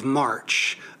the end of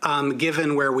March.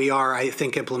 Given where we are, I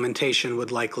think implementation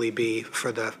would likely be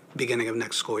for the beginning of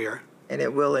next school year. And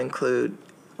it will include,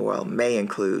 may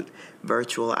include,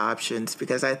 virtual options?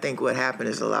 Because I think what happened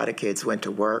is a lot of kids went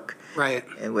to work. Right.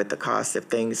 And with the cost of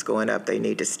things going up, they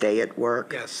need to stay at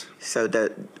work. Yes. So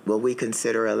will we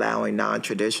consider allowing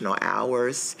non-traditional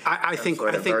hours? I think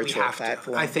for the we virtual have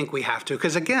platform? to. I think we have to,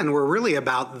 because again, we're really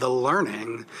about the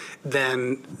learning.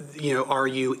 Then, are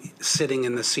you sitting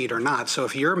in the seat or not? So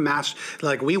if you're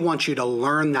we want you to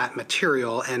learn that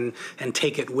material and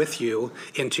take it with you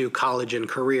into college and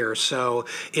career. So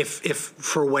if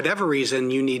for whatever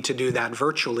reason you need to do that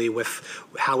virtually with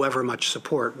however much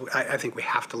support, I think we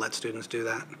have to let students do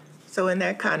that. So in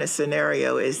that kind of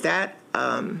scenario, is that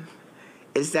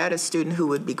a student who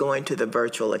would be going to the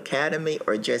virtual academy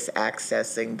or just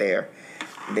accessing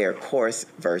their course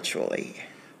virtually?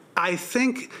 I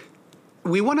think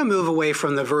we want to move away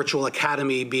from the virtual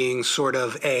academy being sort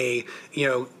of a,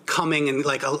 coming in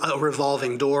like a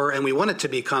revolving door, and we want it to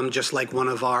become just like one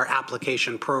of our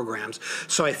application programs.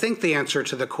 So I think the answer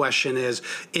to the question is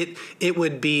it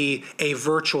would be a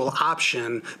virtual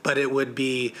option, but it would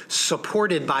be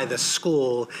supported by the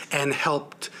school and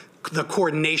helped. The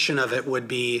coordination of it would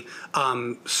be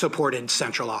supported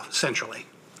centrally.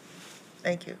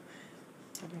 Thank you.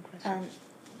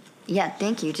 Yeah,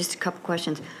 thank you. Just a couple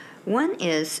questions. One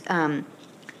is, I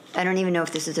don't even know if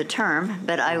this is a term,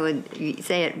 but I would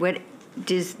say it. What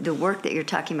does the work that you're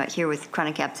talking about here with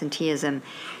chronic absenteeism,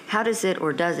 how does it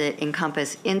or does it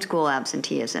encompass in-school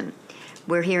absenteeism?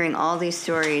 We're hearing all these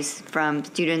stories from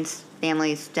students,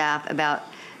 families, staff about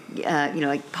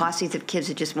like posses of kids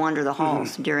that just wander the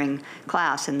halls during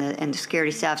class, and the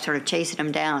security staff sort of chasing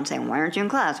them down, saying, "Why aren't you in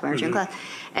class? Why aren't you in class?"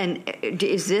 And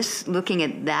is this looking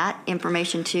at that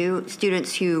information too?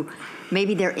 Students who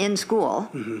maybe they're in school,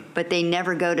 but they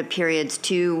never go to periods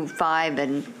 2, 5,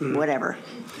 and whatever.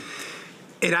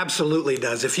 It absolutely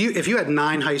does. If you had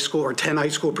 9 high school or 10 high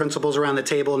school principals around the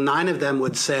table, 9 of them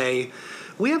would say,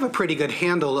 we have a pretty good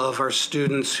handle of our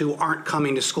students who aren't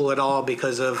coming to school at all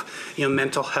because of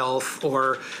mental health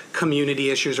or community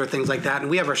issues or things like that.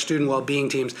 And we have our student well-being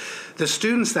teams. The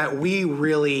students that we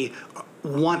really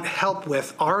want help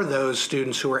with are those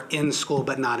students who are in school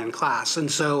but not in class.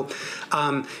 And so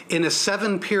in a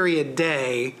 7-period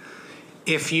day,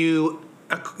 if you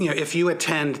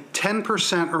attend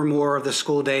 10% or more of the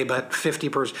school day, but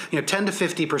 50%, 10 to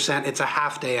 50%, it's a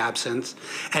half-day absence.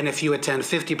 And if you attend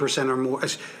 50% or more,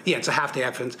 it's a half-day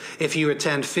absence. If you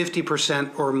attend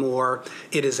 50% or more,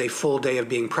 it is a full day of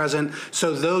being present.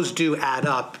 So those do add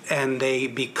up, and they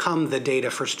become the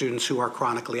data for students who are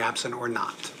chronically absent or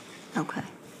not. Okay.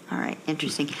 All right,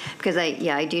 interesting. Because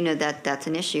I do know that that's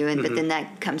an issue, and but then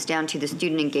that comes down to the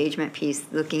student engagement piece,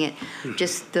 looking at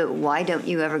just the why don't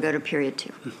you ever go to period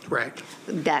 2? Right.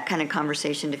 That kind of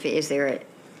conversation. Is there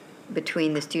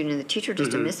between the student and the teacher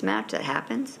just a mismatch that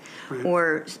happens,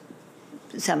 or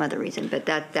some other reason? But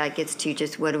that gets to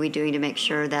just what are we doing to make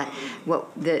sure that what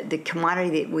the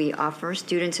commodity that we offer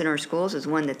students in our schools is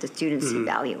one that the students see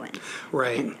value in.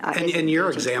 Right. And in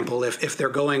your example, if they're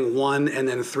going 1 and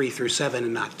then 3 through 7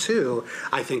 and not 2,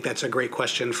 I think that's a great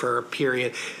question for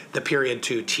the period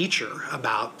 2 teacher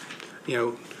about,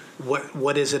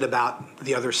 what is it about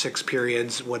the other 6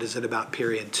 periods? What is it about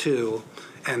period 2?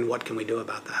 And what can we do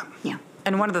about that? Yeah.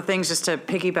 And one of the things, just to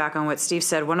piggyback on what Steve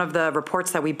said, one of the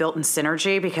reports that we built in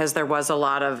Synergy, because there was a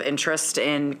lot of interest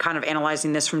in kind of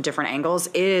analyzing this from different angles,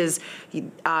 is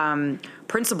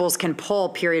principals can pull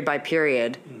period by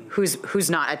period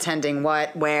who's not attending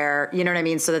what, where, you know what I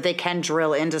mean, so that they can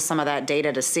drill into some of that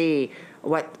data to see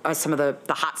what some of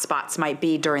the hot spots might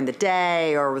be during the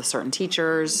day or with certain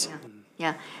teachers.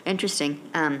 Yeah, interesting.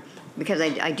 Because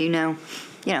I do know,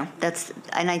 that's,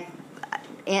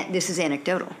 and this is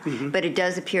anecdotal, but it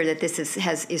does appear that this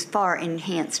is far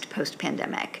enhanced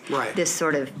post-pandemic. Right. This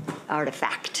sort of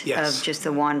artifact of just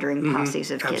the wandering posses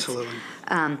of kids. Absolutely.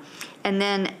 And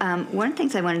then one of the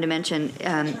things I wanted to mention,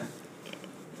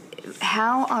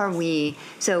 how are we,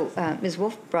 so Ms.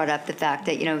 Wolf brought up the fact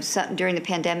that, during the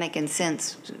pandemic and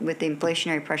since with the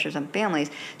inflationary pressures on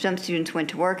families, some students went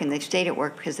to work and they stayed at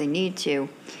work because they need to.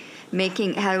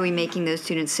 How are we making those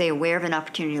students stay aware of an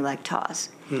opportunity like TAWS?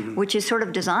 Which is sort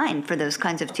of designed for those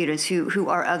kinds of students who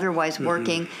are otherwise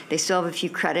working. They still have a few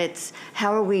credits.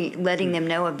 How are we letting them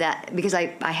know of that? Because I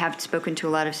have spoken to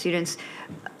a lot of students,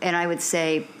 and I would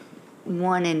say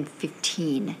 1 in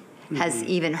 15 has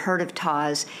even heard of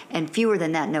TAWS, and fewer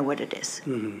than that know what it is.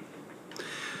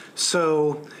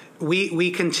 So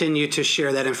we continue to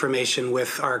share that information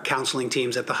with our counseling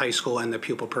teams at the high school and the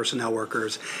pupil personnel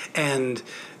workers. And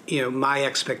my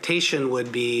expectation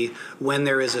would be when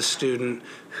there is a student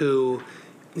who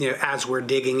as we're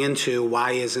digging into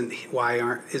why isn't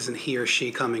he or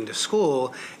she coming to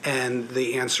school, and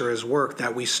the answer is work,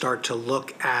 that we start to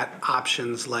look at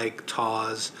options like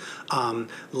TAWS,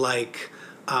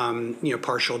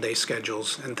 partial day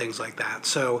schedules and things like that.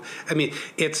 So I mean,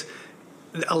 it's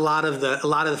a lot of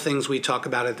the things we talk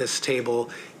about at this table.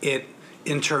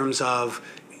 In terms of,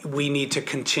 we need to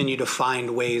continue to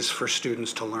find ways for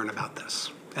students to learn about this.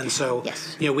 And so,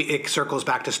 yes. It circles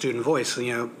back to student voice.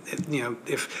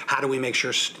 How do we make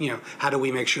sure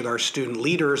that our student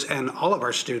leaders and all of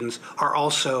our students are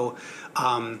also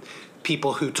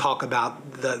people who talk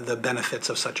about the benefits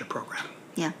of such a program?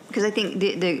 Yeah, because I think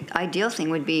the ideal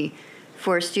thing would be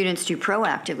for students to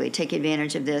proactively take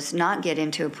advantage of this, not get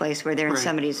into a place where they're in Right.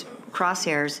 somebody's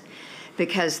crosshairs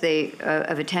because they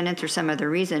of attendance or some other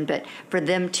reason, but for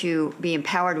them to be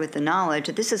empowered with the knowledge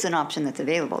that this is an option that's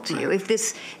available to you. If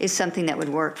this is something that would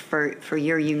work for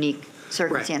your unique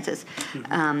circumstances,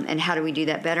 and how do we do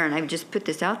that better? And I've just put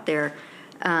this out there.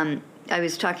 I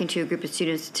was talking to a group of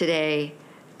students today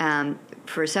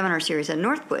for a seminar series at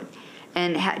Northwood,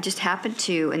 and just happened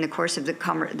to, in the course of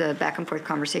the back and forth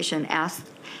conversation, ask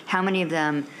how many of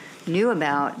them knew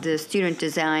about the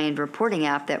student-designed reporting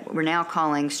app that we're now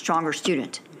calling Stronger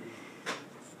Student.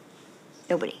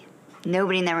 Nobody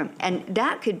in that room. And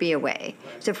that could be a way.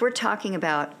 So if we're talking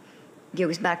about, it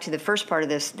goes back to the first part of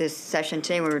this session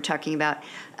today, where we're talking about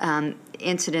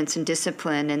incidents and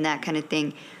discipline and that kind of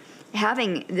thing,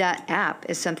 having that app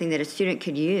is something that a student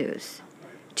could use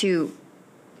to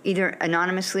either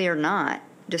anonymously or not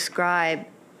describe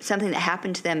something that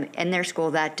happened to them in their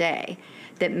school that day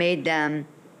that made them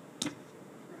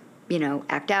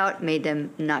act out, made them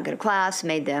not go to class,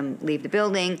 made them leave the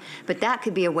building. But that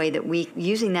could be a way that we,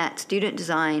 using that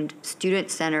student-designed,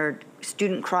 student-centered,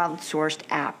 student-crowdsourced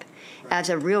app as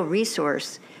a real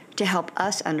resource to help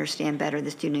us understand better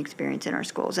the student experience in our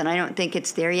schools. And I don't think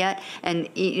it's there yet. And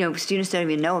students don't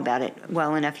even know about it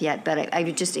well enough yet. But I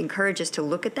would just encourage us to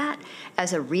look at that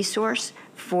as a resource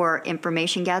for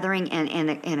information gathering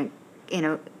and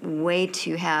a way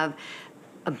to have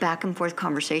a back and forth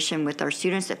conversation with our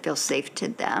students that feels safe to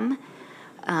them,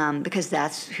 because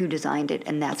that's who designed it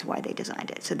and that's why they designed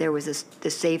it. So there was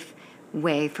this safe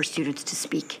way for students to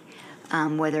speak,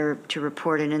 whether to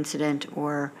report an incident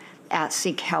or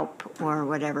seek help or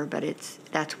whatever, but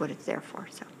that's what it's there for.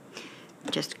 So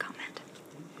just a comment.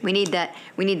 We need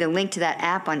the link to that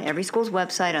app on every school's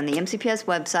website, on the MCPS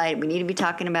website. We need to be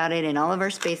talking about it in all of our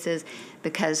spaces,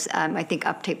 because I think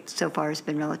uptake so far has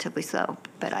been relatively slow,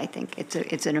 but I think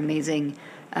it's an amazing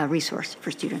resource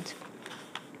for students.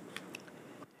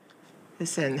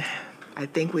 Listen, I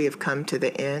think we have come to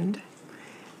the end.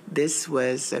 This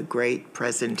was a great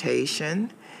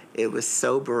presentation. It was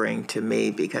sobering to me,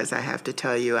 because I have to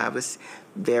tell you, I was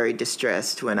very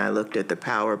distressed when I looked at the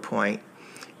PowerPoint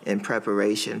in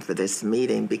preparation for this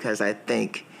meeting, because I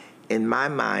think, in my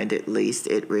mind at least,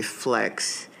 it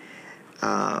reflects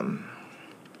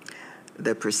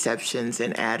the perceptions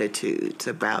and attitudes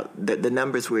about the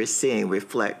numbers we're seeing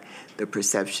reflect the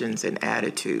perceptions and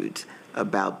attitudes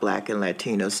about Black and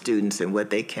Latino students and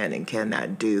what they can and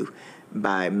cannot do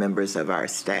by members of our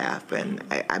staff. And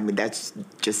I mean, that's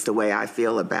just the way I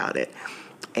feel about it.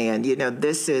 And,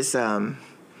 this is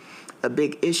a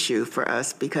big issue for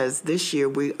us, because this year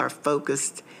we are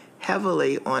focused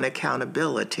heavily on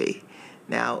accountability.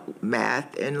 Now,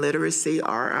 math and literacy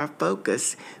are our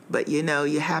focus, but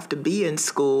you have to be in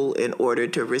school in order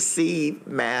to receive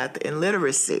math and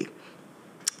literacy.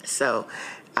 So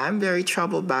I'm very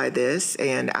troubled by this,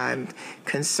 and I'm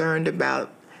concerned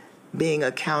about being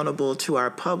accountable to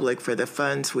our public for the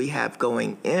funds we have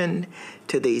going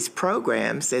into these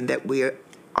programs, and that we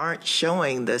aren't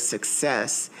showing the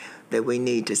success that we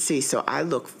need to see. So I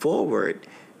look forward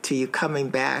to you coming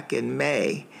back in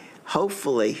May,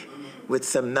 hopefully with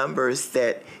some numbers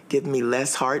that give me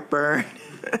less heartburn.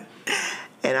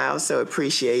 And I also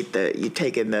appreciate you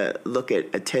taking the look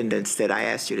at attendance that I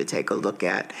asked you to take a look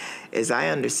at. As I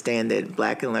understand that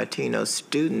Black and Latino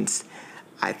students,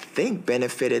 I think,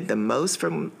 benefited the most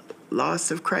from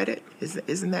loss of credit.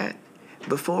 Isn't that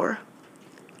before?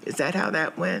 Is that how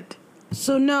that went?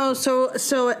 So no,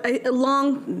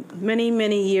 long,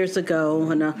 many years ago,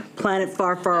 on a planet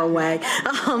far, far away,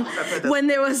 when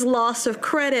there was loss of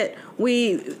credit,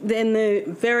 in the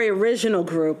very original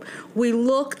group, we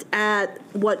looked at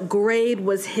what grade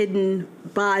was hidden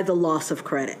by the loss of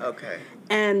credit. Okay.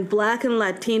 And Black and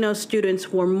Latino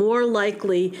students were more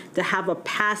likely to have a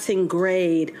passing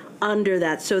grade under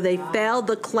that. So they failed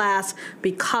the class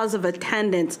because of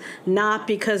attendance, not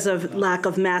because of lack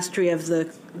of mastery of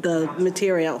the the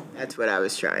material. That's what I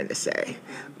was trying to say.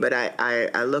 But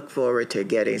I look forward to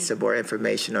getting some more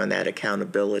information on that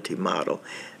accountability model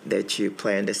that you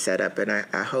plan to set up. And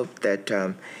I hope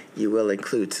that you will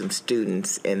include some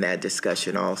students in that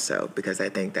discussion also, because I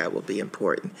think that will be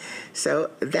important.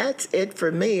 So that's it for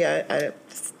me.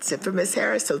 That's it for Ms.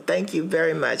 Harris. So thank you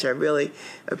very much. I really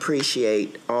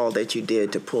appreciate all that you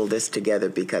did to pull this together,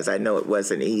 because I know it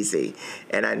wasn't easy.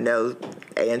 And I know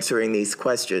answering these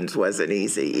questions wasn't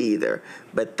easy either.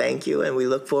 But thank you, and we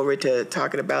look forward to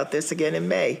talking about this again in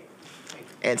May.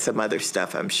 And some other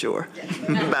stuff, I'm sure.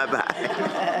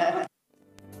 Bye-bye.